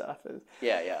kind of stuff is.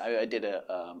 Yeah. I did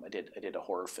a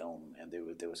horror film, and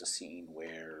there was a scene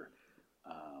where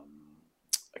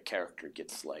a character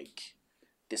gets like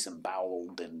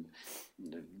disemboweled and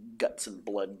guts and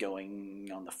blood going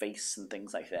on the face and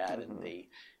things like that, and they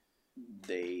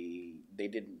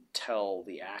didn't tell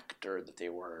the actor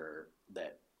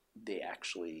that they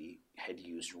actually had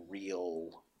used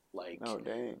real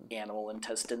animal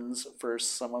intestines for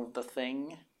some of the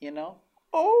thing,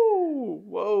 Oh,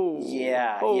 whoa.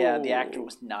 Yeah, the actor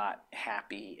was not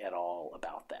happy at all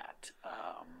about that.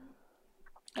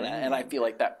 And I feel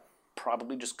like that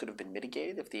probably just could have been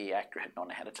mitigated if the actor had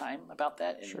known ahead of time about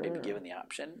that and maybe given the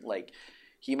option. Like,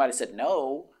 he might have said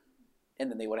no, and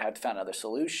then they would have had to find another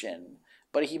solution.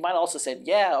 But he might also said,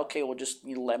 yeah, okay, well, just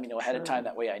let me know ahead of time.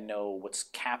 That way I know what's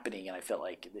happening. And I felt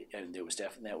like there was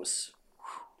definitely, that was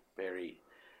very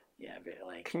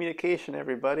like communication,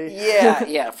 everybody.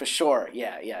 Yeah, for sure.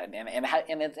 Yeah, and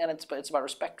it's about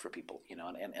respect for people,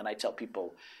 and I tell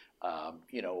people,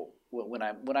 when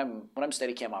I'm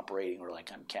Steadicam operating or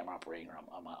like I'm camera operating or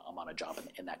I'm on a job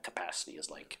in that capacity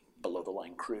as like below the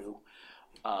line crew,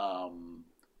 I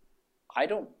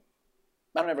don't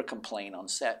ever complain on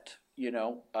set.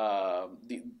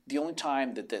 The only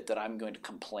time that I'm going to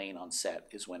complain on set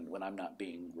is when I'm not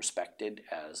being respected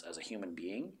as a human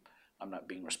being. I'm not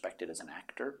being respected as an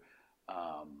actor,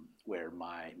 where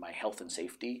my health and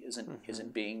safety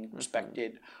isn't being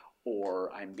respected,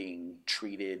 or I'm being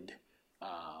treated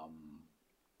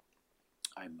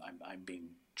I'm being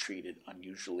treated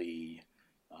unusually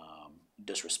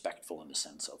disrespectful in the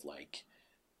sense of like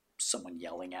someone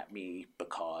yelling at me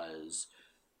because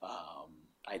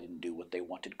I didn't do what they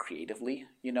wanted creatively,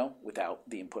 without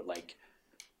the input, like,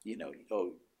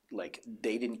 like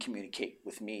they didn't communicate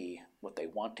with me what they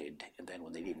wanted, and then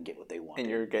when they didn't get what they wanted, and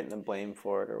you're getting the blame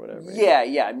for it or whatever.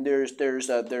 Yeah. And there's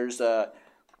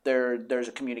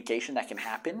a communication that can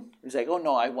happen. It's like, oh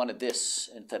no, I wanted this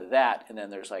instead of that, and then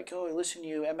there's like, oh, listen,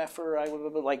 you mf'er,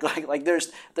 like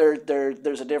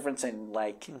there's a difference in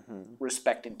like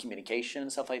respect and communication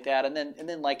and stuff like that, and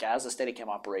then like as a Steadicam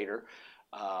operator,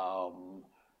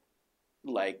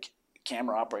 like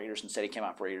camera operators and Steadicam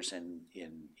operators in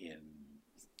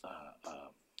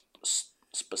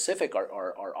specific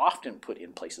are often put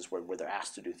in places where they're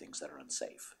asked to do things that are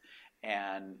unsafe,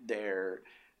 and there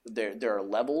are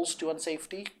levels to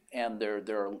unsafety, and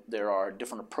there are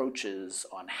different approaches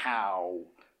on how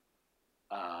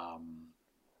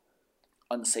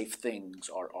unsafe things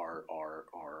are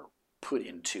put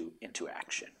into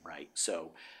action, right?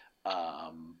 So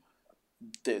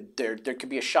there could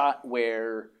be a shot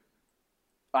where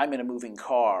I'm in a moving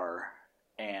car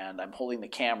and I'm holding the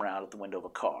camera out of the window of a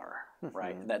car,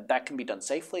 right? And that can be done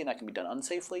safely, and that can be done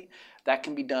unsafely. That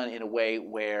can be done in a way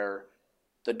where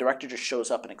the director just shows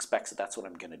up and expects that that's what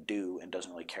I'm going to do and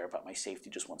doesn't really care about my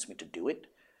safety, just wants me to do it.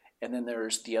 And then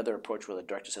there's the other approach where the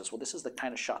director says, well, this is the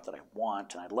kind of shot that I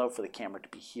want, and I'd love for the camera to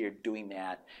be here doing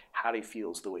that. How do you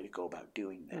feel is the way to go about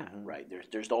doing that, right?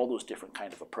 There's all those different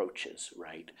kind of approaches,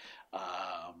 right?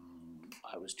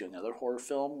 I was doing another horror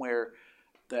film where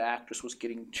the actress was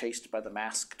getting chased by the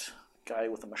masked guy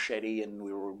with a machete, and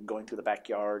we were going through the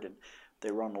backyard, and they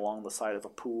run along the side of a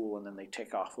pool, and then they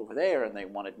take off over there, and they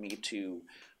wanted me to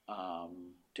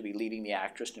be leading the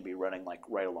actress to be running like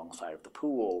right alongside of the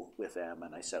pool with them,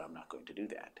 and I said I'm not going to do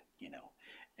that,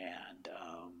 and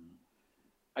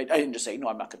I didn't just say, no,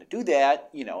 I'm not going to do that.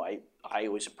 I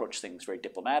always approach things very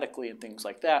diplomatically and things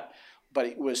like that. But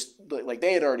it was like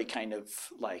they had already kind of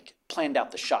like planned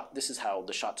out the shot. This is how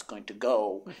the shot's going to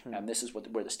go, and this is where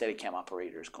the Steadicam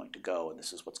operator is going to go, and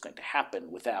this is what's going to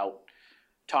happen, without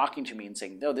talking to me and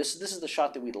saying, no, this is the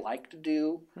shot that we'd like to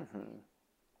do.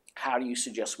 How do you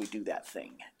suggest we do that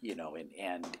thing?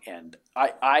 And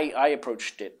I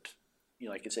approached it,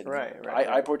 like I said,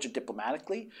 I approached it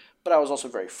diplomatically, but I was also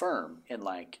very firm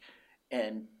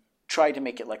and tried to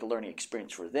make it like a learning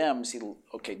experience for them. See,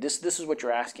 okay, this is what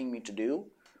you're asking me to do,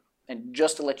 and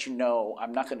just to let you know,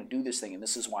 I'm not going to do this thing, and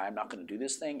this is why I'm not going to do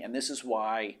this thing, and this is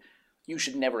why you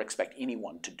should never expect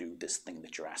anyone to do this thing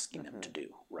that you're asking them to do,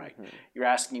 right? You're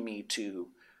asking me to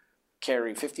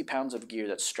carry 50 pounds of gear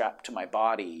that's strapped to my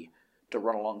body to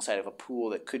run alongside of a pool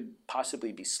that could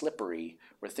possibly be slippery,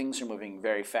 where things are moving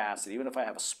very fast, that even if I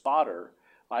have a spotter,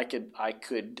 I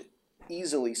could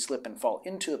easily slip and fall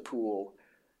into the pool,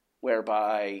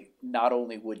 whereby not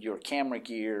only would your camera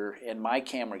gear and my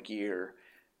camera gear,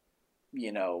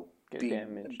 be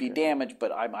damaged,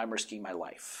 but I'm risking my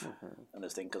life on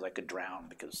this thing, because I could drown,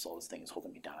 because all this thing is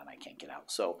holding me down and I can't get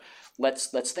out. So let's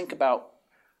think about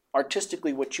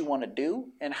artistically what you want to do,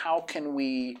 and how can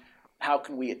we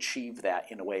achieve that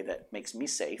in a way that makes me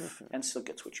safe and still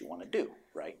gets what you want to do,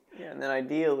 right? Yeah, and then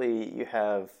ideally you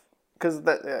have, because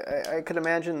I could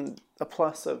imagine a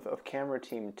plus of camera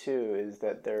team too is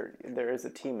that there is a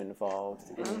team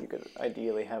involved, and you could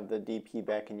ideally have the DP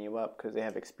backing you up because they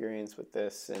have experience with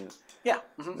this and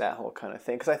that whole kind of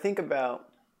thing. Because I think about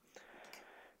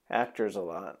actors a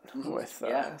lot with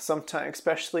sometimes,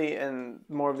 especially in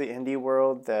more of the indie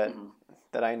world that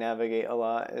I navigate a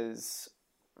lot, is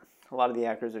a lot of the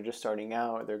actors are just starting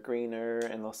out, they're greener,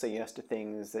 and they'll say yes to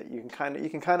things that you can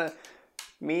kind of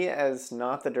me as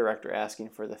not the director asking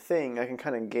for the thing, I can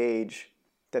kind of gauge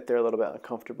that they're a little bit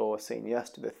uncomfortable with saying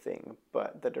yes to the thing,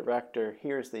 but the director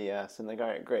hears the yes and like, all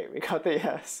right, great, we got the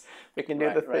yes, we can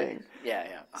do the thing.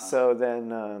 So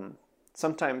then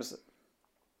sometimes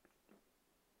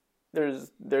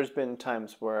there's been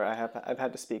times where I've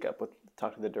had to speak up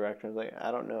talk to the director, like, I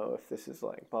don't know if this is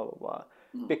like blah blah blah,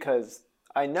 because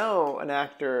I know an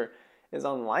actor is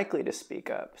unlikely to speak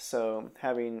up. So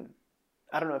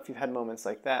I don't know if you've had moments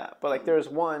like that, but like there's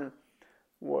one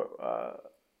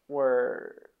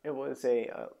where it was the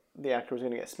actor was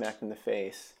going to get smacked in the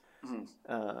face,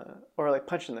 or like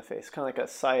punched in the face, kind of like a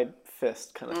side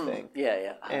fist kind of thing.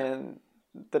 And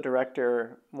the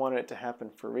director wanted it to happen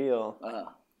for real,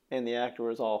 and the actor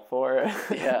was all for it.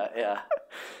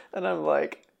 And I'm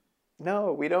like,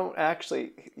 no, you don't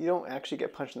actually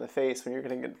get punched in the face when you're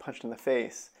going to get punched in the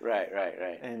face. Right.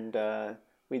 And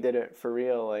we did it for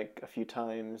real like a few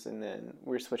times, and then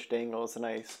we switched angles, and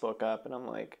I spoke up, and I'm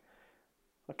like,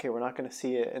 okay, we're not going to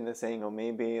see it in this angle.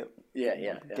 Maybe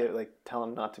tell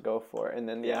him not to go for it. And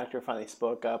then the actor finally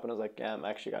spoke up, and I was like, yeah, I'm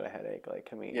actually got a headache. Like,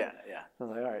 can we? I was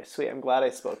like, all right, sweet. I'm glad I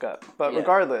spoke up. But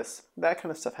regardless, that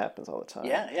kind of stuff happens all the time.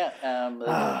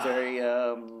 Very.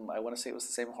 I want to say it was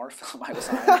the same horror film I was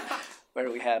on, where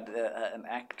we had an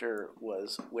actor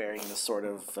was wearing this sort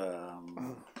of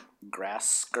grass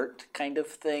skirt kind of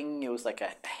thing. It was like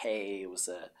it was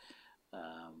a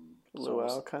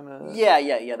luau kind of.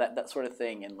 That sort of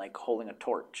thing, and like holding a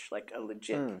torch, like a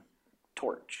legit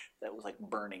torch that was like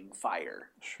burning fire.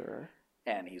 Sure.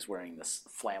 And he's wearing this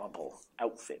flammable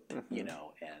outfit, and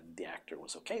the actor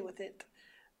was okay with it.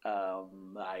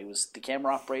 I was the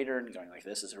camera operator and going like,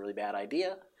 this is a really bad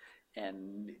idea.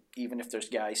 And even if there's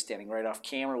guys standing right off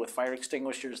camera with fire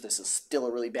extinguishers, this is still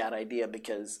a really bad idea,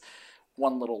 because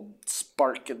one little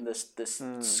spark in this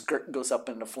skirt goes up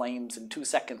into flames in 2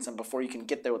 seconds, and before you can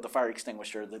get there with the fire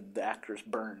extinguisher, the actor's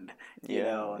burned.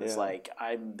 And it's like,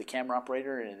 I'm the camera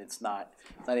operator, and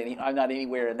I'm not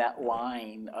anywhere in that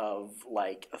line of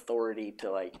like authority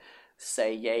to like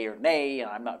say yay or nay, and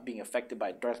I'm not being affected by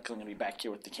it directly. I'm going to be back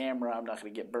here with the camera. I'm not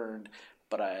going to get burned.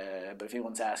 But if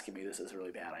anyone's asking me, this is a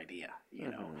really bad idea,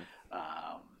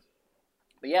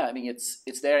 But yeah, I mean,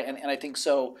 it's there, and I think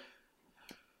so.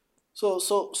 So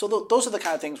those are the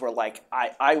kind of things where like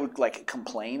I would like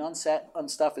complain on set on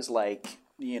stuff, is like,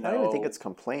 I don't even think it's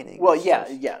complaining. Well,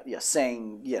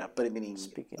 saying but I mean,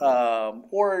 speaking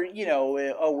or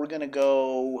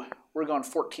we're going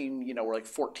 14, we're like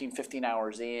 14, 15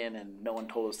 hours in, and no one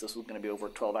told us this was going to be over a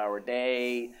 12-hour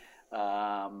day.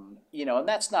 And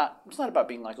it's not about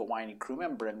being like a whiny crew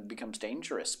member, and it becomes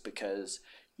dangerous because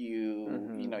you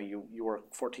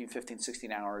work 14, 15,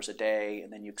 16 hours a day,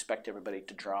 and then you expect everybody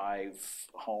to drive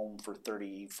home for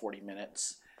 30, 40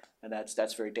 minutes. And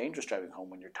that's very dangerous, driving home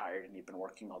when you're tired and you've been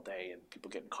working all day, and people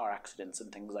get in car accidents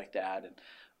and things like that. And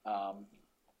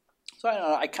So I don't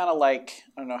know. I kind of like.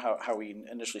 I don't know how we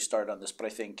initially started on this, but I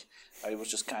think I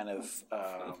was just kind of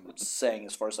saying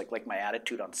as far as like my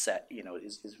attitude on set,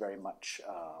 is very much.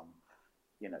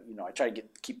 I try to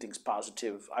keep things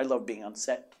positive. I love being on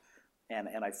set, and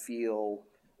I feel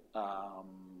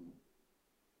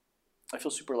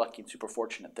super lucky and super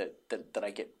fortunate that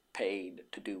I get paid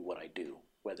to do what I do,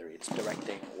 whether it's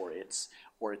directing or it's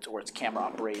camera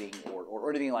operating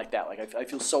or anything like that. Like I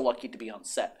feel so lucky to be on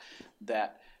set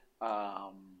that I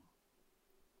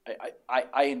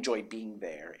enjoy being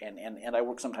there, and I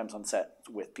work sometimes on set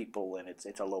with people, and it's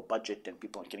a low budget, and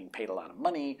people aren't getting paid a lot of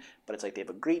money, but it's like they've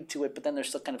agreed to it, but then they're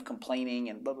still kind of complaining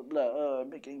and blah blah blah. Oh, I'm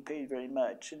not getting paid very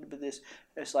much, and this.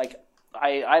 It's like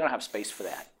I don't have space for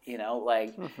that,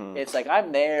 Like it's like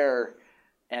I'm there,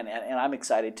 and I'm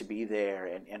excited to be there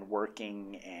and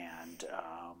working, and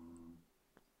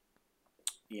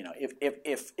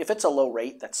if it's a low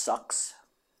rate, that sucks,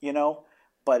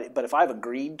 But if I've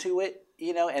agreed to it,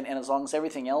 and as long as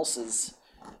everything else is,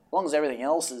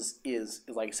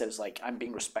 like I said, is like I'm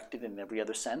being respected in every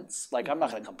other sense. Like I'm not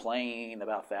going to complain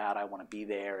about that. I want to be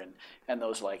there, and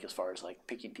those like as far as like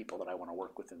picking people that I want to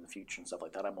work with in the future and stuff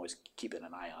like that. I'm always keeping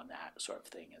an eye on that sort of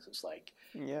thing. It's like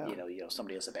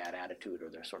somebody has a bad attitude or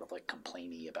they're sort of like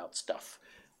complainy about stuff.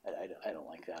 I don't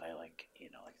like that. I like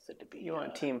like I said, to be. You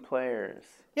want team players.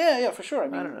 Yeah, for sure. I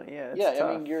mean, I don't know. Yeah, it's tough.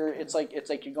 I mean, it's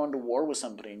like you're going to war with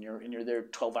somebody, and you're there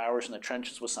 12 hours in the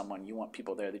trenches with someone. You want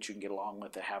people there that you can get along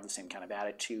with, that have the same kind of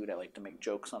attitude. I like to make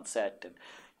jokes on set, and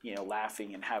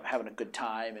laughing and having a good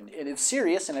time, and it's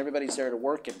serious, and everybody's there to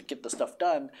work and get the stuff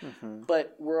done. Mm-hmm.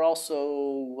 But we're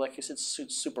also, like I said,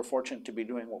 super fortunate to be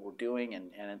doing what we're doing,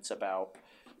 and it's about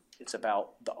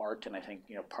the art, and I think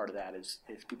part of that is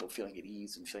people feeling at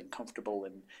ease and feeling comfortable,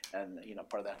 and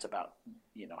part of that's about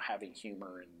having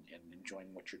humor and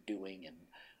enjoying what you're doing and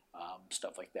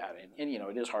stuff like that, and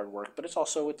it is hard work, but it's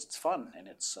also it's fun, and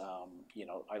it's I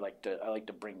like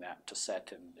to bring that to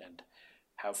set and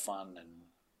have fun and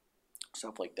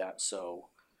stuff like that. So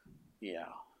yeah,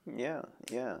 no,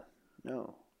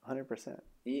 100%.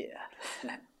 Yeah.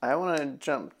 I want to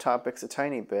jump topics a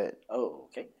tiny bit. Oh,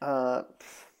 okay.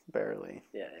 Barely.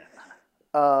 Yeah.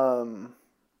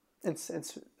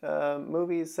 It's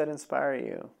movies that inspire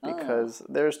you, because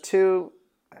there's two.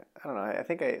 I don't know. I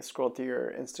think I scrolled through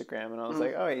your Instagram and I was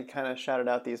like, oh, you kind of shouted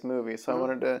out these movies, so I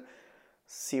wanted to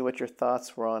see what your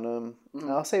thoughts were on them.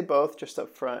 And I'll say both just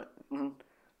up front.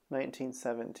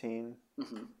 1917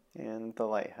 and The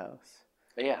Lighthouse.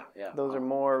 Yeah. Those are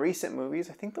more recent movies.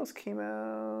 I think those came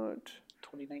out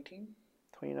 2019.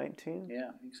 2019. Yeah,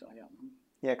 I think so. Yeah.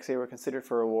 Yeah, because they were considered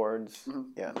for awards.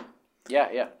 Yeah.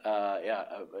 Yeah. I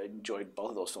enjoyed both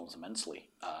of those films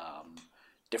immensely.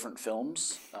 Different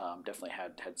films, definitely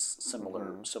had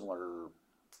similar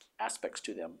aspects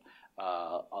to them.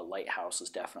 A Lighthouse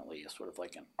is definitely a sort of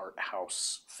like an art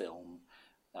house film.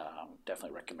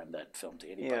 Definitely recommend that film to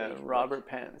anybody. Yeah, Robert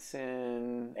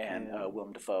Pattinson and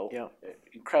Willem Dafoe. Yeah.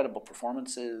 Incredible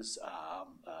performances.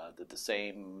 The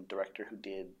same director who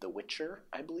did The Witcher,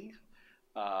 I believe.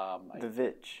 The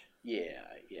Witch. Yeah.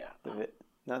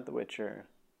 Not The Witcher.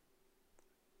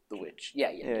 The Witch.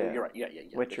 Yeah. You're right. Yeah.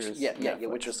 Witcher's. Yeah.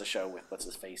 Witcher's the show with what's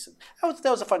his face, and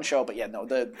that was a fun show. But yeah, no,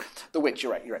 the Witch.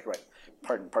 You're right.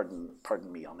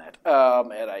 Pardon me on that.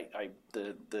 And I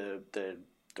the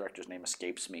director's name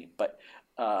escapes me, but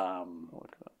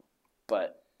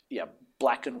yeah,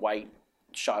 black and white,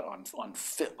 shot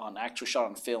actually shot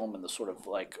on film in the sort of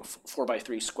like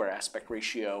 4:3 square aspect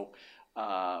ratio.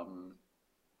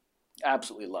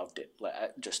 Absolutely loved it.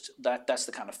 Just that's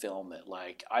the kind of film that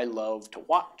like I love to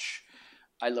watch.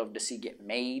 I love to see get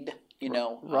made.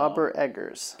 Robert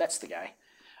Eggers. That's the guy.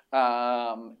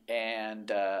 And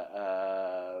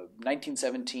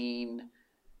 1917,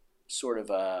 sort of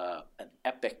an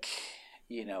epic,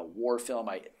 war film.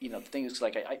 The thing is,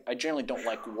 like, I generally don't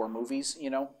like war movies.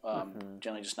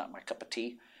 Generally just not my cup of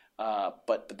tea.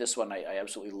 But this one I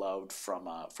absolutely loved from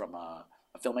a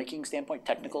filmmaking standpoint,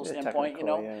 technical standpoint.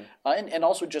 And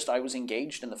also just I was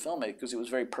engaged in the film because it was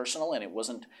very personal, and it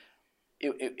wasn't.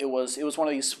 It was one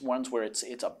of these ones where it's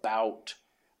about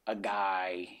a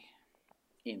guy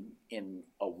in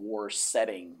a war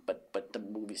setting, but the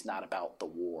movie's not about the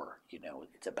war.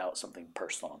 It's about something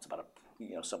personal. It's about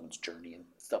someone's journey and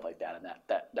stuff like that, and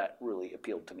that really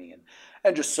appealed to me,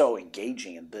 and just so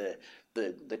engaging, and the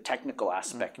technical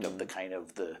aspect of the kind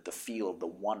of the feel of the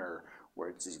oneer, where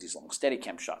it's these long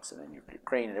Steadicam shots, and then your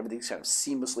crane, and everything's kind of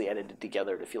seamlessly edited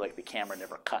together to feel like the camera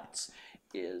never cuts.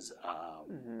 Is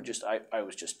just I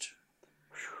was just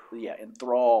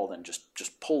enthralled and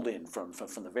just pulled in from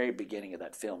the very beginning of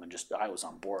that film, and just I was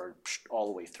on board all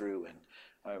the way through, and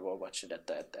I watched it at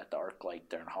the ArcLight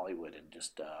there in Hollywood, and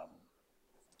just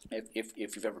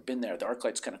if you've ever been there, the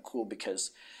ArcLight's kind of cool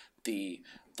because the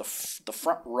the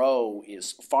front row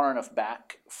is far enough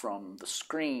back from the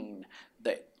screen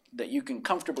that you can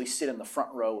comfortably sit in the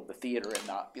front row of the theater and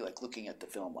not be like looking at the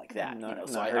film like that. Not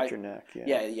hurt your neck.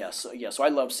 So I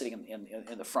love sitting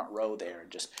in the front row there, and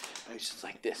just I was just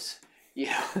like this.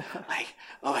 Like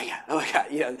oh my god,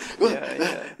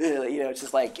 it's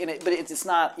just like, but it's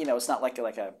not, it's not like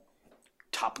a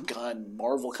Top Gun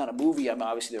Marvel kind of movie. I mean,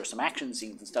 obviously there were some action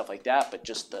scenes and stuff like that, but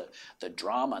just the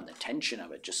drama and the tension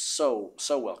of it, just so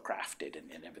well crafted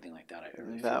and everything like that.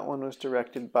 That one was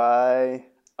directed by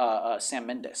Sam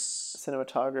Mendes.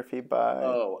 Cinematography by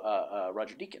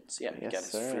Roger Deakins. Yeah, he got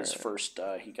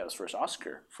his first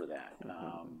Oscar for that,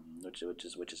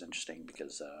 which is interesting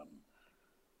because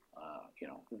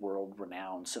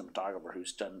world-renowned cinematographer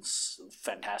who's done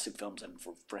fantastic films, and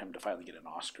for him to finally get an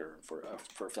Oscar for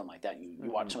a film like that,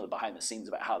 you watch some of the behind the scenes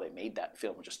about how they made that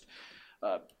film, just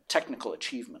technical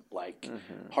achievement like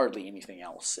hardly anything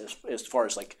else, as far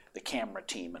as like the camera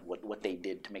team and what they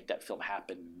did to make that film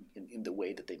happen in the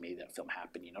way that they made that film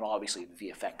happen. Obviously the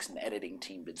VFX and the editing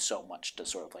team did so much to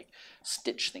sort of like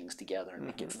stitch things together and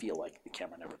make it feel like the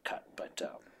camera never cut. But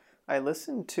I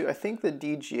think the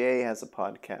DGA has a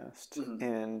podcast,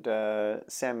 and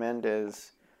Sam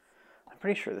Mendes, I'm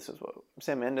pretty sure this is what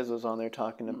Sam Mendes was on there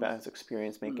talking about his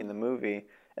experience making the movie.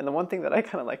 And the one thing that I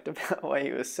kind of liked about what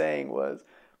he was saying was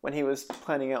when he was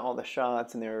planning out all the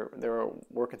shots and they were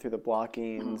working through the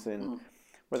blockings and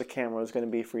where the camera was going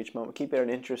to be for each moment, keep it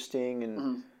interesting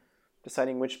and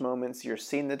deciding which moments you're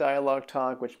seeing the dialogue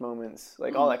talk, which moments,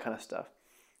 like all that kind of stuff.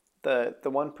 The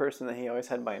one person that he always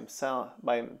had by himself,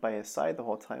 by his side the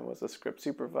whole time, was the script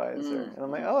supervisor. And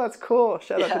I'm like, oh, that's cool.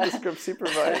 Shout out to the script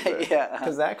supervisor.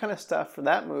 Because that kind of stuff for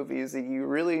that movie is that you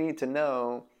really need to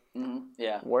know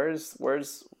where's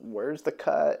the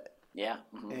cut.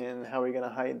 And how are we going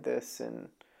to hide this, and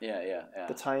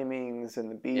the timings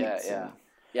and the beats.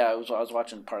 I was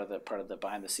watching part of the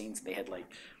behind the scenes, and they had like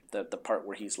the part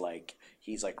where he's like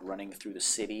running through the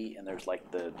city, and there's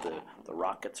like the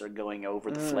rockets are going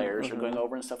over, the flares are going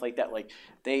over and stuff like that. Like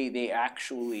they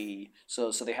actually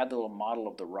so they had the little model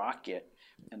of the rocket,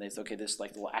 and they said, okay, this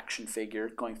like little action figure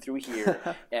going through here,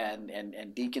 and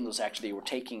Deakins was actually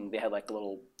they had like a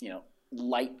little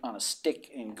light on a stick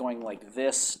and going like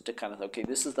this to kind of, okay,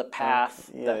 this is the path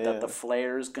that the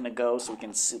flare is going to go, so we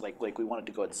can see like we wanted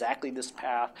to go exactly this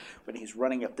path when he's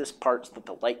running up this part, so that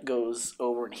the light goes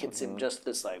over and hits him just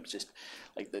this. Like just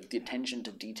like the attention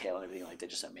to detail and everything like that,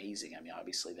 just amazing. I mean,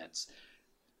 obviously that's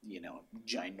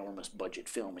ginormous budget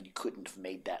film, and you couldn't have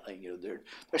made that. Like, they're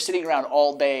sitting around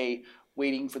all day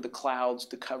waiting for the clouds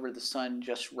to cover the sun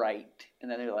just right, and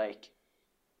then they're like,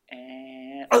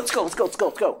 and let's go,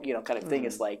 kind of thing.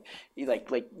 Is like you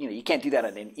can't do that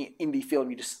in an indie film.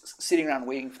 You're just sitting around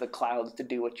waiting for the clouds to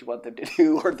do what you want them to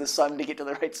do, or the sun to get to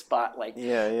the right spot. Like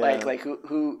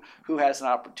who has an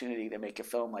opportunity to make a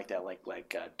film like that?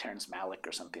 Like Terrence Malick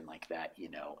or something like that.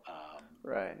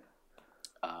 Right.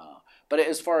 But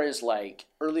as far as like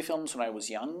early films when I was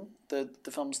young, the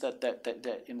films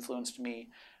that influenced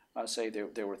me, I'd say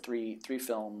there were three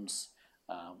films.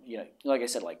 Like I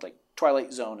said, like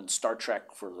Twilight Zone and Star Trek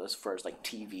as far as like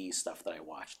TV stuff that I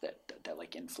watched that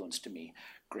like influenced me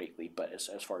greatly. But as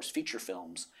far as feature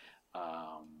films,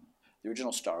 the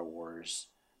original Star Wars,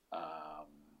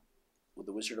 with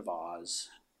The Wizard of Oz,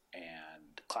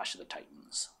 and Clash of the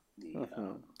Titans,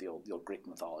 the old Greek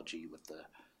mythology with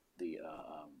the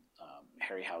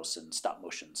Harryhausen stop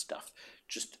motion stuff,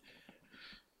 just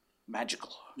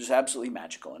magical, just absolutely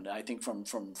magical. And I think for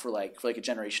a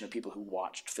generation of people who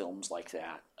watched films like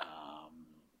that,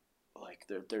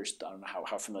 there's I don't know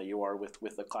how familiar you are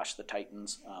with the Clash of the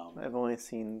Titans. I've only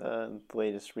seen the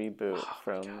latest reboot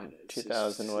from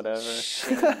 2000 whatever.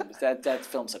 that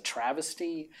film's a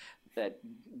travesty that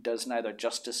does neither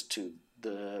justice to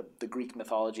the Greek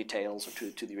mythology tales or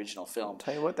to the original film.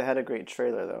 Tell you what, they had a great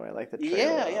trailer though. I like the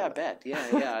trailer. I bet.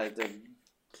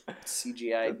 The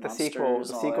CGI the monsters.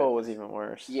 The sequel was even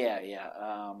worse.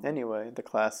 Anyway, the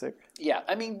classic. Yeah,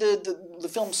 I mean the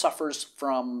film suffers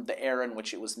from the era in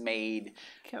which it was made.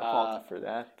 Can't fault it for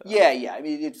that, though. Yeah. I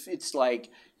mean it's like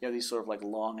these sort of like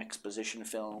long exposition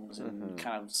films, and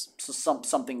kind of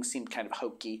something seemed kind of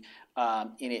hokey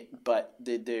in it, but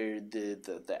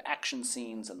the action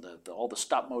scenes and all the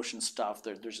stop motion stuff.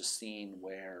 There's a scene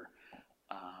where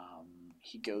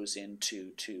he goes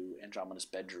into Andromeda's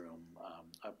bedroom.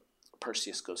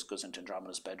 Perseus goes into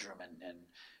Andromeda's bedroom, and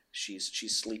she's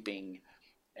sleeping,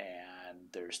 and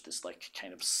there's this like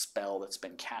kind of spell that's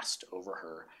been cast over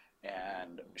her,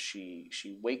 and she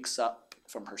wakes up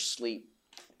from her sleep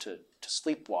to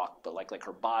sleepwalk, but like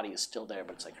her body is still there,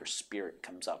 but it's like her spirit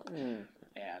comes up,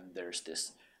 and there's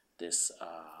this this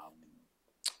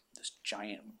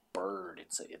giant bird.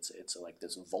 It's like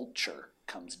this vulture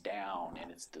comes down,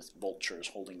 and it's this vulture is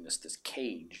holding this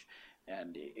cage,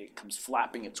 and it comes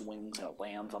flapping its wings, and it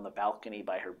lands on the balcony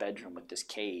by her bedroom with this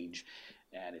cage,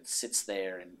 and it sits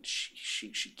there, and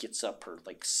she gets up, her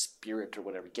like spirit or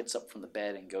whatever gets up from the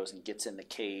bed and goes and gets in the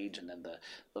cage, and then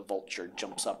the vulture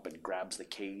jumps up and grabs the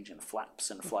cage and flaps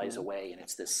and flies away, and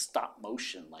it's this stop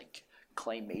motion, like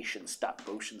claymation stop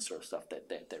motion sort of stuff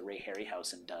that Ray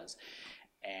Harryhausen does,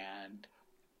 and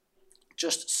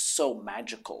just so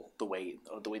magical the way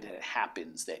that it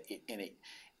happens, that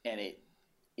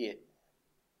it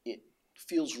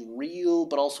feels real,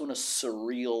 but also in a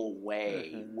surreal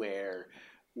way, where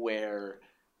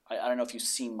I don't know if you've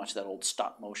seen much of that old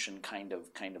stop motion kind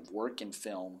of work in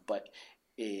film, but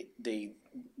they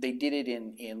did it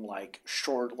in like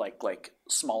short, like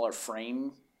smaller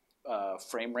frame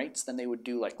rates than they would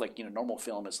do like normal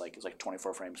film is like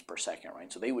 24 frames per second,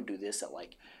 right? So they would do this at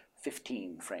like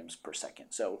 15 frames per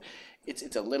second. So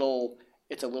it's a little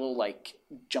like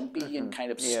jumpy and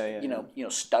kind of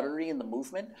stuttery in the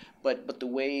movement, but the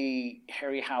way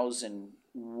Harryhausen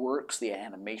works the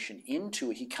animation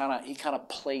into it, he kind of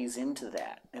plays into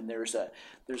that, and there's a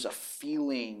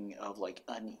feeling of like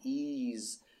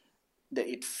unease, that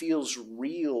it feels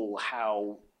real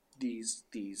how these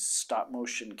stop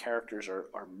motion characters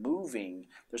are moving.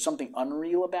 There's something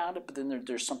unreal about it, but then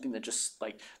there's something that just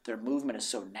like their movement is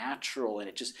so natural, and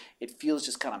it feels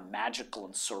just kind of magical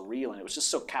and surreal, and it was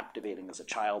just so captivating as a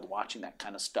child watching that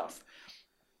kind of stuff,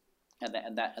 and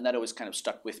that always kind of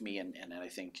stuck with me, and I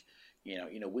think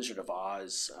Wizard of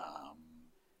Oz,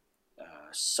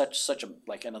 such a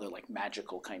like another like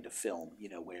magical kind of film,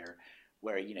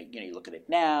 where you look at it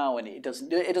now and it doesn't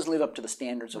live up to the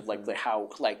standards of like how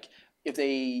like if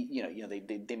they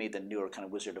they made the newer kind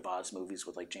of Wizard of Oz movies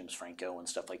with like James Franco and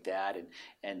stuff like that,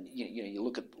 and you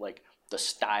look at like the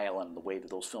style and the way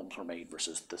that those films were made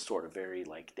versus the sort of very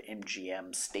like the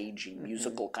MGM stagey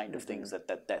musical kind of things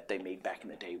that they made back in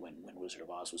the day when Wizard of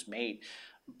Oz was made,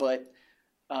 but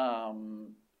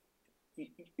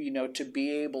to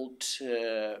be able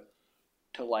to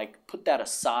like put that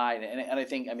aside, and I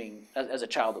think, I mean, as a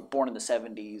child born in the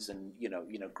 70s and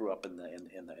grew up in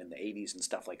the 80s and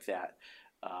stuff like that,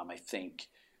 I think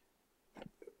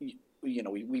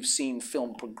we've seen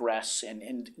film progress,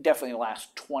 and definitely in the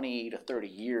last 20 to 30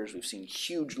 years we've seen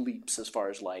huge leaps as far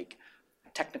as like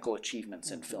technical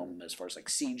achievements in film, as far as like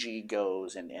CG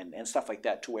goes and stuff like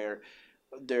that, to where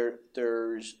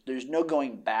there's no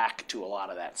going back to a lot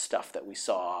of that stuff that we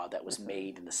saw that was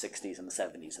made in the 60s and the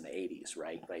 70s and the 80s,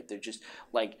 right? They're just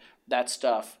like that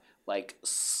stuff, like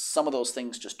some of those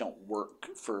things just don't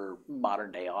work for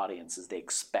modern day audiences. They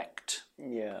expect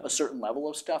a certain level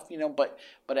of stuff, but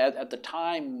at the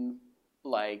time,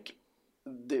 like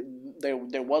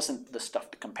there wasn't the stuff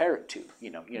to compare it to.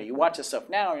 You watch this stuff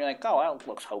now and you're like, oh, that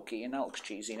looks hokey and that looks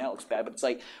cheesy and that looks bad. But it's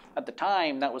like at the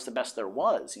time that was the best there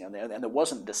was. And there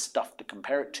wasn't this stuff to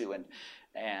compare it to.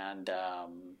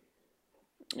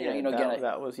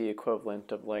 That was the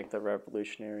equivalent of like the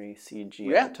revolutionary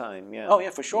CG at the time. Yeah. Oh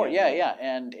yeah, for sure. Yeah.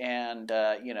 And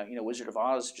Wizard of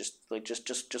Oz just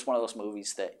one of those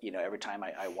movies that every time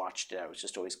I watched it, I was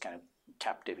just always kind of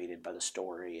captivated by the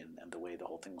story and the way the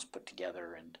whole thing was put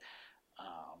together. And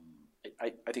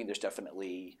I think there's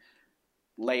definitely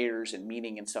layers and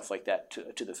meaning and stuff like that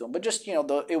to the film. But just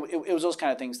it was those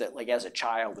kind of things that like as a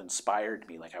child inspired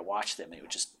me. Like I watched them and it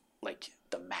was just like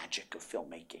the magic of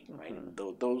filmmaking, right? And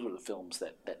those were the films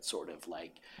that sort of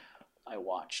like I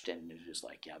watched and it was just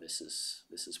like, yeah, this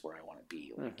is where I want to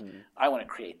be. Like I want to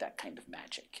create that kind of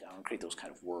magic. I want to create those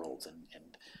kind of worlds, and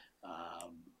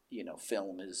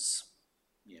film is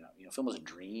film is a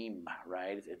dream,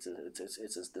 right? It's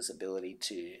this ability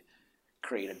to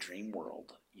create a dream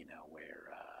world, where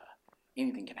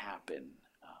anything can happen,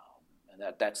 and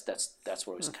that's what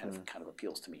always kind of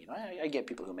appeals to me. I get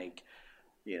people who make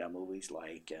movies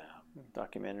like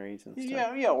documentaries and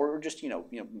stuff. Yeah, or just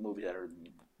movies that are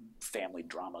family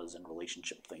dramas and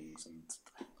relationship things, and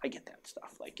I get that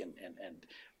stuff. Like and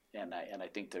I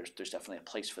think there's definitely a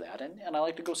place for that, and I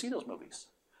like to go see those movies.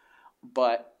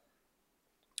 But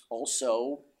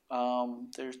also,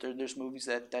 there's movies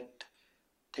that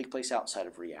take place outside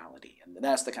of reality, and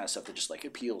that's the kind of stuff that just like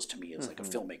appeals to me as like a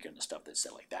filmmaker, and the stuff that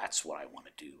said like that's what I want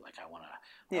to do. Like I want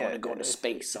to go into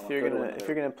space. If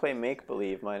you're gonna play make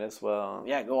believe, might as well.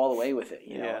 Yeah, go all the way with it.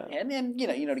 You know, and then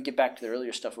to get back to the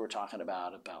earlier stuff we were talking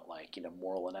about like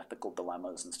moral and ethical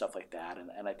dilemmas and stuff like that,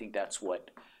 and I think that's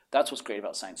what's great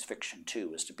about science fiction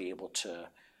too, is to be able to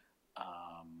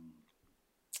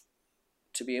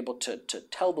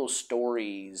tell those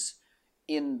stories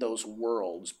in those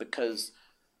worlds, because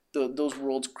those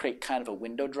worlds create kind of a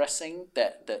window dressing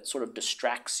that sort of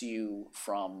distracts you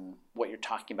from what you're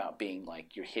talking about being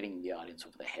like you're hitting the audience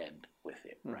over the head with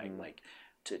it, right? Like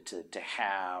to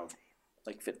have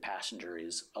like Fifth Passenger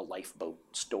is a lifeboat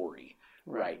story,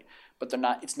 right? But they're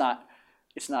not. It's not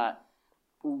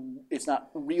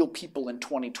real people in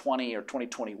 2020 or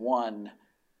 2021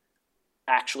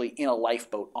 actually in a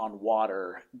lifeboat on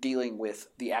water dealing with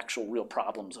the actual real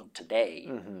problems of today.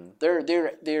 They're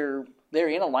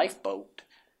in a lifeboat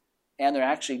and they're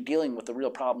actually dealing with the real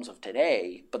problems of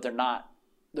today, but they're not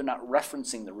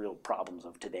referencing the real problems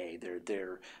of today.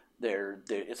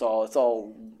 It's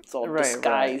all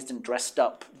disguised and dressed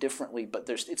up differently, but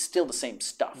it's still the same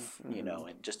stuff, and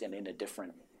just in a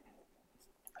different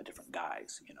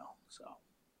guise,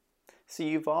 So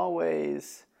you've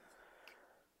always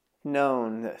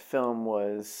known that film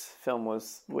was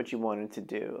what you wanted to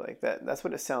do, like that's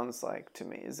what it sounds like to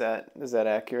me. Is that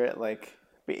accurate? Like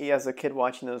as a kid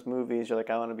watching those movies, you're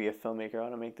like, I want to be a filmmaker, I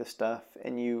want to make this stuff,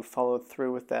 and you followed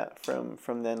through with that from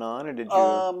then on, or did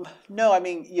you? No, I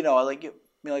mean, like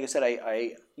I said,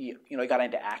 I got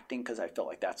into acting because I felt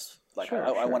like that's like sure.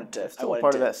 I wanted to. It's still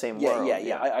part of that same world.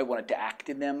 Yeah. I wanted to act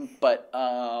in them, but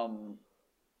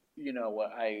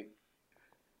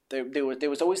There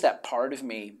was always that part of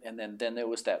me, and then there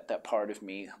was that part of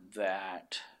me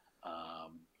that,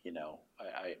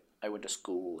 I went to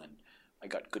school and I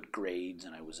got good grades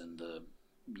and I was in the,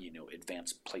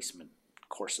 advanced placement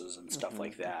courses and stuff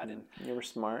like that. And you were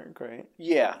smart, great.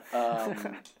 Yeah,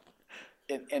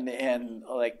 and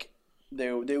like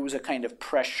there was a kind of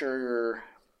pressure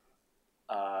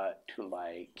to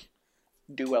like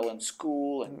do well in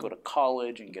school and go to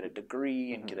college and get a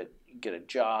degree and get a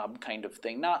job kind of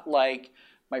thing. Not like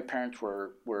my parents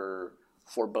were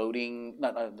foreboding,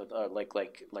 not like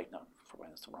not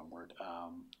foreboding, that's the wrong word.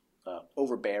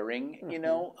 Overbearing,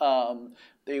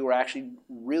 they were actually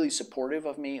really supportive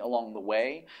of me along the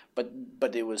way, but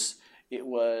it was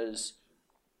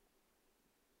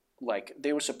like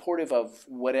they were supportive of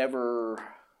whatever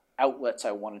outlets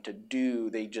I wanted to do.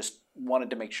 They just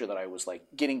wanted to make sure that I was like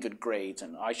getting good grades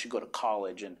and I should go to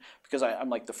college, and because I'm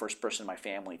like the first person in my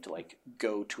family to like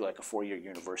go to like a 4-year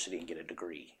university and get a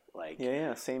degree. Like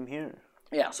yeah, same here.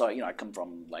 Yeah, so I come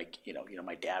from like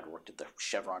my dad worked at the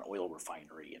Chevron oil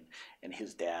refinery, and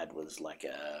his dad was like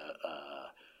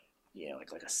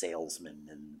like a salesman,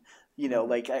 and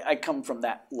like I come from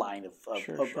that line of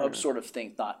sort of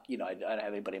thing. Not I don't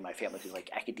have anybody in my family who's like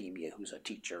academia, who's a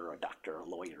teacher or a doctor or a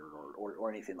lawyer or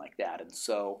anything like that, and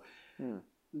so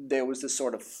there was this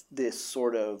sort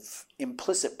of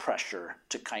implicit pressure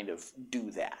to kind of do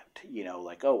that.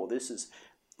 Like, oh well, this is.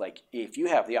 Like, if you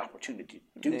have the opportunity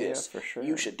to do this, for sure.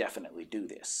 You should definitely do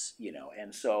this,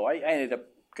 And so I ended up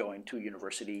going to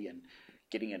university and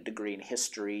getting a degree in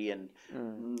history, and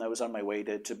I was on my way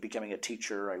to becoming a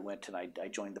teacher. I went and I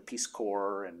joined the Peace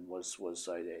Corps and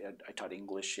I taught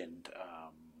English in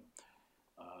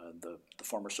the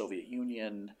former Soviet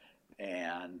Union,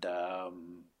 and I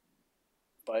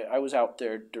was out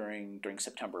there during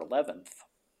September 11th,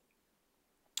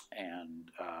 and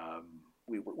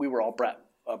we were all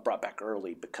brought back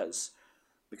early because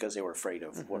they were afraid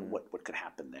of what could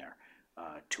happen there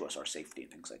to us, our safety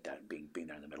and things like that, being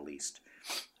there in the Middle East,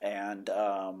 and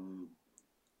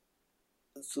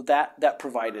so that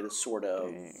provided a sort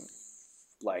of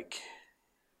like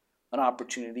an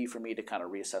opportunity for me to kind of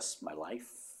reassess my life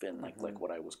and like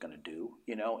what I was going to do,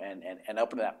 and up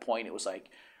to that point it was like,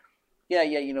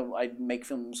 I'd make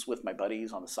films with my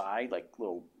buddies on the side, like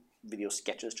little video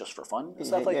sketches just for fun and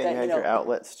stuff like that. You had your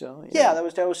outlet still. Yeah, that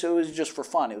was just for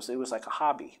fun. It was like a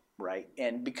hobby, right?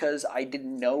 And because I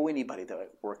didn't know anybody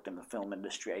that worked in the film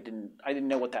industry, I didn't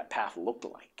know what that path looked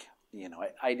like.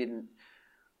 I didn't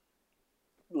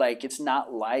like. It's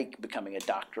not like becoming a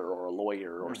doctor or a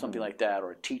lawyer or something like that,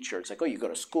 or a teacher. It's like, oh, you go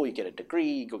to school, you get a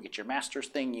degree, you go get your master's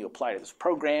thing, you apply to this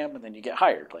program, and then you get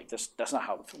hired. Like that's not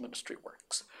how the film industry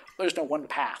works. There's no one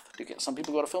path to get. Some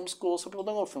people go to film school, some people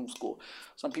don't go to film school.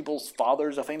 Some people's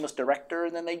father's a famous director,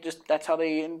 and then that's how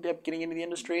they end up getting into the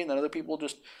industry. And then other people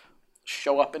just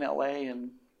show up in LA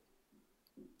and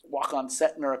walk on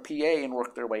set and are a PA and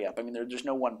work their way up. I mean, there's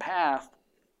no one path.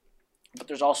 but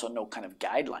there's also no kind of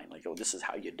guideline like, oh, this is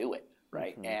how you do it,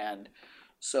 right? And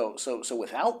so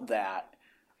without that,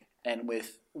 and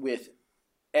with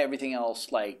everything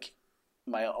else, like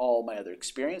all my other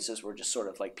experiences were just sort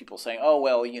of like people saying, oh,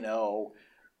 well,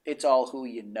 it's all who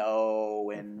you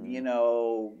know, and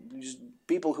just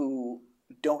people who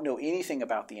don't know anything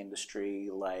about the industry,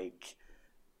 like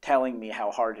telling me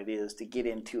how hard it is to get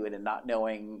into it and not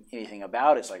knowing anything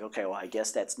about it. It's like, okay, well, I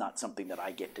guess that's not something that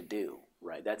I get to do,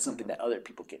 right? That's something that other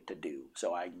people get to do.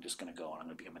 So I'm just going to go and I'm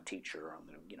going to become a teacher, or I'm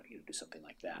going to do something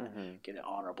like that, get an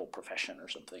honorable profession or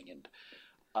something. And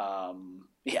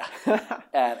yeah,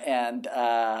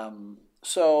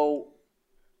 so,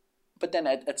 but then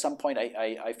at some point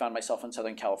I found myself in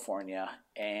Southern California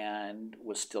and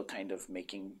was still kind of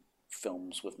making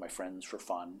films with my friends for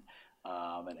fun.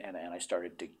 And I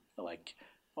started to like,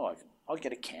 oh, I'll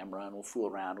get a camera and we'll fool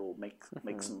around. We'll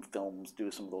make some films,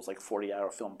 do some of those like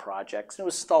 40-hour film projects. And it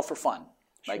was all for fun.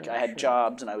 Like I had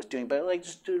jobs and I was doing, but like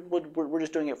we're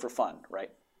just doing it for fun, right?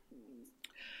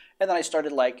 And then I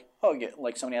started like,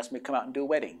 like somebody asked me to come out and do a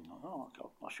wedding. Oh,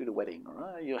 I'll shoot a wedding,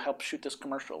 or you'll help shoot this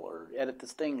commercial, or edit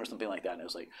this thing, or something like that. And I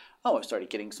was like, I started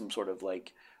getting some sort of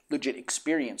like legit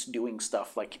experience doing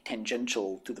stuff like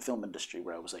tangential to the film industry,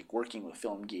 where I was like working with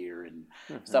film gear and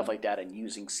stuff like that, and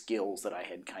using skills that I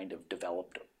had kind of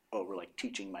developed over like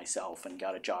teaching myself, and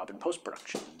got a job in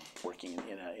post-production, working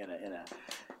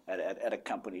at a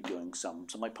company doing some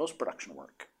like post-production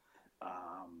work.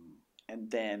 And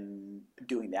then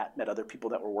doing that, met other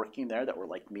people that were working there that were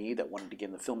like me, that wanted to get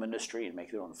in the film industry and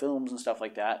make their own films and stuff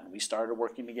like that. And we started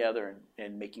working together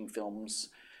and making films,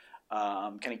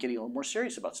 kind of getting a little more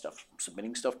serious about stuff,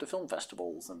 submitting stuff to film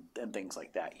festivals and things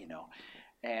like that,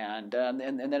 And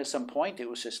then at some point it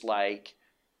was just like,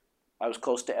 I was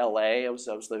close to LA. I was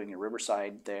living in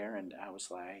Riverside there, and I was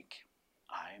like,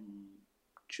 I'm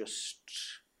just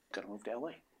gonna move to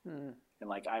LA. And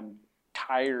like, I'm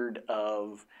tired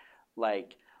of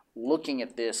like looking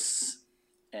at this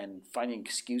and finding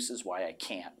excuses why I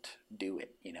can't do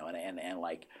it, and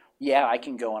like, yeah, I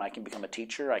can go and I can become a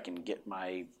teacher. I can get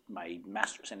my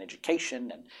master's in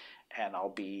education, and I'll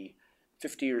be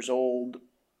 50 years old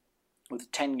with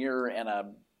tenure and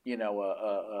a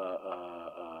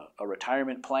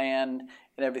retirement plan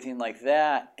and everything like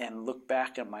that, and look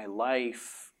back at my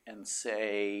life and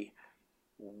say,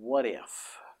 what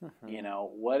if?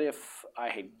 What if I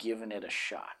had given it a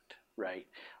shot, right?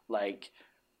 Like,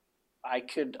 I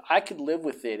could live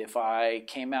with it if I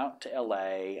came out to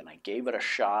LA and I gave it a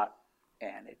shot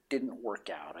and it didn't work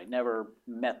out. I never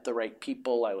met the right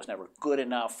people. I was never good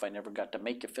enough. I never got to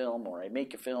make a film, or I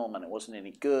make a film and it wasn't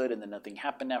any good, and then nothing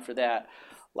happened after that.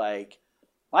 Like,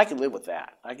 I could live with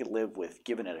that. I could live with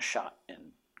giving it a shot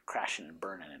and crashing and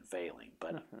burning and failing.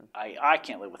 But I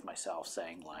can't live with myself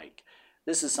saying like,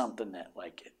 this is something that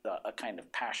like a kind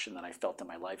of passion that I felt in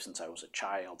my life since I was a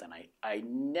child, and I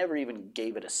never even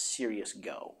gave it a serious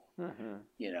go,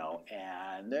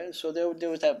 And so there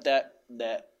was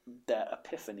that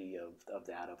epiphany of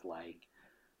that, of like,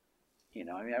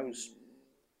 I was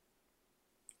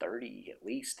 30 at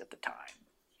least at the time,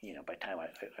 by the time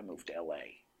I moved to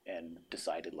LA and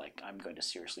decided like, I'm going to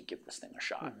seriously give this thing a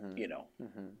shot,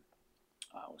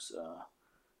 I was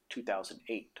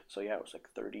 2008. So yeah, it was like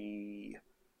 30,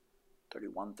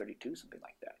 31, 32, something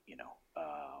like that,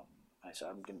 I said,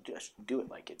 I'm going to just do it.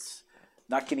 Like, it's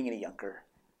not getting any younger.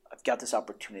 I've got this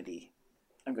opportunity.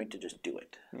 I'm going to just do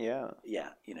it. Yeah. Yeah,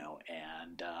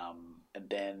 and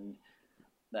then,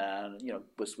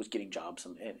 was getting jobs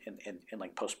in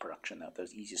like post-production. That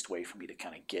was the easiest way for me to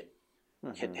kind of get,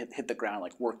 hit the ground,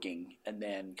 like working. And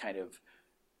then kind of,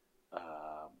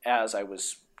 as I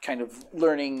was kind of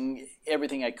learning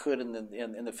everything I could in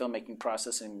the filmmaking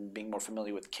process and being more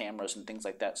familiar with cameras and things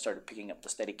like that, started picking up the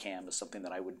Steadicam as something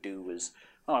that I would do. Was,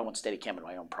 I want Steadicam in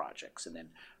my own projects. And then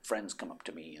friends come up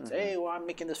to me and say, hey, well, I'm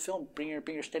making this film. Bring your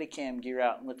Steadicam gear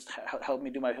out and let's help me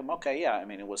do my film. Okay, yeah. I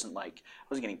mean, it wasn't like I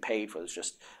wasn't getting paid for it. It was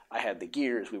just I had the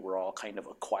gears. We were all kind of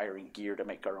acquiring gear to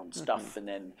make our own stuff. And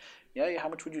then, how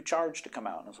much would you charge to come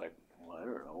out? And I was like, well, I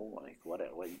don't know, like what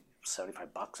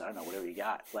 $75, I don't know, whatever you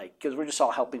got, like, because we're just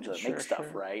all helping to make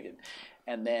stuff, right?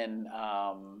 And then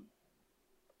I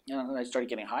started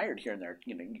getting hired here and there,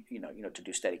 to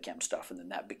do Steadicam stuff, and then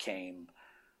that became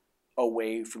a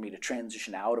way for me to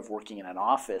transition out of working in an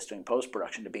office doing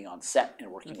post-production to being on set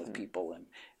and working with people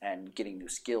and getting new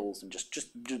skills and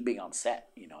just being on set,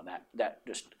 and that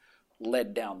just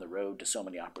led down the road to so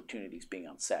many opportunities being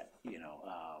on set,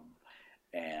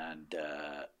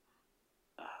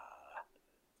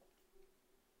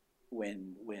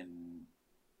 when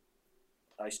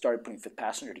I started putting Fifth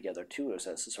Passenger together too, it was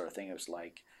the sort of thing. It was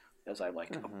like, as I'm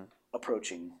like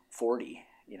approaching 40,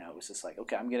 it was just like,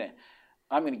 okay, I'm gonna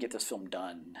get this film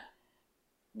done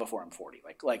before I'm 40.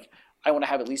 Like I want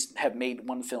to at least have made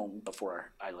one film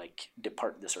before I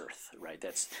depart this earth, right?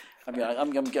 That's I'm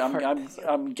gonna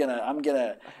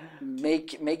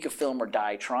make a film or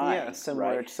die trying. Yeah,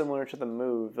 similar right? similar to The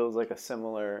Move. It was like a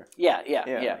similar. Yeah.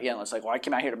 And it's like, well, I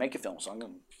came out here to make a film, so I'm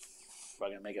gonna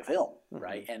make a film,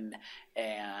 right? And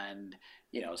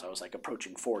as I was like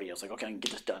approaching 40, I was like, okay, I can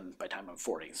get this done by the time I'm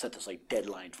 40. Set this like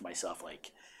deadline for myself,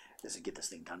 like this is get this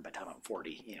thing done by the time I'm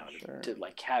 40. To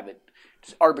like have it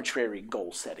just arbitrary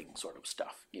goal setting sort of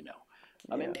stuff,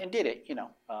 and did it,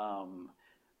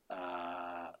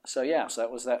 so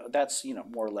that's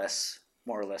more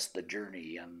or less the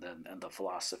journey and the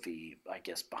philosophy, I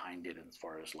guess, behind it, as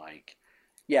far as like,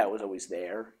 yeah, it was always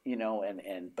there,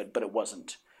 but it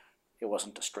wasn't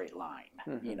a straight line.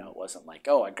 It wasn't like,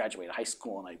 oh, I graduated high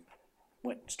school and I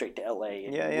went straight to LA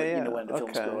and went to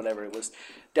film school or whatever. It was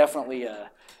definitely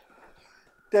a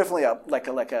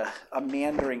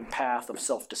meandering path of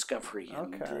self-discovery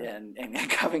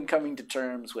and coming to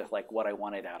terms with like what I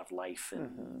wanted out of life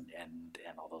and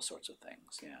all those sorts of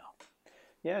things.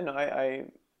 Yeah, no, I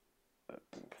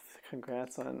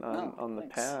congrats on the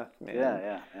thanks. path, man.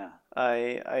 Yeah.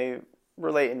 I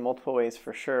relate in multiple ways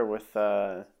for sure with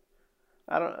I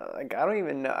don't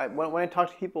even know when I talk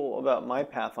to people about my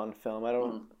path on film,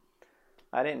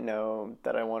 I didn't know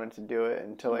that I wanted to do it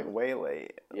until like way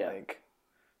late.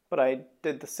 But I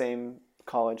did the same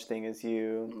college thing as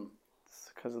you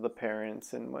because of the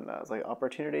parents and when I was like,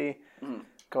 opportunity,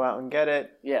 go out and get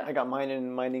it. Yeah. I got mine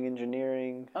in mining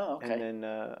engineering. Oh, okay. And then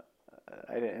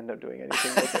I didn't end up doing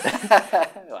anything with it.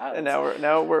 Wow, and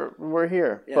now we're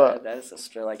here. Yeah, but that is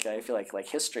like I feel like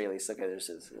history, at least. Okay, there's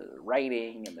this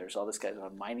writing and there's all this kind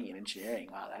of mining and engineering.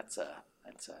 Wow,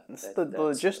 the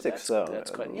logistics though.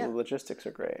 That's quite, The logistics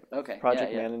are great. Okay.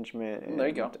 Project management. And, there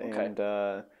you go. Okay.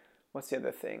 And what's the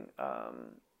other thing?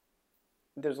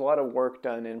 There's a lot of work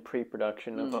done in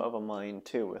pre-production of a mine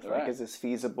too, with like, is this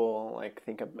feasible? Like,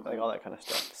 think of like all that kind of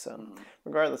stuff. So,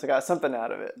 regardless, I got something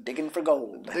out of it. Digging for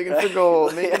gold, making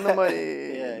the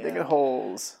money, digging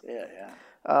holes. Yeah.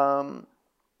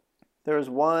 There was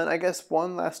one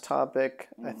last topic.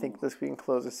 I think we can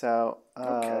close this out.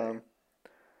 Okay.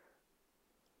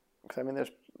 Because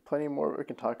there's plenty more we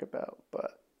can talk about,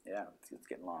 but yeah, it's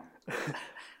getting long.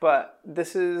 But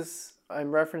this is,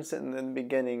 I'm referencing it in the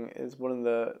beginning, is one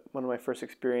of my first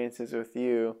experiences with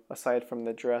you, aside from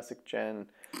the Jurassic Gen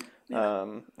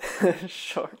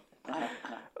short,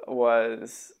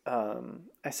 was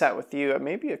I sat with you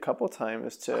maybe a couple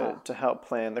times to help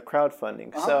plan the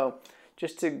crowdfunding. So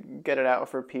just to get it out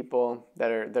for people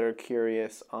that are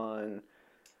curious on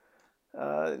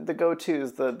the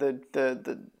go-tos,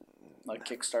 the like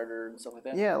Kickstarter and stuff like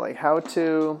that. Yeah, like how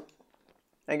to.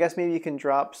 I guess maybe you can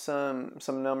drop some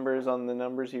numbers on the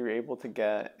numbers you were able to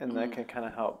get, and that can kind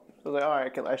of help. I was like, all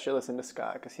right, I should listen to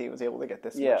Scott because he was able to get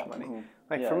this much money.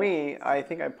 For me, I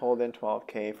think I pulled in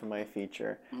 $12,000 for my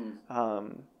feature.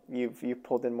 You've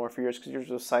pulled in more for yours because yours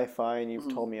was sci-fi, and you've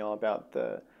told me all about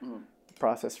the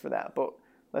process for that. But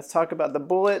let's talk about the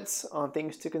bullets on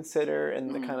things to consider and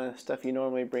the kind of stuff you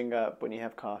normally bring up when you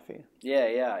have coffee.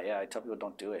 Yeah. I tell people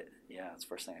don't do it. Yeah, that's the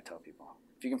first thing I tell people.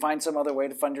 If you can find some other way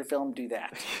to fund your film, do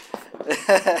that.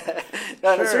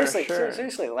 No,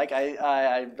 seriously. Like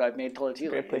I've told it to you.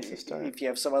 Great place to start. If you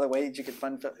have some other way that you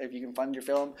can fund your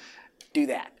film, do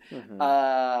that.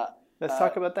 Let's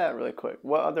talk about that really quick.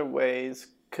 What other ways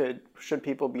should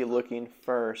people be looking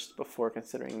first before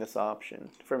considering this option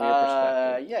from your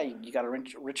perspective? Yeah, you got a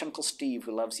rich Uncle Steve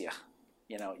who loves you.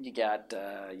 You got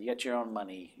your own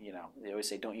money. They always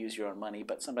say don't use your own money,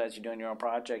 but sometimes you're doing your own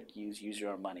project, use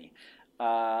your own money.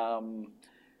 As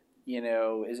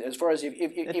far as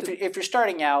if you're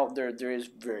starting out, there is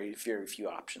very, very few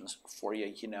options for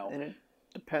you. And it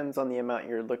depends on the amount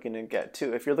you're looking to get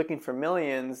too. If you're looking for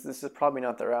millions, this is probably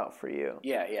not the route for you.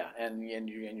 Yeah, and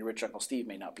your rich Uncle Steve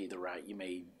may not be the route. You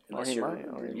may, unless you're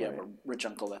a rich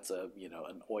uncle that's an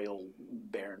oil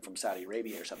baron from Saudi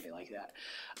Arabia or something like that.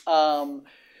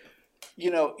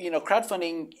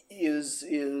 Crowdfunding is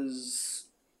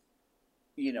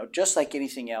just like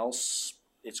anything else.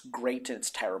 It's great and it's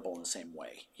terrible in the same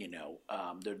way.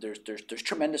 There's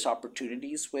tremendous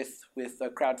opportunities with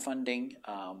crowdfunding,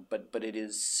 but it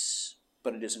is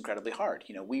incredibly hard.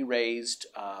 We raised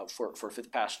for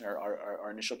Fifth Passenger our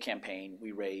initial campaign.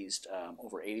 We raised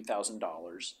over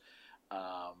 $80,000,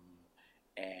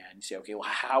 and you say, okay, well,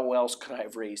 how else could I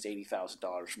have raised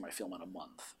 $80,000 for my film in a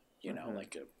month?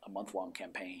 Like a month-long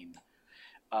campaign.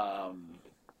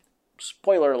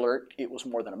 Spoiler alert: it was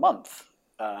more than a month.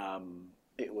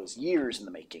 It was years in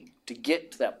the making to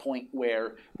get to that point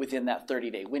where within that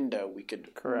 30-day window we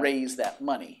could Correct. raise that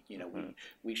money. You know,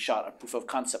 we shot a proof of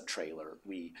concept trailer.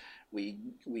 We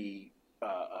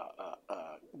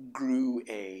grew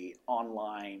a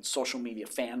online social media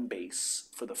fan base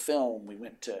for the film. We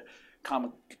went to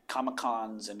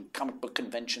Comic-Cons and comic book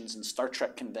conventions and Star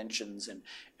Trek conventions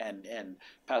and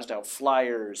passed out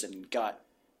flyers and got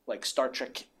like Star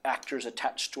Trek actors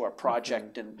attached to our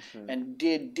project and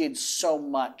did so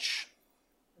much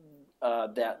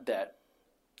that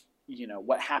you know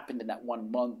what happened in that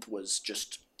 1 month was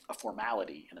just a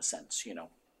formality in a sense. You know,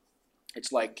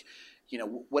 it's like, you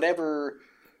know, whatever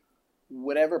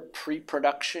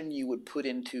pre-production you would put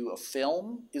into a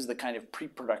film is the kind of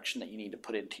pre-production that you need to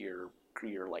put into your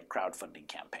like crowdfunding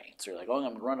campaign. So you're like, oh,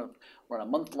 I'm going to run a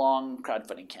month-long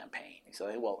crowdfunding campaign. So,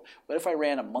 well, what if I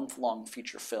ran a month-long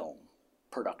feature film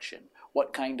production?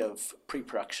 What kind of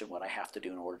pre-production would I have to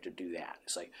do in order to do that?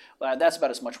 It's like, well, that's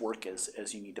about as much work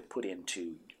as you need to put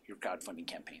into your crowdfunding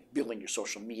campaign, building your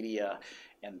social media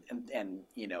and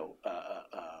you know,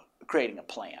 creating a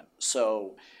plan.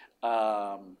 So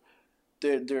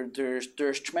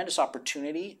there's tremendous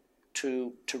opportunity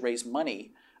to raise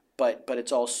money, but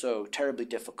it's also terribly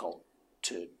difficult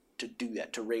to do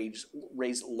that, to raise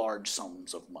large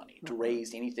sums of money, to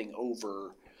raise anything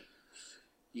over,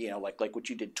 you know, like what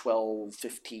you did, $12,000,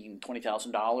 $15,000,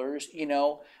 $20,000. You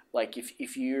know, like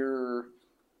if you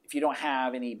don't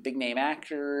have any big name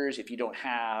actors, if you don't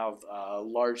have a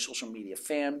large social media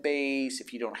fan base,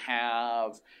 if you don't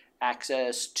have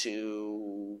access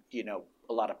to, you know,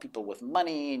 a lot of people with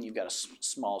money, and you've got a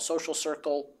small social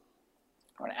circle,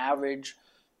 or an average,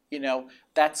 you know,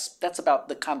 that's about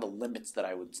the kind of limits that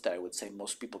I would say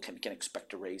most people can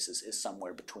expect to raise is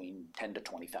somewhere between $10,000 to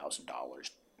 $20,000,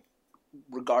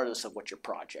 regardless of what your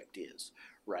project is,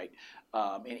 right?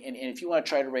 And if you want to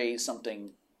try to raise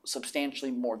something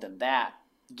substantially more than that,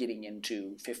 getting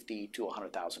into $50,000 to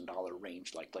 $100,000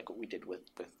 range, like what we did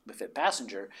with Fit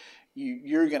Passenger,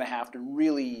 you're going to have to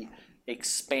really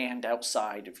expand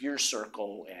outside of your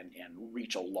circle and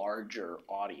reach a larger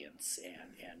audience.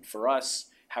 And for us,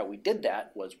 how we did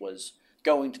that was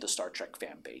going to the Star Trek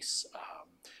fan base,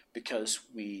 because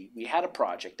we had a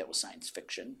project that was science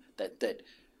fiction that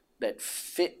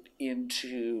fit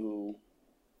into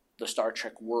the Star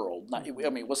Trek world. I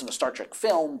mean, it wasn't a Star Trek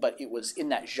film, but it was in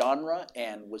that genre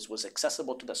and was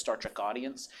accessible to the Star Trek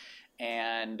audience.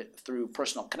 And through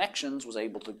personal connections, was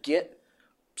able to get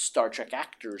Star Trek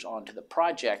actors onto the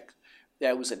project.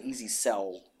 That was an easy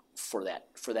sell for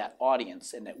that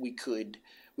audience, and that we could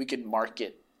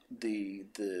market the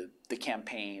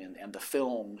campaign and the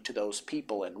film to those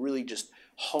people and really just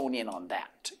hone in on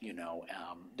that. You know,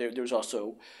 there's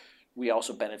also. We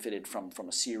also benefited from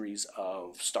a series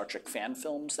of Star Trek fan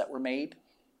films that were made.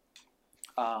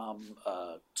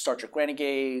 Star Trek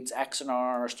Renegades,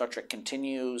 Axanar, Star Trek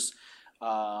Continues.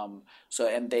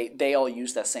 And they all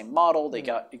use that same model. They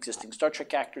got existing Star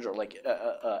Trek actors, or like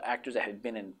actors that had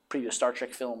been in previous Star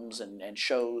Trek films and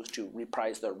shows, to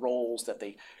reprise their roles that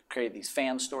they created these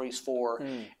fan stories for.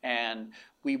 And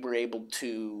we were able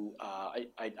to,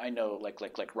 I know like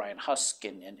Ryan Husk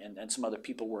and some other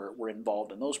people were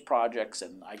involved in those projects,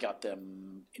 and I got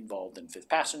them involved in Fifth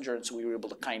Passenger, and so we were able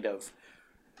to kind of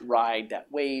ride that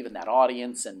wave and that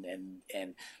audience, and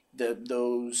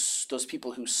those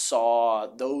people who saw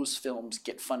those films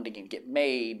get funding and get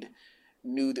made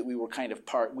knew that we were kind of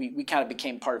we kind of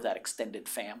became part of that extended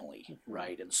family,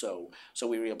 right? And so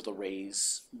we were able to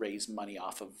raise money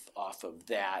off of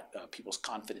that, people's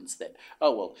confidence that,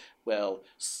 oh well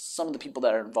some of the people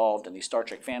that are involved in these Star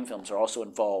Trek fan films are also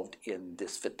involved in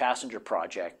this Fifth Passenger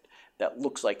project that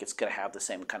looks like it's going to have the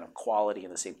same kind of quality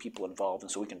and the same people involved, and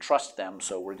so we can trust them,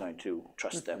 so we're going to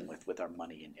trust them with our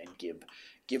money and give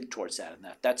towards that. And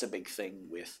that's a big thing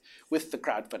with the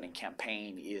crowdfunding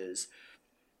campaign, is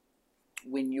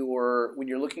when you're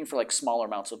looking for like smaller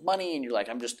amounts of money, and you're like,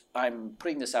 I'm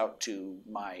putting this out to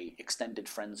my extended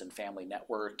friends and family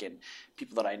network and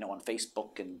people that I know on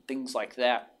Facebook and things like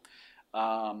that.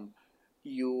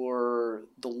 The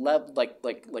level, like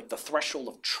the threshold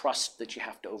of trust that you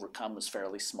have to overcome is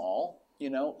fairly small. You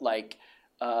know, like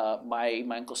my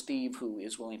Uncle Steve, who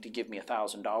is willing to give me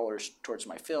 $1,000 towards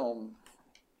my film.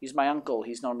 He's my uncle.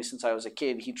 He's known me since I was a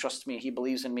kid. He trusts me. He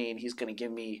believes in me, and he's going to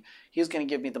give me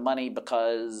the money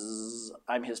because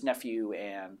I'm his nephew,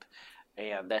 and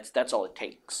that's all it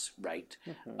takes, right?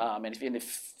 And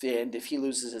if he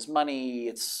loses his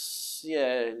money,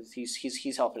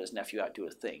 he's helping his nephew out do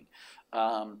a thing.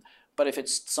 But if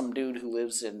it's some dude who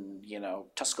lives in, you know,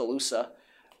 Tuscaloosa,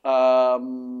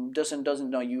 doesn't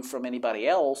know you from anybody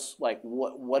else, like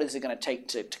what is it going to take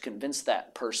to convince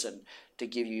that person to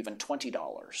give you even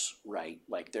 $20, right?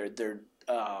 Like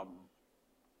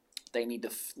they need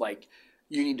to like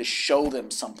you need to show them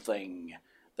something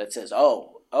that says,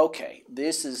 oh, okay,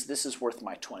 this is worth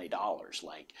my $20.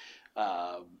 Like,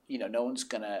 no one's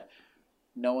gonna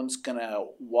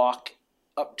walk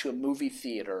up to a movie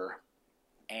theater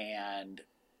and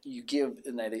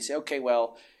they say, okay,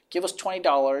 well, give us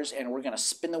 $20 and we're gonna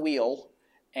spin the wheel,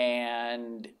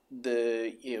 and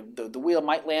the wheel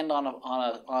might land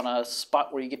on a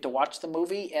spot where you get to watch the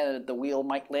movie, and the wheel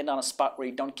might land on a spot where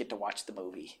you don't get to watch the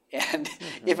movie. And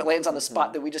if it lands on the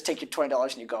spot, then we just take your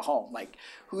 $20 and you go home. Like,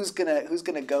 who's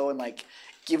gonna go and like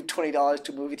give $20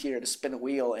 to a movie theater to spin a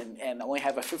wheel and only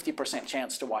have a 50%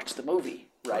 chance to watch the movie,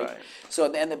 right? So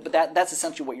but that's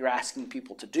essentially what you're asking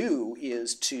people to do,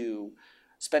 is to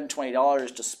spend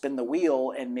 $20 to spin the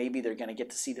wheel, and maybe they're going to get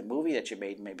to see the movie that you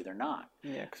made, and maybe they're not.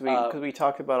 Yeah, because we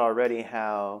talked about already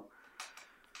how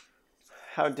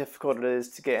difficult it is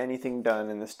to get anything done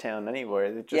in this town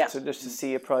anywhere. Just to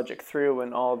see a project through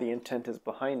when all the intent is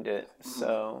behind it.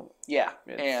 So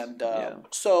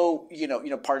so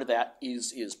part of that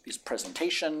is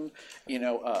presentation.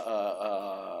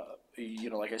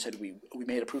 Like I said, we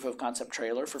made a proof of concept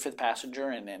trailer for Fifth Passenger,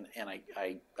 and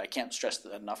I can't stress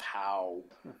enough how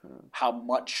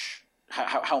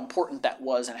important that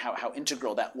was, and how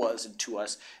integral that was into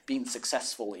us being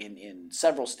successful in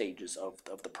several stages of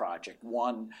the project.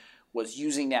 One was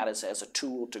using that as a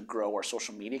tool to grow our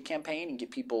social media campaign and get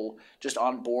people just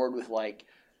on board with, like,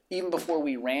 even before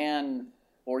we ran,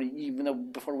 or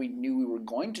before we knew we were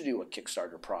going to do a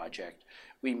Kickstarter project,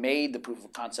 we made the proof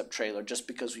of concept trailer just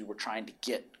because we were trying to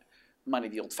get money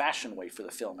the old-fashioned way for the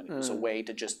film, and it was a way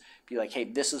to just be like, hey,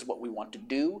 this is what we want to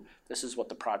do, this is what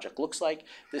the project looks like,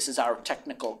 this is our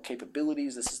technical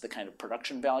capabilities, this is the kind of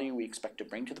production value we expect to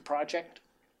bring to the project.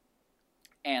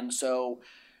 And so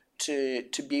to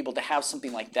be able to have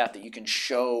something like that you can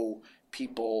show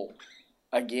people,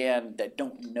 again, that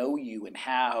don't know you and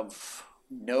have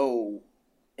no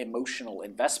emotional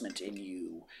investment in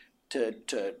you, to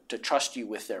trust you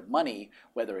with their money,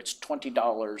 whether it's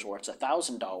 $20 or it's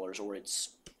 $1,000 or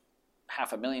it's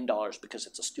 $500,000 because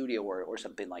it's a studio or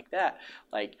something like that.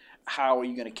 Like, how are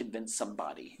you going to convince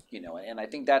somebody? And I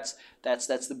think that's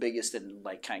the biggest and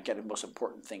like kind of most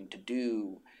important thing to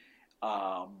do.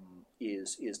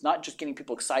 Is not just getting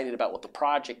people excited about what the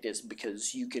project is,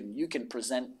 because you can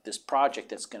present this project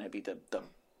that's going to be the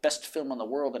best film in the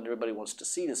world and everybody wants to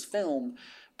see this film,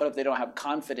 but if they don't have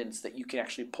confidence that you can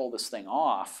actually pull this thing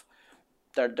off,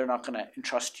 they're not going to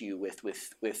entrust you with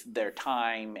their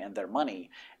time and their money.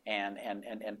 And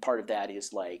part of that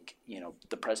is, like,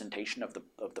 the presentation of the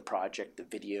project, the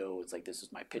video. It's like, this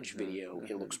is my pitch video.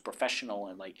 It looks professional,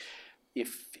 and like,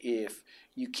 if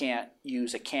you can't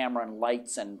use a camera and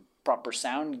lights and proper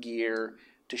sound gear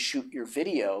to shoot your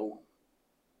video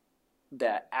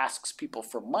that asks people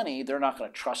for money, they're not going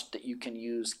to trust that you can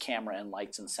use camera and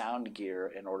lights and sound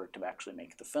gear in order to actually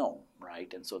make the film,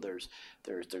 right? And so there's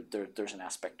an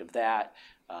aspect of that,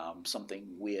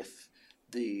 something with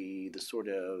the sort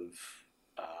of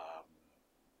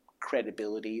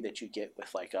credibility that you get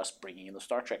with, like, us bringing in the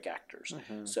Star Trek actors.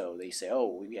 So they say,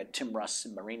 oh, we had Tim Russ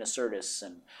and Marina Sirtis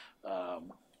and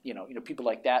people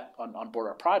like that on board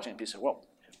our project. And people say, well,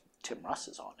 Tim Russ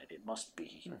is on it. It must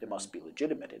be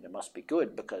legitimate, and it must be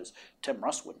good, because Tim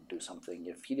Russ wouldn't do something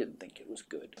if he didn't think it was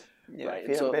good, right?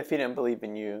 If he didn't believe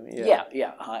in you,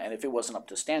 and if it wasn't up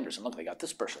to standards, and look, they got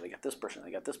this person, they got this person, they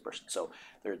got this person. So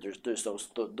there's those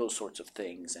sorts of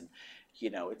things, and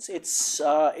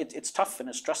it's tough and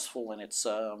it's stressful, and it's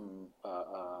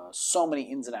so many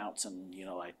ins and outs, and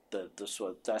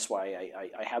so that's why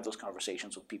I have those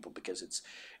conversations with people, because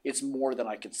it's more than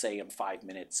I could say in 5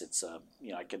 minutes. It's I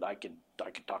could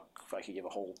talk, if I could give a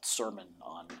whole sermon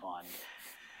on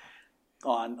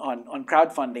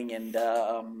crowdfunding, and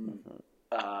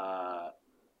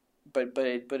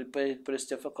but it's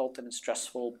difficult and it's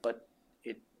stressful, but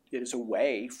it is a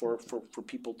way for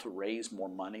people to raise more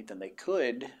money than they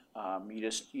could. You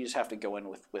just have to go in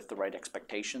with the right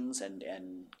expectations, and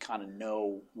kind of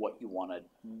know what you want to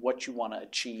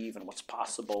achieve and what's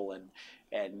possible,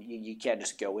 and you can't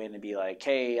just go in and be like,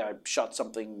 hey, I shot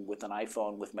something with an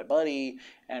iPhone with my buddy,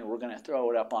 and we're going to throw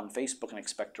it up on Facebook and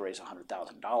expect to raise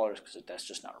 $100,000, because that's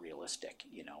just not realistic,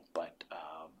 But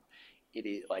it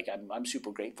is, like, I'm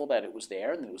super grateful that it was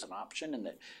there and it was an option, and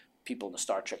that people in the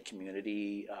Star Trek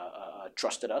community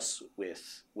trusted us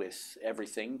with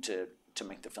everything to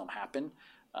make the film happen,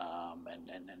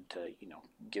 and to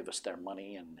give us their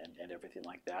money and everything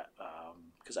like that.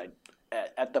 Because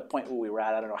at the point where we were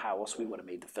at, I don't know how else we would have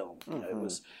made the film. You know, that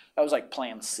was like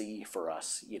plan C for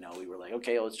us. You know, we were like,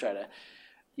 okay, let's try to,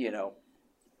 you know,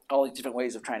 all these different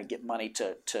ways of trying to get money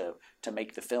to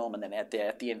make the film. And then at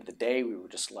the end of the day, we were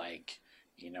just like,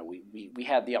 you know, we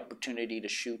had the opportunity to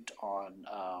shoot on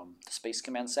the Space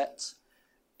Command sets.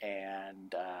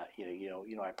 And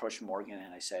I approached Morgan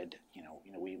and I said,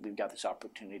 we've got this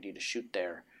opportunity to shoot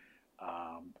there.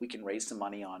 We can raise some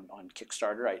money on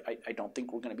Kickstarter. I don't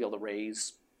think we're going to be able to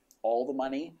raise all the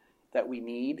money that we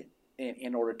need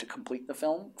in order to complete the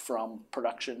film, from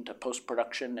production to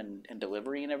post-production and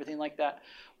delivery and everything like that.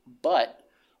 But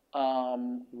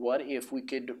what if we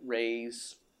could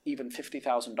raise even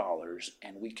 $50,000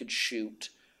 and we could shoot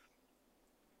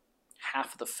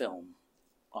half of the film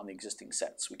on the existing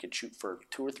sets? We could shoot for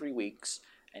 2 or 3 weeks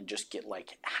and just get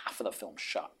like half of the film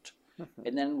shot.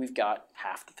 And then we've got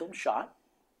half the film shot,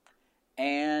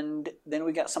 and then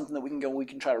we got something that we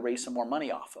can try to raise some more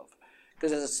money off of.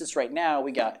 Because as it sits right now,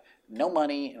 we got no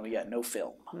money and we got no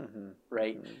film,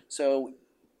 right? So,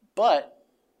 but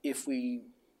if we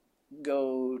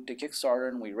go to Kickstarter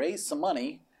and we raise some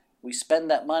money, we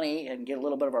spend that money and get a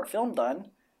little bit of our film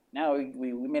done. Now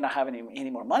we may not have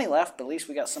any more money left, but at least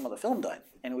we got some of the film done,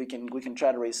 and we can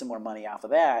try to raise some more money off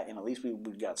of that, and at least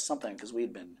we've got something, because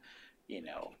we'd been,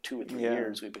 2 or 3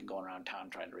 years we've been going around town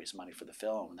trying to raise money for the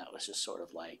film, and that was just sort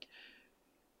of like,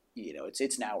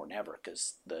 it's now or never,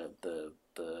 because the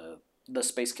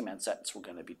Space Command sets were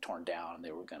going to be torn down, and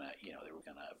they were going to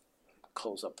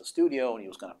close up the studio, and he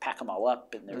was going to pack them all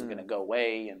up, and they were going to go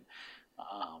away, and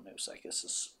it was like, this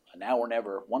is a now or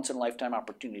never, once in a lifetime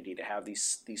opportunity to have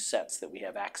these sets that we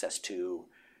have access to.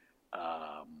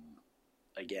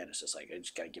 Again, it's just like, I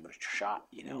just got to give it a shot,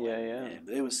 Yeah. And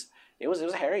it was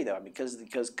hairy though, because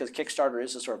Kickstarter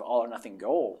is a sort of all or nothing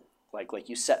goal. Like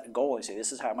you set a goal and you say,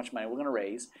 this is how much money we're going to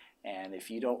raise, and if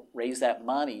you don't raise that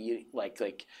money,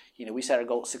 we set our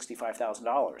goal at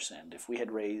 $65,000, and if we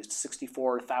had raised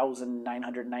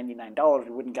 $64,999, we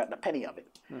wouldn't gotten a penny of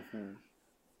it.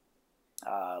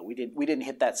 We didn't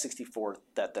hit that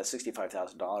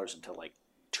 $65,000 until like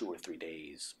 2 or 3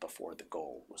 days before the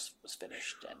goal was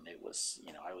finished, and it was,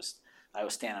 I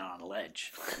was standing on a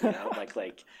ledge,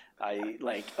 like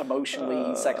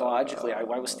emotionally, psychologically, I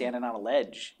was standing on a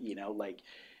ledge,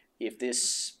 if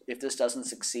this doesn't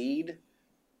succeed,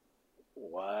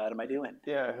 what am I doing?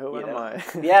 Yeah, who am I?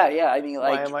 Yeah. I mean,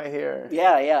 like, why am I here?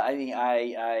 Yeah. I mean,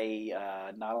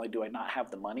 I not only do I not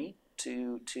have the money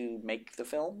to make the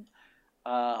film,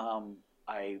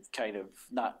 I've kind of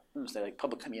not say like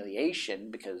public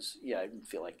humiliation, because I didn't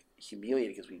feel like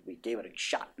humiliated because we gave it a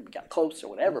shot and we got close or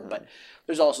whatever. But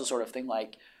there's also sort of thing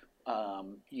like,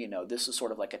 this is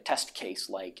sort of like a test case.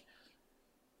 Like,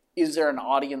 is there an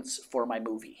audience for my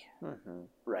movie?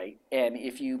 Right? And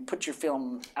if you put your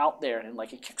film out there in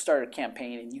like a Kickstarter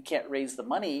campaign and you can't raise the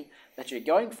money that you're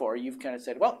going for, you've kind of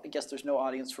said, well, I guess there's no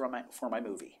audience for my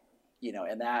movie.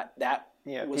 And that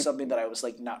was something that I was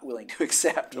like not willing to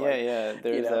accept.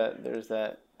 There's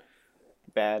that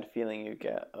bad feeling you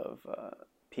get of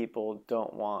people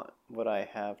don't want what I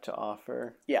have to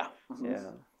offer. Yeah.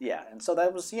 And so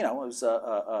that was, it was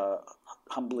a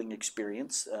humbling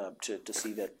experience to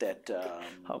see that.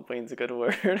 Humbling's a good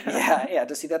word.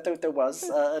 To see that there was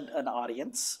an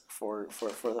audience for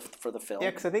the film.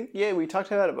 Yeah, because I think we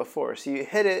talked about it before. So you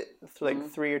hit it like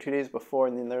 3 or 2 days before,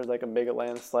 and then there was like a big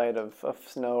landslide of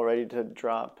snow ready to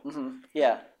drop.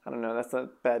 Yeah. I don't know. That's a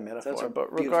bad metaphor, but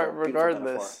regardless,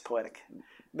 metaphor. Poetic.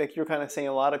 Like you were kind of saying,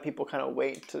 a lot of people kind of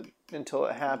wait until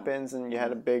it happens, and you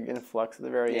had a big influx at the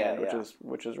very end,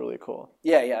 which is really cool.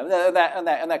 Yeah.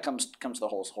 That comes to the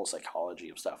whole psychology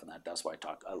of stuff, and that's why I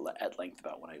talk at length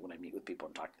about when I meet with people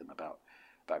and talk to them about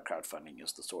crowdfunding,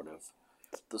 is the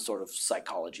sort of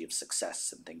psychology of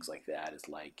success and things like that. Is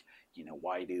like,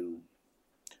 why do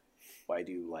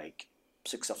like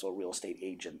successful real estate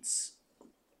agents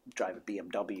drive a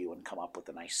BMW and come up with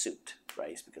a nice suit,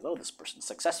 right? It's because, this person's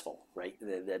successful, right?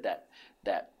 That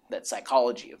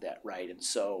psychology of that, right? And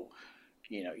so,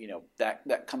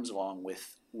 that comes along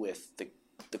with the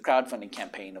crowdfunding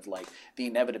campaign of like the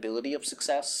inevitability of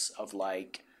success, of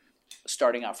like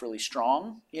starting off really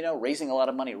strong, raising a lot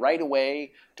of money right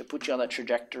away to put you on that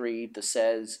trajectory that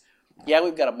says,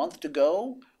 we've got a month to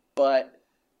go, but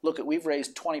look, we've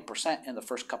raised 20% in the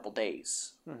first couple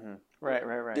days. Right.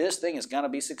 This thing is going to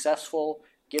be successful.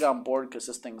 Get on board, because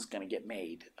this thing's going to get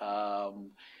made.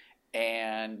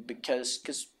 And because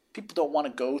people don't want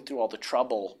to go through all the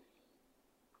trouble.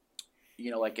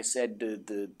 Like I said,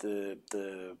 the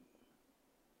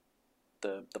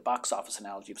box office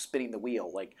analogy of spinning the wheel.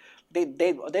 Like they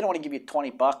don't want to give you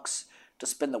 $20 to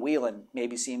spin the wheel and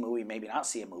maybe see a movie, maybe not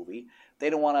see a movie. They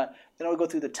don't want to go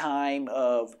through the time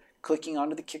of clicking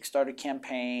onto the Kickstarter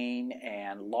campaign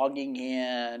and logging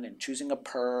in and choosing a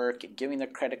perk and giving their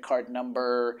credit card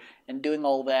number and doing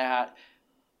all that.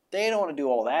 They don't want to do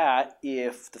all that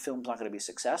if the film's not going to be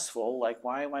successful. Like,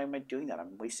 why am I doing that?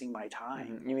 I'm wasting my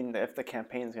time. You mean if the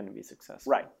campaign's going to be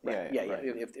successful? Right. Yeah.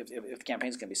 If the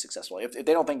campaign's going to be successful. If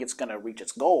they don't think it's going to reach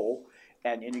its goal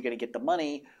and you're going to get the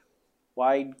money,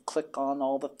 why click on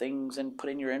all the things and put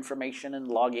in your information and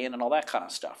log in and all that kind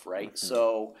of stuff, right?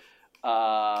 So,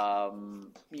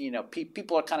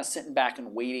 people are kind of sitting back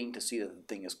and waiting to see that the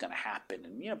thing is going to happen.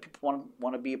 And, people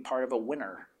want to be a part of a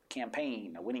winner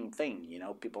campaign, a winning thing.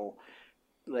 People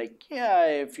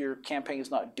if your campaign is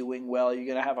not doing well, you're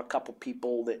going to have a couple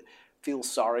people that feel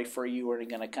sorry for you or are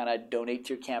going to kind of donate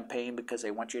to your campaign because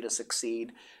they want you to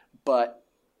succeed. But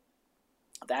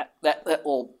that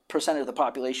little percentage of the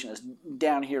population is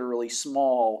down here really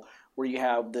small, where you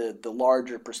have the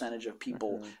larger percentage of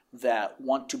people that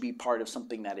want to be part of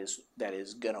something that is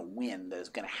going to win, that is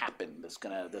going to happen, that's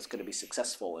going to be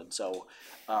successful. And so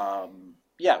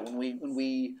when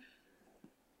we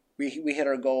hit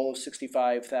our goal of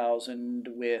 65,000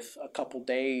 with a couple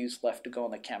days left to go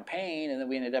on the campaign, and then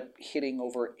we ended up hitting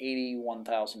over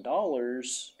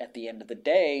 $81,000 at the end of the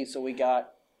day. So we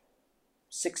got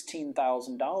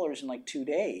 $16,000 in like 2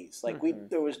 days. Like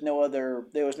there was no other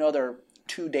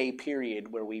 2-day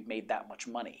period where we made that much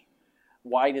money.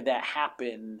 Why did that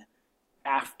happen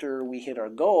after we hit our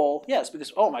goal? Yes,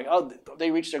 because they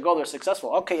reached their goal, they're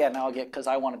successful. Okay, yeah, now I'll get, because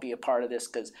I want to be a part of this,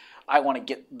 because I want to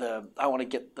get the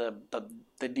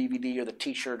DVD or the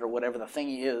T-shirt or whatever the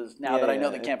thing is. Now that I know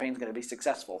the campaign's going to be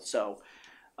successful, so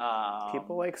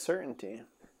people like certainty.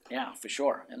 Yeah, for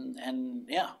sure, and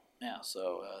yeah.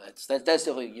 So that's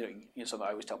definitely something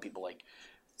I always tell people, like,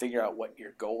 figure out what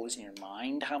your goal is in your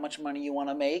mind, how much money you want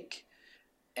to make,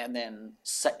 and then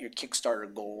set your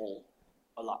Kickstarter goal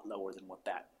a lot lower than what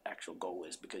that actual goal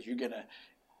is, because you're gonna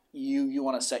you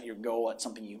want to set your goal at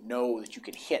something that you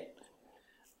can hit,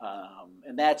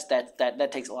 and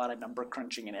that takes a lot of number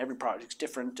crunching, and every project's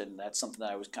different, and that's something that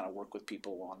I always kind of work with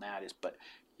people on. That is, but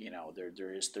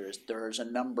there's a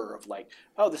number of, like,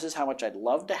 this is how much I'd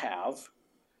love to have,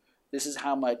 this is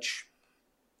how much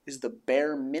is the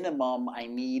bare minimum I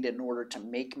need in order to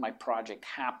make my project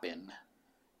happen.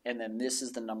 And then this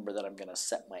is the number that I'm going to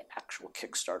set my actual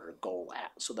Kickstarter goal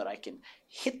at, so that I can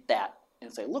hit that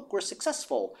and say, look, we're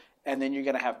successful. And then you're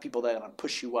going to have people that are going to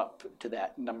push you up to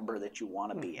that number that you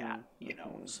want to be at,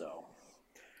 so.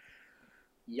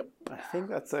 Yep. I think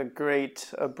that's a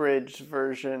great abridged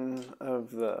version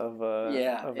of a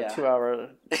 2-hour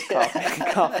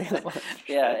coffee lunch.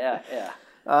 Yeah.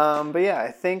 But yeah,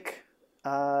 I think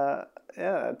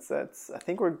that's I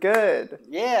think we're good.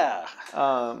 Yeah.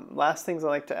 Last things I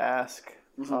like to ask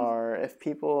are,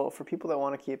 for people that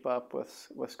want to keep up with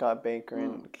Scott Baker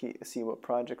and see what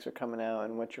projects are coming out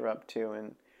and what you're up to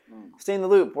and stay in the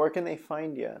loop, where can they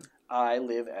find you? I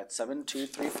live at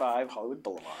 7235 Hollywood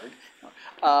Boulevard.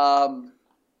 Yeah.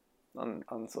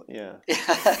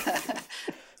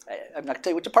 I'm not going to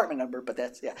tell you which apartment number, but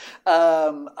that's, yeah.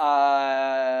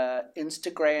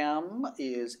 Instagram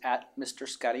is at Mr.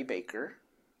 Scotty Baker.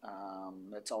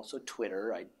 That's also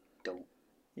Twitter.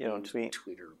 You don't tweet?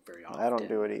 Twitter very often. I don't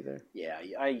do it either. Yeah,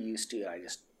 I used to.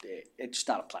 It's just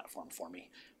not a platform for me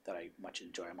that I much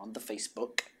enjoy. I'm on the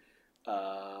Facebook.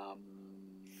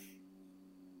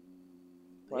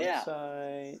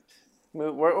 Website.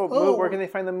 Where can they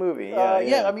find the movie?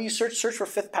 I mean, you search for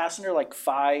Fifth Passenger, like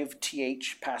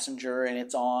 5th Passenger, and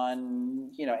it's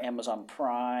on Amazon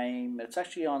Prime. It's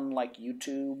actually on like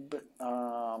YouTube.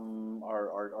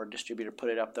 Our distributor put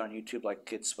it up there on YouTube,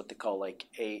 like it's what they call like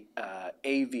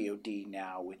AVOD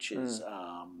now, which is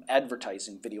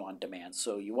advertising video on demand.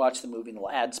 So you watch the movie and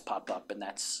little ads pop up, and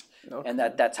that's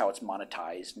how it's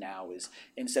monetized now. Is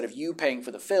instead of you paying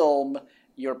for the film,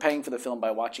 you're paying for the film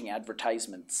by watching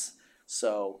advertisements.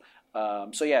 So you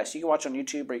can watch it on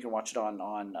YouTube, or you can watch it on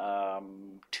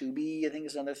Tubi, I think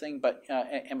is another thing. But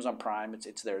Amazon Prime,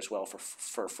 it's there as well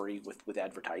for free with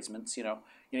advertisements. You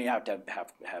have to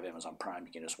have Amazon Prime.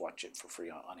 You can just watch it for free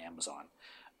on Amazon.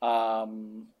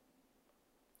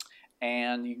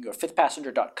 And you can go to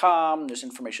fifthpassenger.com. There's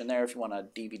information there if you want a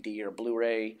DVD or a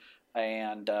Blu-ray.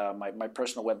 And my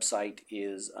personal website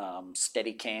is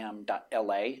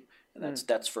steadicam.la. And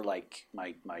that's for like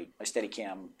my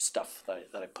Steadicam stuff that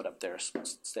I put up there.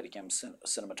 Steadicam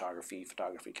cinematography,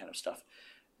 photography kind of stuff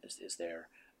is there.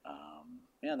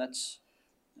 That's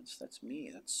me.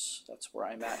 That's where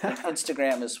I'm at.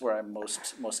 Instagram is where I'm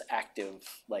most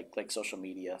active, like social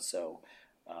media. So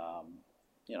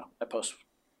I post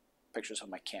pictures of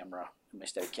my camera, my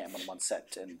Steadicam when I'm on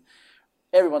set, and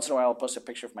every once in a while I'll post a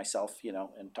picture of myself,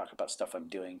 and talk about stuff I'm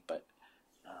doing. But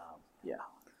yeah.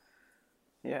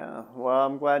 Yeah. Well,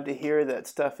 I'm glad to hear that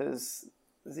stuff is.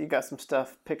 You got some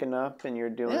stuff picking up, and you're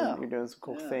doing some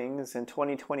cool things. And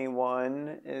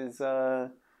 2021 is. I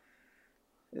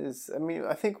mean,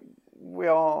 I think we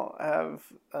all have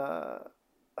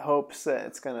hopes that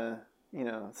it's gonna.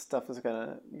 Stuff is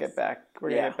gonna get back. We're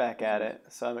gonna get back at it.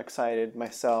 So I'm excited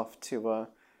myself to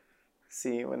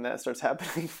see when that starts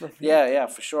happening for me. Yeah,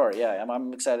 for sure. Yeah,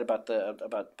 I'm excited about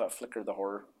about Flicker, the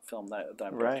horror film that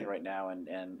I'm working right now,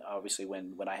 and obviously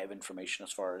when I have information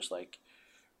as far as like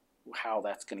how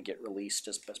that's going to get released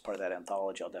as part of that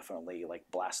anthology, I'll definitely like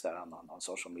blast that on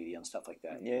social media and stuff like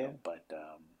that. Yeah. But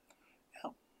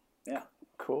yeah.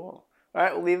 Cool. All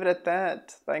right, we'll leave it at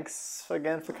that. Thanks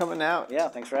again for coming out. Yeah,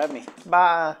 thanks for having me.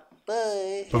 Bye.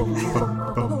 Bye.